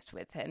wasn't honest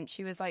with him.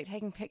 She was like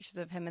taking pictures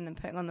of him and then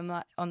putting them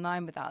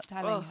online without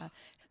telling her.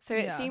 So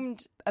it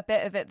seemed a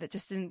bit of it that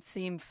just didn't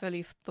seem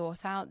fully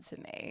thought out to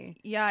me.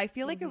 Yeah, I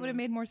feel like it would have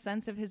made more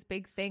sense if his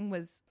big thing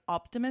was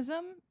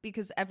optimism,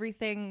 because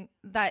everything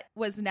that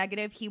was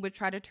negative, he would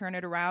try to turn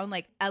it around.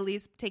 Like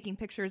Ellie's taking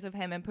pictures of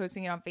him and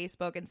posting it on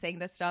Facebook and saying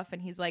this stuff,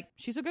 and he's like,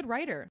 she's a good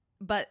writer.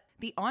 But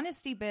the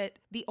honesty bit,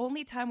 the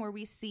only time where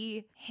we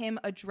see him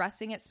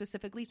addressing it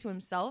specifically to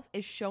himself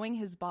is showing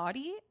his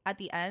body at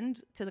the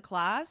end to the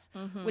class,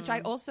 which I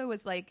also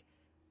was like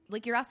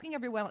you're asking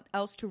everyone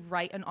else to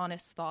write an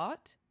honest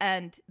thought,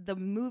 and the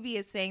movie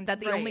is saying that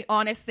the only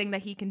honest thing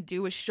that he can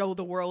do is show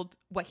the world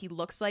what he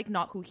looks like,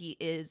 not who he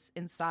is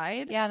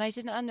inside. Yeah, and I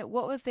didn't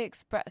what was the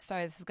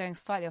sorry, this is going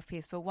slightly off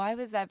piece, but why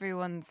was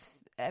everyone's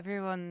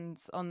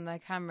on the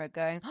camera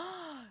going,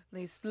 oh,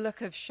 this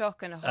look of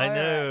shock and horror I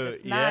know, at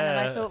this man,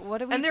 and I thought,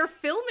 what are we? And they're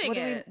filming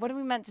it. What are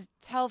we meant to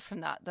tell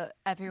from that? That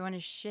everyone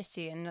is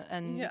shitty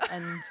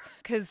and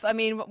because I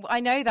mean, I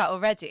know that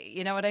already.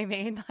 You know what I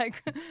mean?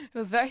 Like, it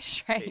was very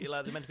strange.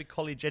 Like, they're meant to be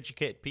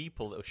college-educated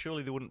people.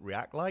 Surely they wouldn't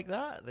react like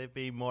that. They'd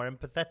be more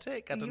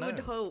empathetic. I don't know. You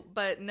would hope,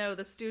 but no.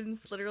 The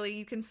students literally,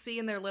 you can see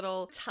in their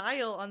little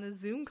tile on the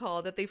Zoom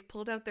call that they've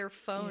pulled out their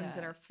phones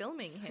and are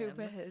filming him.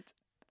 Weird.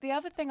 The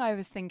other thing I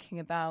was thinking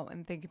about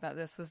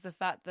this was the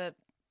fact that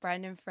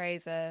Brendan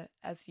Fraser,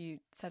 as you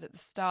said at the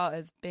start,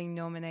 is being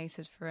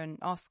nominated for an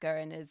Oscar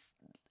and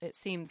it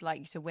seems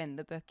likely to win.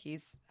 The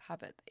bookies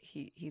have it that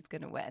he's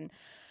going to win.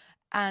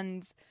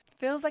 And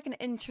feels like an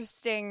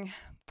interesting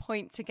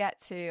point to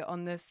get to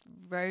on this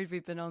road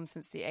we've been on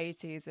since the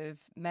 80s of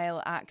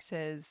male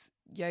actors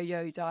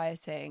yo-yo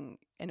dieting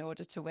in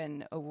order to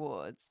win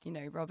awards. You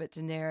know, Robert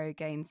De Niro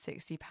gained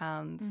 60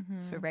 pounds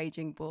for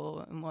Raging Bull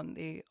and won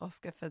the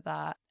Oscar for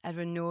that.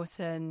 Edward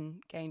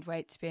Norton gained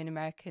weight to be in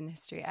American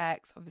History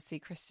X. Obviously,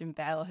 Christian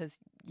Bale has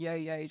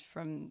yo-yoed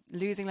from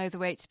losing loads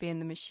of weight to be in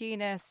The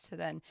Machinist to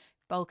then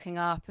bulking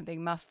up and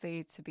being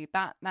muscly to be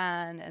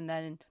Batman, and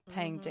then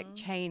playing Dick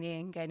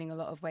Cheney and gaining a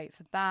lot of weight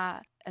for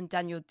that. And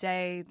Daniel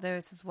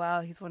Day-Lewis as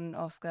well, he's won an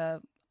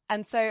Oscar.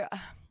 And so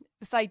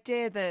this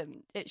idea that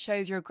it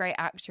shows you're a great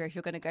actor if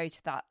you're going to go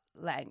to that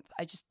length,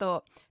 I just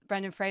thought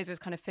Brendan Fraser was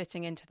kind of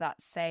fitting into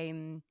that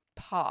same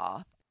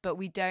path. But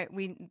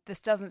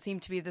this doesn't seem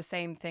to be the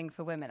same thing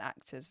for women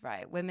actors,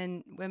 right?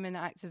 Women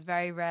actors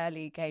very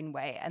rarely gain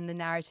weight, and the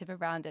narrative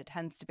around it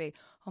tends to be,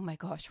 oh my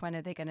gosh, when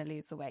are they going to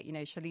lose the weight? You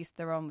know, Charlize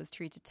Theron was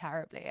treated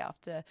terribly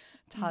after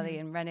Tully,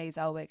 and Renee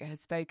Zellweger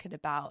has spoken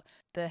about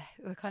the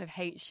kind of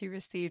hate she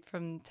received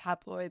from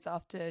tabloids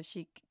after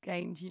she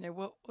gained, you know,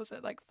 what was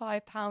it, like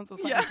 5 pounds or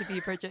something to be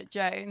Bridget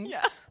Jones.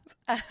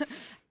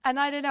 And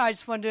I don't know, I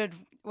just wondered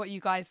what you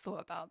guys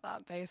thought about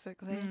that,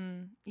 basically.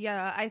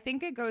 Yeah, I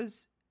think it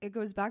goes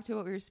back to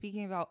what we were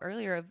speaking about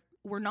earlier of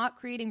we're not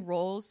creating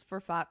roles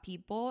for fat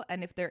people,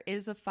 and if there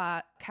is a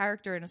fat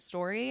character in a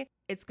story,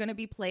 it's going to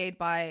be played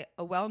by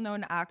a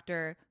well-known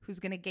actor who's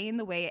going to gain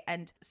the weight,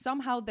 and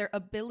somehow their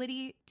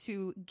ability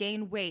to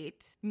gain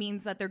weight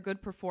means that they're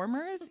good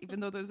performers, even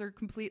though those are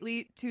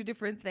completely two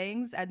different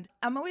things. And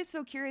I'm always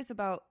so curious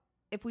about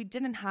if we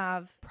didn't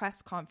have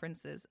press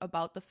conferences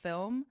about the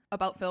film,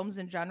 about films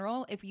in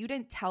general, if you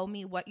didn't tell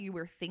me what you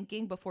were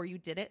thinking before you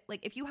did it,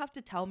 like if you have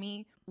to tell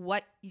me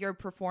what your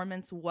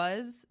performance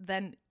was,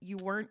 then you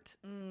weren't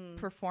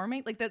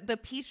performing. Like the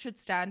piece should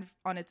stand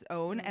on its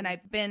own. And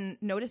I've been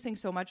noticing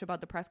so much about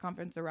the press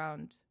conference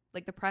around,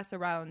 like the press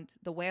around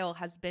The Whale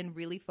has been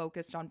really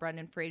focused on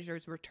Brendan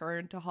Fraser's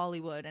return to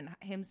Hollywood and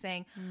him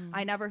saying,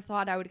 I never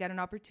thought I would get an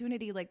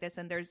opportunity like this.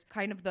 And there's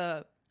kind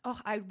of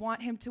I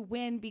want him to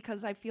win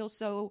because I feel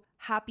so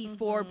happy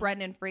for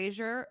Brendan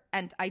Fraser.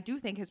 And I do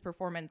think his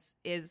performance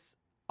is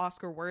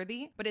Oscar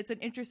worthy, but it's an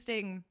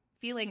interesting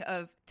feeling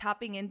of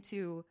tapping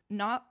into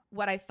not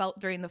what I felt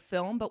during the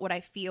film, but what I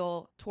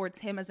feel towards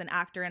him as an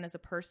actor and as a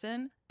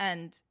person,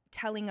 and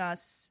telling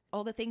us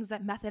all the things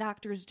that method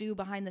actors do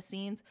behind the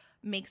scenes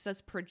makes us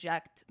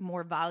project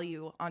more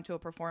value onto a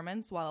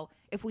performance. While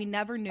if we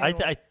never knew... I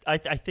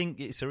think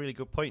it's a really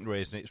good point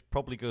raised, and it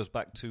probably goes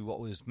back to what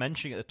I was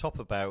mentioning at the top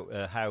about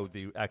how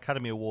the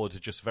Academy Awards are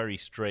just very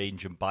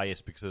strange and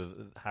biased because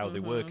of how they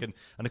work. And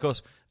of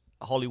course,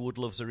 Hollywood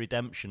loves a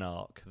redemption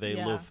arc. They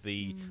love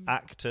the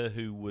actor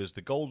who was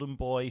the golden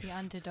boy, the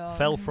underdog,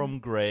 fell from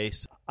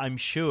grace. I'm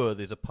sure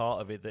there's a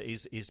part of it that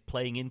is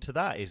playing into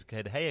that. Is,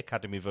 hey,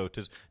 Academy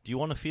voters, do you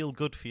want to feel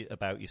good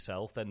about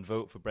yourself? Then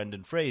vote for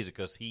Brendan Fraser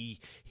because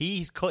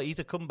he's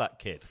a comeback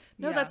kid.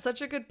 No, that's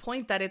such a good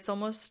point that it's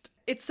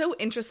so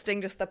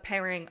interesting just the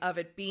pairing of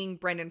it being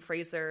Brendan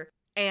Fraser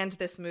and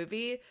this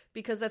movie,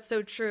 because that's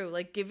so true.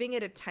 Like giving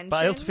it attention.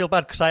 But I also feel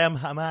bad because I am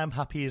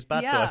happy is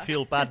bad. Though I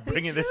feel bad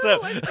bringing this up.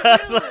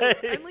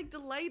 I'm like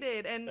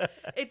delighted, and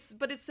it's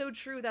so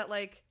true that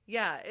like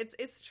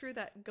it's true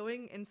that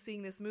going and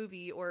seeing this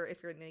movie, or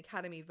if you're in the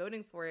Academy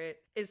voting for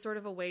it, is sort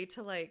of a way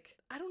to like,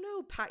 I don't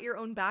know, pat your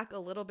own back a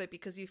little bit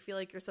because you feel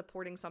like you're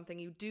supporting something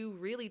you do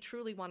really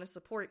truly want to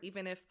support,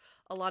 even if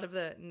a lot of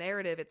the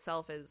narrative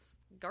itself is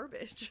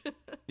garbage.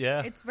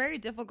 Yeah, it's very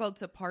difficult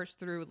to parse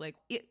through. Like,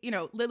 you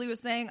know, Lily was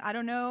saying, I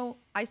don't know,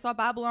 I saw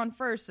Babylon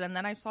first and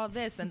then I saw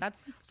this, and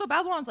so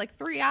Babylon's like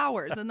 3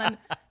 hours, and then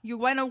you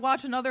went and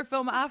watch another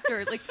film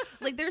after.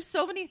 Like there's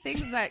so many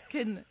things that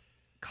can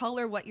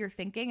color what you're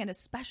thinking, and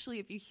especially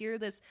if you hear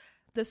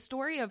the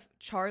story of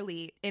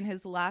Charlie in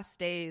his last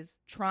days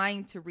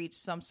trying to reach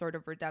some sort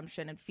of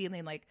redemption and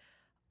feeling like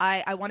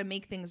I want to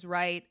make things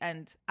right,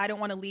 and I don't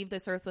want to leave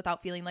this earth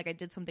without feeling like I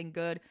did something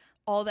good.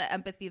 All the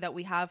empathy that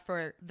we have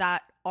for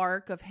that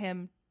arc of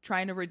him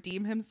trying to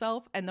redeem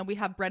himself, and then we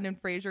have Brendan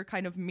Fraser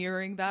kind of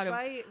mirroring that of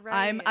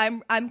right.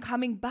 I'm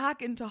coming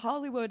back into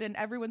Hollywood and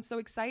everyone's so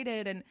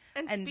excited. And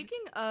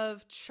speaking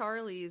of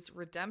Charlie's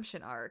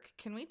redemption arc,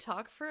 can we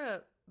talk for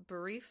a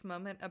brief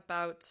moment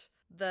about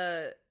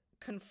the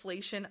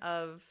conflation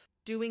of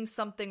doing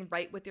something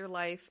right with your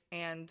life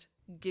and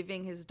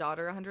giving his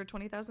daughter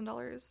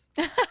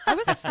 $120,000. I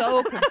was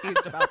so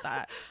confused about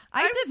that.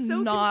 I did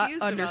so not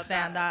confused about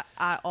understand that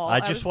at all.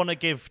 I just want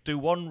to do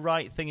one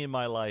right thing in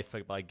my life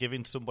by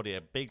giving somebody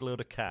a big load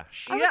of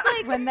cash. I was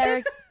like, when they're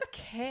a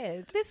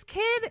kid. this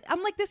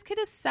kid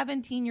is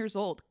 17 years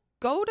old.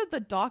 Go to the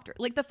doctor.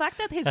 Like, the fact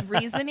that his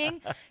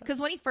reasoning, because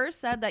when he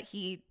first said that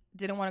he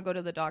didn't want to go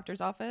to the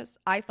doctor's office,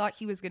 I thought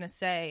he was going to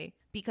say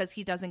because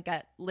he doesn't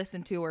get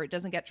listened to or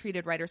doesn't get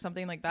treated right or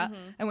something like that.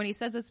 And when he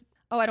says this,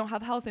 oh, I don't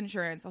have health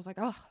insurance, I was like,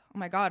 oh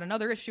my God,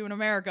 another issue in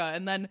America.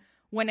 And then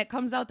when it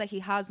comes out that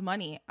he has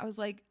money, I was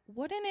like,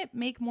 wouldn't it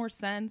make more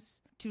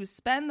sense to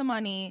spend the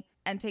money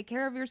and take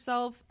care of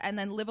yourself and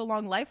then live a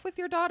long life with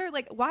your daughter?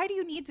 Like, why do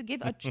you need to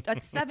give a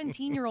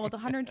 17-year-old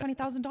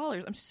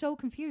 $120,000? I'm so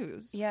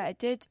confused. Yeah, it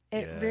did.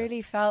 It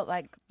really felt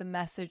like the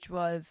message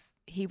was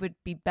he would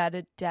be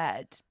better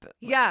dead. But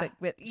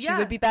she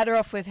would be better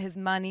off with his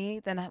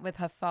money than with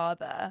her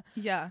father.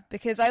 Yeah.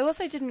 Because I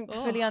also didn't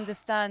fully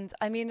understand.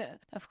 I mean,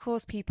 of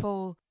course,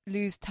 people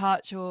lose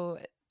touch or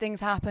things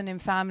happen in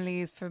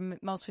families for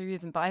multiple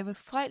reasons, but I was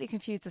slightly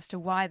confused as to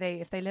why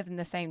if they live in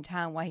the same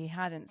town, why he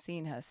hadn't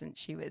seen her since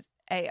she was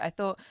 8. I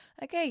thought,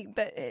 okay,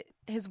 but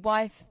his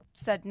wife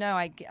said no,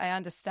 I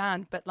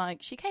understand, but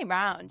like she came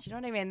round, you know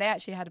what I mean? They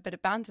actually had a bit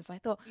of banter, so I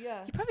thought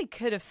you probably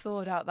could have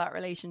thought out that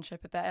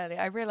relationship a bit earlier.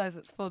 I realize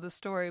it's for the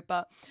story,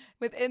 but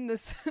within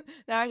this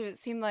narrative, it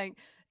seemed like,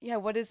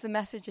 what is the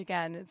message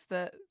again? It's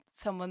that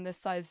someone this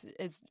size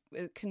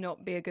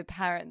cannot be a good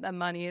parent. Their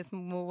money is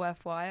more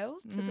worthwhile,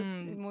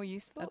 more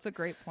useful. That's a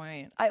great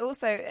point. I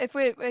also, if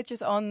we're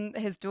just on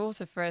his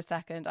daughter for a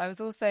second, I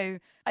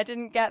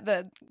didn't get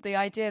the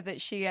idea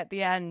that she, at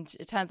the end,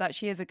 it turns out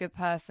she is a good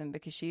person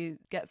because she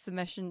gets the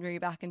missionary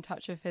back in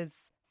touch with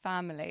his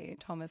family,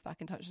 Thomas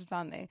back in touch with his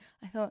family.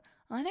 I thought,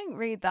 I didn't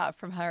read that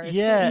from her.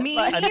 Me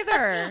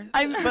either.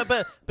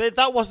 But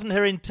that wasn't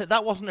her.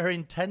 That wasn't her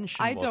intention.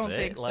 I don't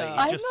think so.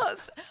 I'm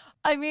not.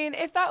 I mean,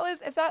 if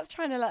that's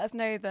trying to let us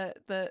know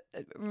that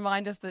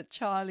remind us that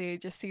Charlie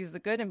just sees the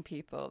good in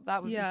people,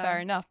 that would be fair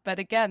enough. But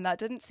again, that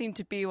didn't seem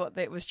to be what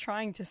it was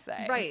trying to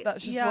say. Right.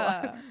 That's just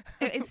what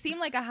it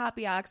seemed like a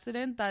happy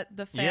accident that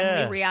the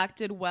family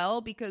reacted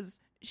well because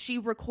she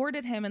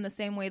recorded him in the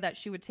same way that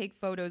she would take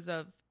photos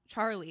of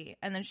Charlie,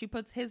 and then she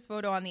puts his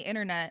photo on the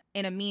internet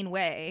in a mean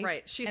way.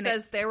 Right. She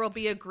says there will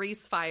be a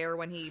grease fire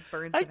when he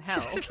burns in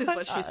hell, is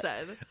what she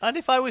said. And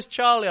if I was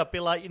Charlie, I'd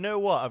be like, you know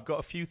what? I've got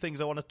a few things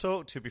I want to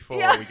talk to before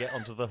we get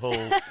onto the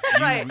whole,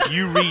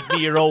 you read me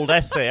your old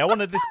essay. I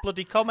wanted this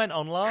bloody comment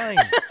online.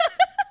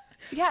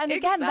 Yeah, and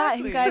again, that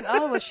him going,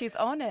 oh, well, she's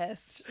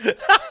honest.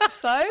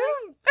 So,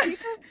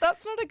 people,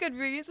 that's not a good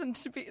reason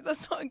to be,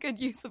 that's not a good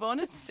use of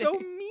honesty. So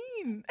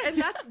mean.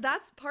 And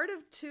that's part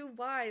of too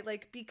why,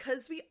 like,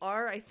 because we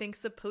are, I think,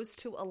 supposed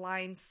to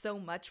align so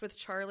much with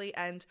Charlie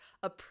and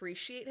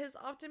appreciate his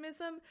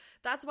optimism,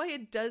 that's why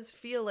it does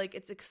feel like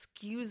it's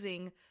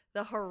excusing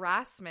the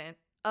harassment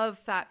of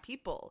fat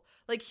people.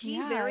 Like, he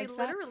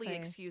literally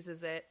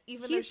excuses it,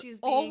 even though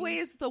she's being...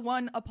 always the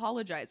one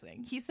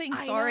apologizing. He's saying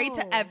sorry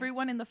to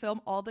everyone in the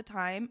film all the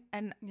time,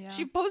 and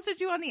she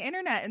posted you on the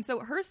internet. And so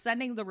her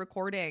sending the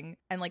recording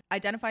and like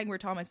identifying where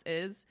Thomas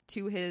is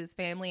to his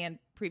family and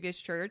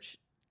previous church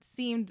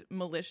seemed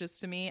malicious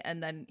to me,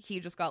 and then he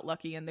just got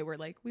lucky and they were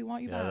like, we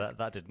want you back.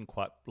 That didn't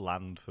quite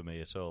land for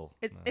me at all.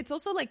 It's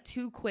also like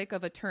too quick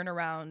of a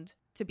turnaround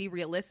to be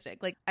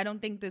realistic. Like, I don't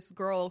think this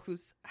girl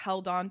who's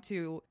held on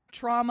to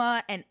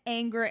trauma and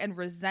anger and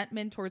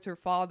resentment towards her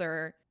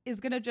father is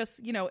gonna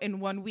just, in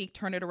 1 week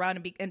turn it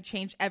around and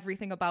change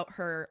everything about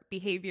her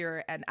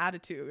behavior and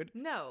attitude.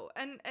 No,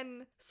 and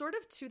sort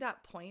of to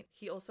that point,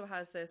 he also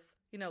has this,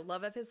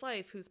 love of his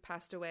life who's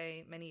passed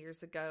away many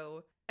years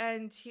ago,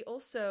 and he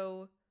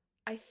also,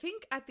 I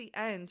think at the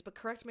end, but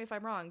correct me if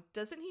I'm wrong,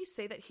 doesn't he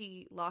say that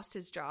he lost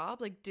his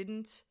job? Like,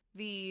 didn't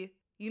the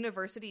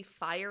university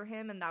fire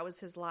him and that was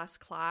his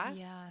last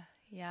class?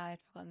 Yeah, I'd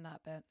forgotten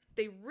that bit.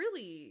 They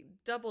really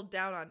doubled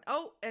down on,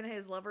 and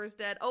his lover's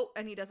dead,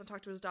 and he doesn't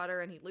talk to his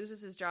daughter, and he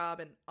loses his job,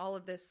 and all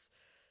of this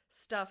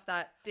stuff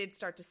that did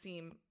start to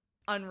seem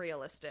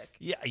unrealistic.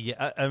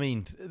 Yeah. I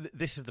mean,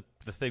 this is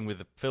the thing with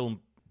the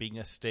film being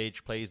a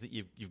stage play, is that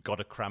you've got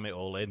to cram it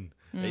all in.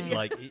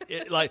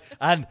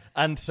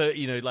 And so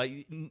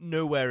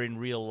nowhere in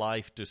real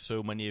life do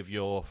so many of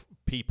your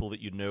people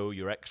that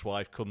your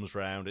ex-wife comes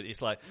round, and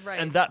it's like,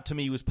 and that to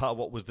me was part of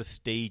what was the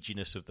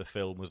staginess of the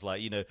film, was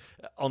like,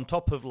 on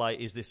top of like,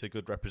 is this a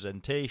good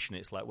representation?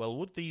 It's like, well,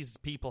 would these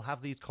people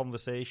have these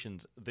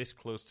conversations this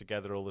close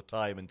together all the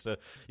time? And so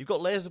you've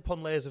got layers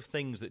upon layers of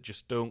things that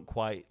just don't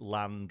quite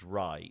land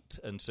right,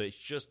 and so it's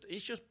just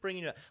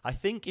bringing it. I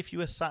think if you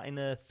were sat in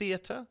a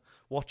theatre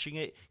watching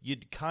it,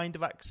 you'd kind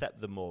of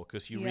accept them more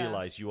because you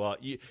realize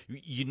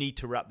you need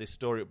to wrap this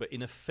story up. But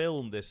in a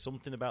film, there's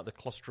something about the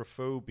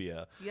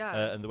claustrophobia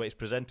and the way it's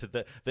presented,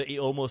 that it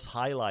almost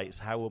highlights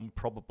how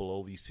improbable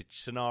all these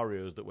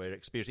scenarios that we're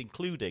experiencing,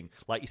 including,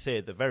 like you say,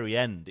 at the very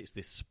end, it's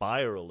this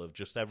spiral of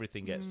just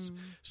everything gets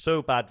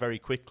so bad very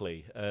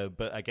quickly.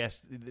 But I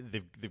guess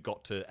they've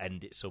got to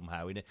end it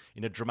somehow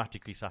in a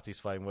dramatically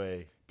satisfying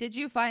way. Did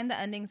you find the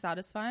ending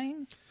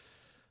satisfying?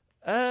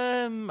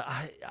 I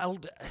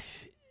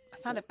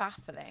found it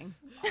baffling.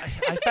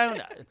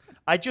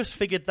 I just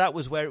figured that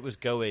was where it was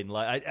going.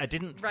 Like I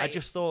didn't. Right. I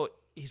just thought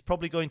he's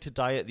probably going to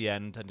die at the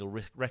end, and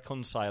he'll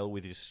reconcile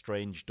with his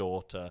strange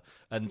daughter,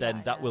 and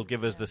then that will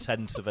give us the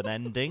sense of an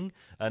ending,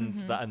 and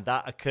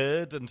that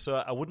occurred. And so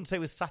I wouldn't say it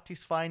was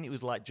satisfying. It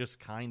was like just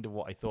kind of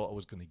what I thought I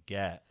was going to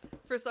get.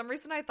 For some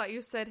reason, I thought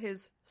you said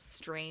his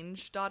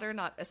strange daughter,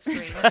 not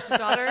estranged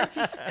daughter,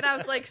 and I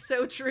was like,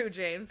 so true,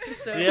 James.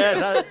 So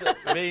Yeah,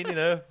 I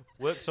mean,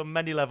 works on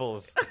many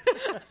levels.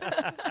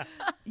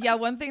 Yeah,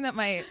 one thing that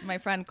my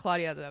friend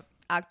Claudia, the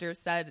actor,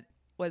 said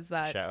was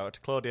that... Shout out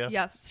to Claudia.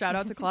 Yeah, shout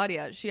out to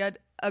Claudia. She had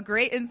a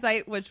great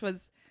insight, which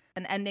was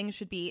an ending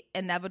should be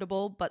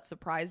inevitable but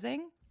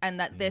surprising, and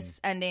that this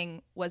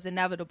ending was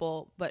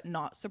inevitable but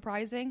not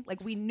surprising.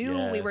 Like, we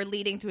knew we were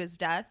leading to his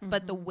death,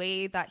 but the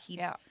way that he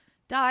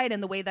died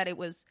and the way that it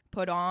was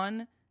put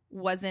on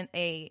wasn't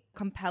a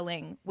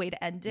compelling way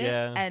to end it.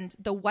 Yeah. And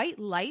the white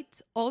light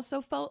also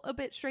felt a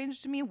bit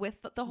strange to me with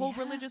the whole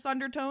religious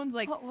undertones.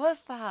 Like, what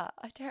was that?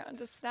 I don't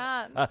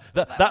understand.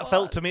 That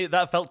felt to me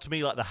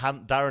like the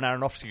Darren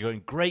Aronofsky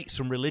going, great,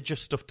 some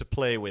religious stuff to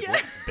play with. Yeah.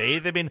 Let's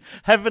bathe him in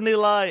heavenly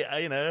light.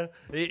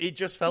 It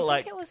just felt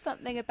like it was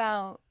something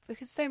about,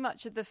 because so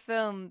much of the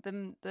film,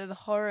 the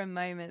horror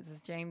moments,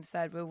 as James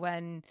said, were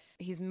when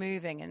he's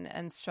moving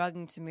and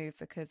struggling to move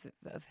because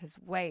of his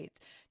weight.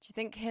 Do you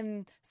think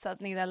him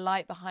suddenly the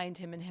light behind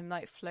him and him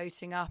like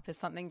floating up is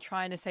something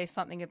trying to say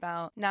something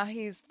about now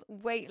he's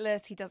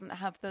weightless, he doesn't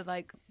have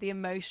the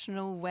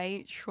emotional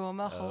weight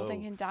trauma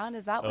holding him down?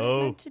 Is that what it's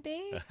meant to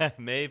be?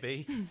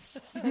 Maybe. It's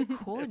just so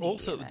corny.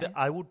 Also,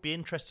 I would be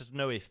interested to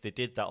know if they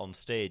did that on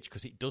stage,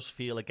 because it does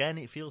feel, again,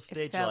 it feels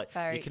stage like.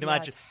 You can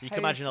imagine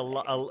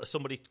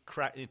somebody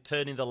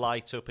turning the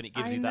light up and it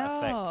gives you that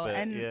effect. But,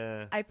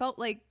 and I felt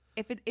like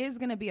if it is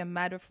going to be a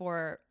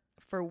metaphor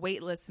for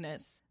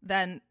weightlessness,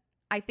 then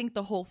I think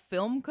the whole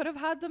film could have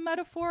had the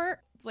metaphor.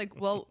 It's like,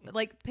 well,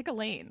 like, pick a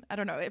lane. I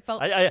don't know. It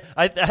felt.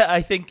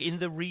 I think in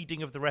the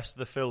reading of the rest of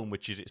the film,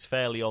 which is it's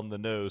fairly on the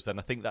nose, then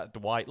I think that the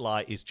white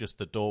light is just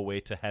the doorway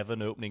to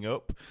heaven opening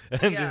up,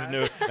 and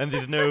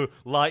there's no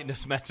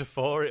lightness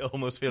metaphor. It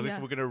almost feels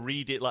like we're going to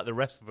read it like the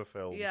rest of the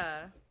film.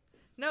 Yeah.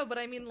 No, but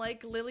I mean,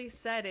 like Lily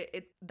said,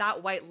 it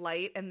that white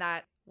light and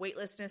that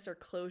weightlessness or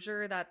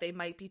closure that they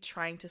might be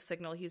trying to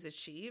signal he's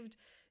achieved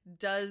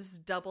does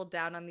double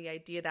down on the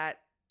idea that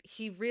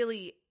he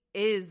really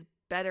is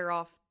better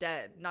off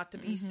dead. Not to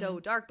be so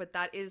dark, but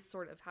that is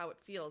sort of how it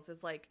feels,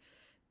 is like,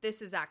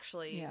 this is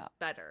actually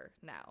better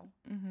now,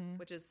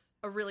 which is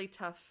a really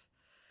tough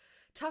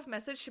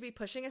message to be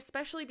pushing,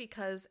 especially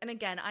because, and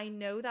again, I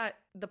know that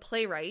the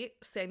playwright,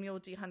 Samuel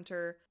D.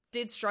 Hunter,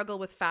 did struggle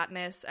with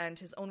fatness and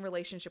his own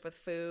relationship with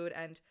food,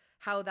 and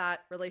how that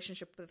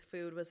relationship with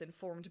food was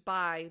informed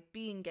by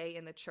being gay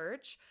in the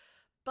church.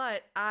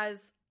 But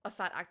as a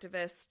fat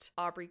activist,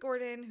 Aubrey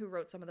Gordon, who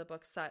wrote some of the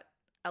books that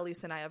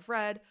Elise and I have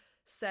read,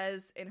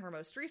 says in her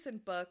most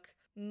recent book,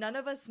 none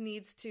of us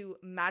needs to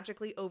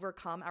magically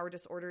overcome our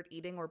disordered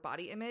eating or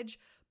body image,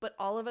 but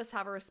all of us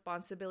have a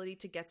responsibility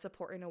to get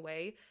support in a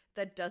way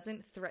that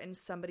doesn't threaten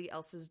somebody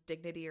else's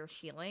dignity or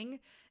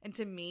healing. And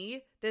to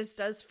me, this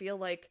does feel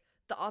like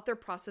the author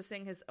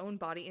processing his own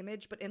body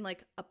image, but in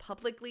like a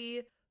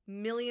publicly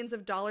millions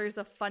of dollars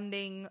of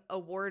funding,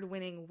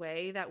 award-winning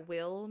way that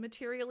will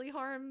materially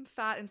harm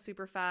fat and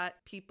super fat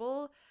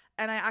people.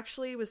 And I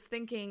actually was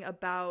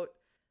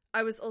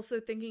also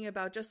thinking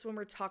about just when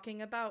we're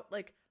talking about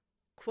like,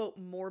 quote,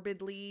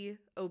 morbidly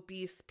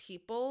obese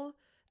people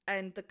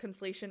and the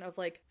conflation of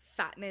like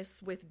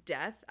fatness with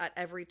death at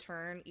every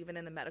turn, even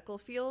in the medical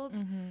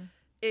field.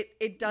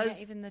 It does.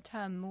 Yeah, even the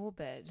term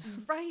morbid.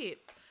 Right.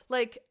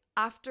 Like,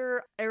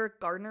 after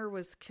Eric Garner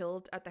was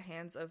killed at the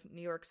hands of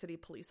New York City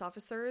police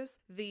officers,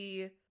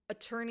 the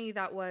attorney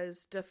that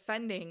was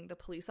defending the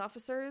police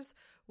officers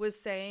was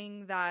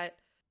saying that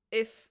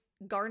if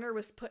Garner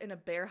was put in a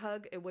bear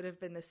hug, it would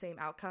have been the same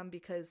outcome,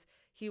 because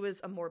he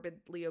was a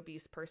morbidly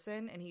obese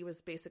person and he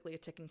was basically a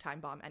ticking time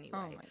bomb anyway.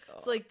 Oh my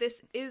God. So like,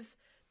 this is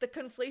the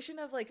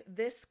conflation of like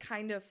this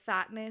kind of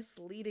fatness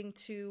leading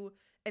to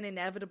an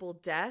inevitable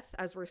death,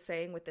 as we're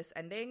saying with this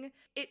ending.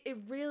 It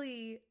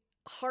really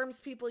harms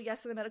people,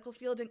 yes, in the medical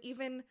field, and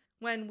even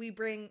when we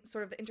bring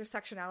sort of the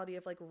intersectionality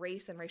of like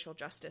race and racial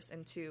justice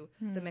into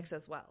the mix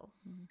as well.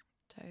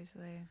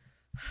 Totally.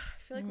 I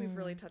feel like we've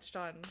really touched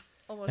on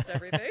almost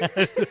everything.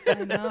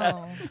 I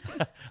know.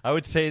 I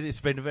would say it's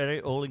been a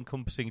very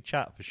all-encompassing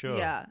chat for sure.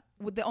 Yeah.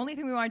 Well, the only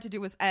thing we wanted to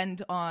do was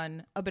end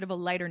on a bit of a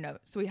lighter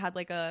note. So we had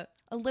like a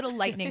little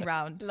lightning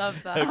round.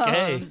 Love that.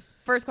 Okay.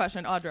 First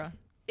question, Audra.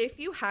 If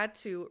you had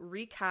to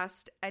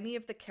recast any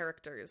of the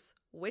characters,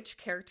 which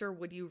character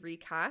would you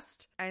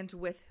recast and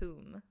with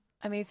whom?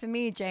 I mean, for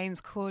me, James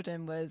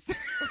Corden was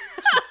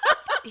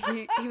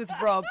he was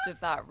robbed of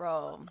that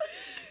role.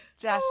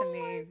 Definitely.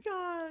 Oh my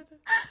god.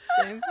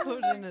 James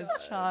Corden as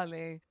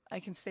Charlie. I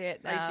can see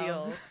it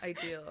now.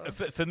 Ideal.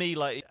 For me,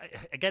 like,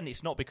 again,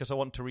 it's not because I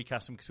want to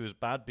recast him because he was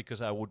bad,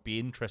 because I would be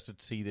interested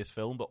to see this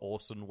film, but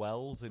Orson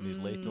Welles in his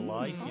later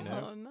life, you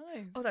know. Oh,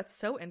 nice. Oh, that's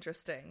so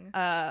interesting.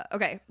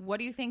 Okay, what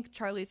do you think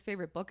Charlie's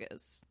favorite book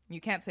is? You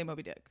can't say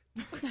Moby Dick.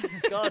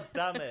 God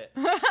damn it.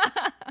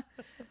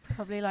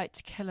 Probably like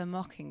To Kill a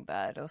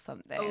Mockingbird or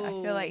something. I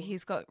feel like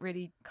he's got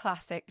really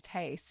classic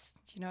taste.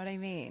 Do you know what I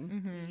mean?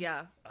 Mm-hmm.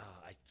 Yeah.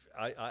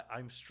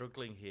 I'm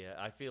struggling here.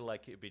 I feel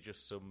like it'd be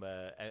just some,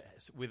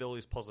 with all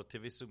his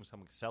positivism,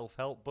 some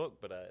self-help book,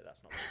 but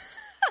that's not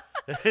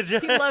me.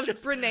 He loves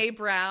Brene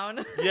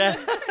Brown. Yeah.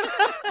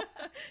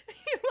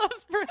 He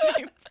loves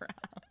Brene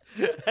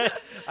Brown.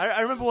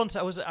 I remember once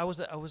I was at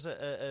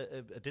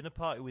a dinner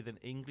party with an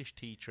English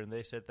teacher, and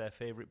they said their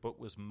favourite book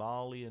was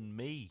Marley and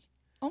Me.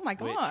 Oh my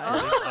god!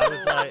 I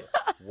was like,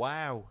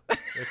 wow.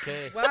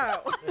 Okay.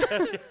 Wow.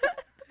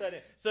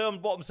 So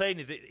what I'm saying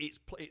is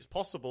it's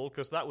possible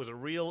because that was a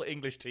real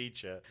English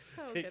teacher.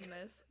 Oh,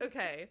 goodness.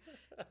 Okay.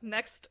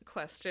 Next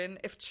question.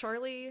 If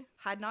Charlie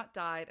had not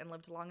died and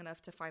lived long enough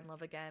to find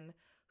love again,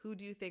 who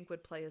do you think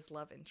would play his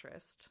love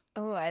interest?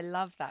 Oh, I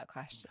love that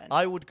question.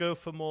 I would go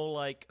for more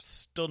like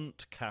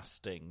stunt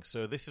casting.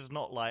 So this is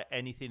not like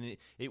anything.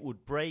 It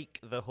would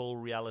break the whole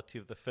reality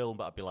of the film,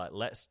 but I'd be like,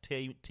 let's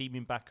team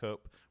him back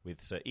up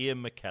with Sir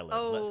Ian McKellen.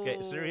 Oh. Let's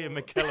get Sir Ian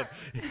McKellen.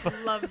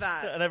 Love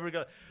that. And everyone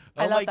go,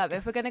 I love that. But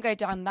if we're going to go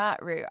down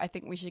that route, I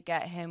think we should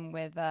get him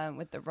with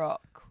The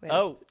Rock. With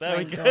there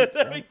we Dwayne go.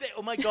 Johnson.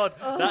 Oh my god,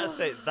 that's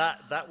it.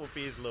 That would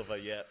be his lover.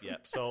 Yep,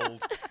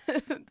 sold.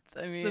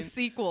 I mean, The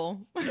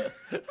sequel.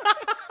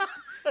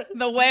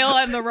 The Whale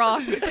and the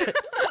Rock. The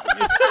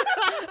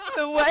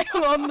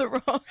Whale on the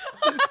Rock.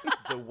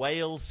 The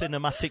Whale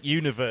cinematic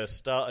universe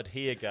started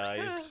here,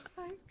 guys.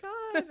 Oh my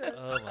god.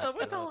 Oh my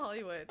Someone God. call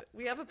Hollywood.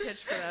 We have a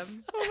pitch for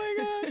them. Oh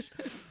my gosh.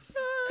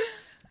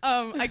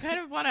 I kind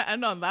of want to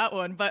end on that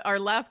one, but our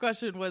last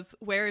question was,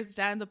 where is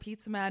Dan the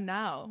Pizza Man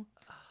now?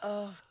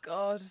 Oh,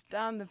 God.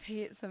 Dan the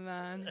Pizza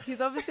Man.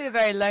 He's obviously a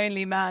very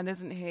lonely man,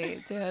 isn't he?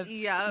 To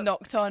have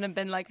knocked on and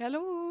been like,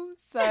 hello.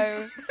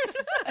 So...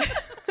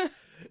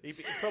 He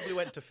probably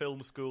went to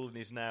film school and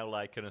is now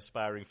like an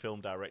aspiring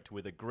film director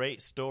with a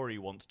great story he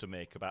wants to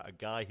make about a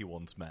guy he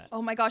once met.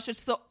 Oh my gosh,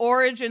 it's the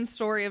origin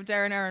story of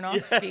Darren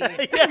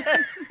Aronofsky. Yeah.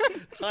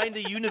 Tying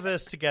the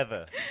universe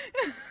together.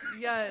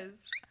 Yes.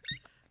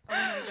 Oh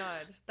my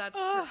god. That's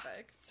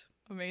perfect.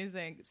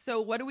 Amazing. So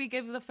what do we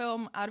give the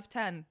film out of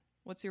 10?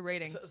 What's your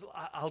rating? So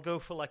I'll go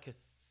for like a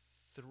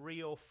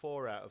 3 or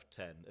 4 out of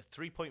 10. A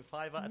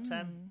 3.5 out of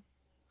 10.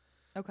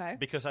 Okay.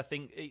 Because I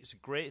think it's a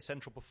great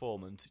central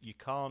performance. You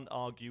can't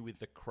argue with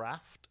the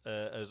craft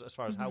as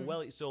far as how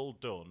well it's all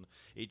done.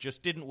 It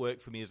just didn't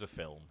work for me as a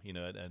film, you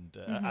know, and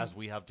as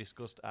we have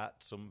discussed at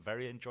some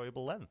very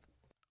enjoyable length.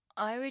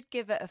 I would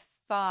give it a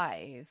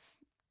 5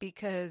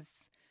 because,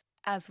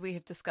 as we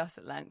have discussed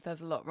at length,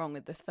 there's a lot wrong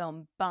with this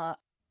film, but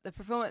the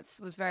performance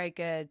was very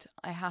good.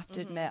 I have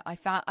to admit, I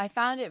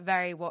found it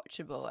very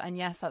watchable, and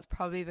yes, that's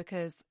probably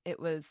because it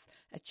was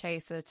a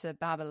chaser to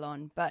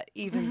Babylon. But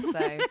even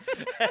so,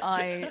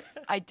 I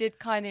did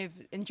kind of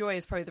enjoy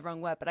is probably the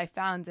wrong word, but I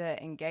found it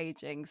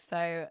engaging.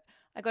 So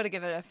I got to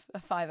give it a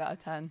 5 out of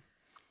 10.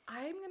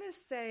 I'm gonna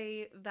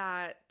say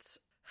that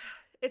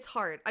it's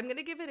hard. I'm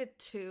gonna give it a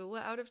 2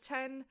 out of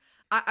 10.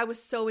 I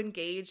was so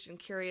engaged and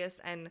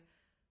curious and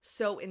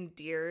so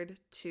endeared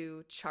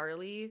to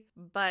Charlie,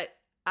 but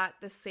at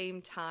the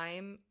same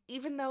time,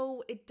 even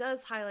though it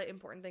does highlight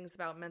important things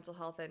about mental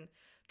health and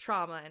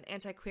trauma and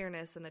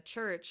anti-queerness and the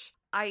church,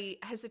 I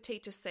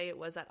hesitate to say it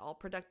was at all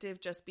productive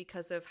just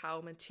because of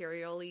how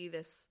materially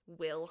this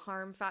will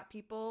harm fat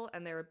people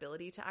and their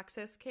ability to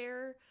access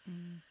care.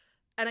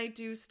 And I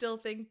do still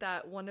think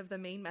that one of the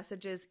main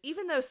messages,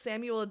 even though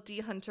Samuel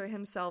D. Hunter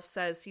himself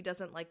says he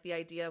doesn't like the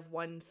idea of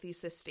one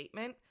thesis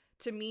statement,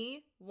 to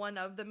me, one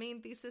of the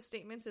main thesis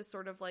statements is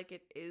sort of like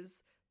it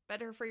is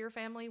better for your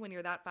family when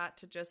you're that fat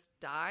to just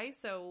die.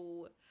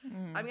 So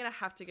I'm gonna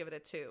have to give it a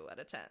 2 out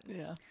of 10.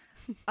 Yeah.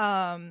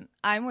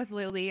 I'm with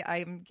Lily.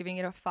 I'm giving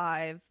it a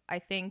 5. I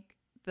think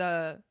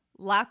the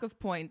lack of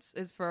points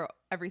is for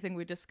everything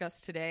we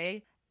discussed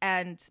today,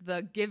 and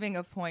the giving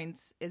of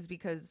points is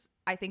because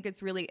I think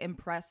it's really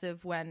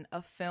impressive when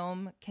a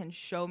film can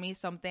show me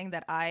something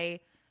that I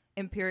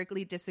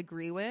empirically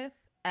disagree with,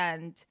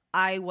 and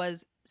I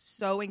was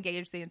so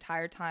engaged the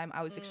entire time.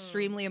 I was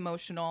extremely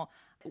emotional.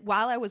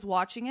 While I was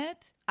watching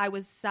it, I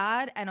was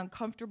sad and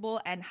uncomfortable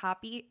and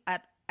happy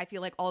at, I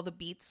feel like, all the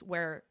beats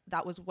where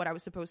that was what I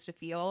was supposed to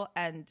feel.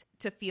 And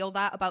to feel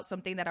that about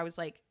something that I was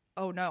like,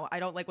 oh no, I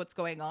don't like what's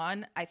going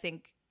on, I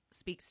think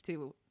speaks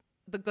to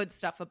the good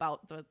stuff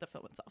about the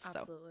film itself.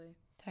 Absolutely.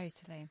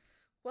 Totally.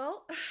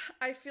 Well,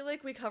 I feel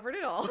like we covered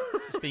it all.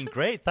 It's been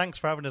great. Thanks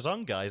for having us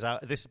on, guys.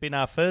 This has been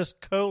our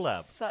first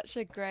collab. Such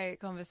a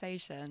great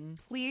conversation.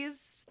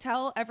 Please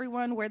tell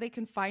everyone where they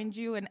can find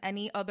you and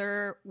any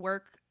other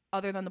work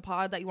other than the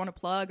pod that you want to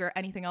plug or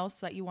anything else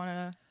that you want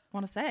to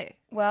want to say?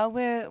 Well,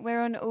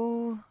 we're on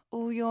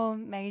all your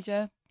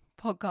major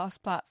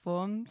podcast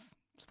platforms,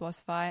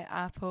 Spotify,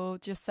 Apple.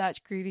 Just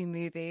search Groovy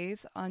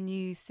Movies. Our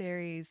new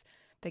series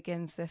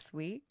begins this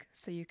week,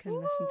 so you can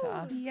listen to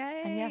us.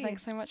 Yay. And yeah,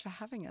 thanks so much for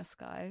having us,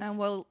 guys. And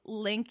we'll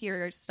link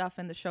your stuff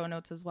in the show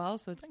notes as well,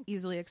 so it's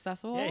easily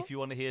accessible. Yeah, if you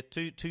want to hear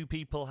two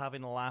people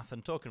having a laugh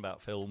and talking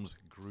about films,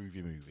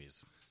 Groovy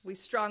Movies. We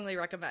strongly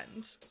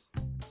recommend.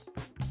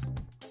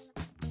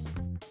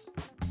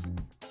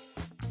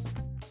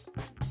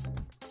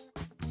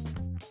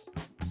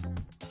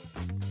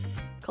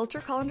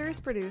 Culture Colander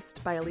is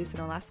produced by Elisa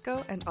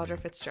Nolasco and Audra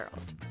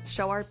Fitzgerald.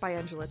 Show art by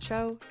Angela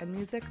Cho and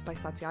music by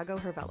Santiago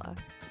Hervella.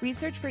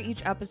 Research for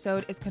each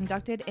episode is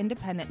conducted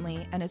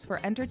independently and is for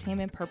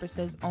entertainment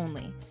purposes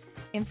only.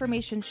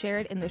 Information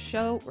shared in the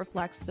show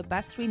reflects the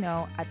best we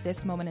know at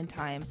this moment in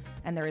time,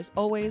 and there is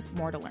always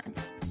more to learn.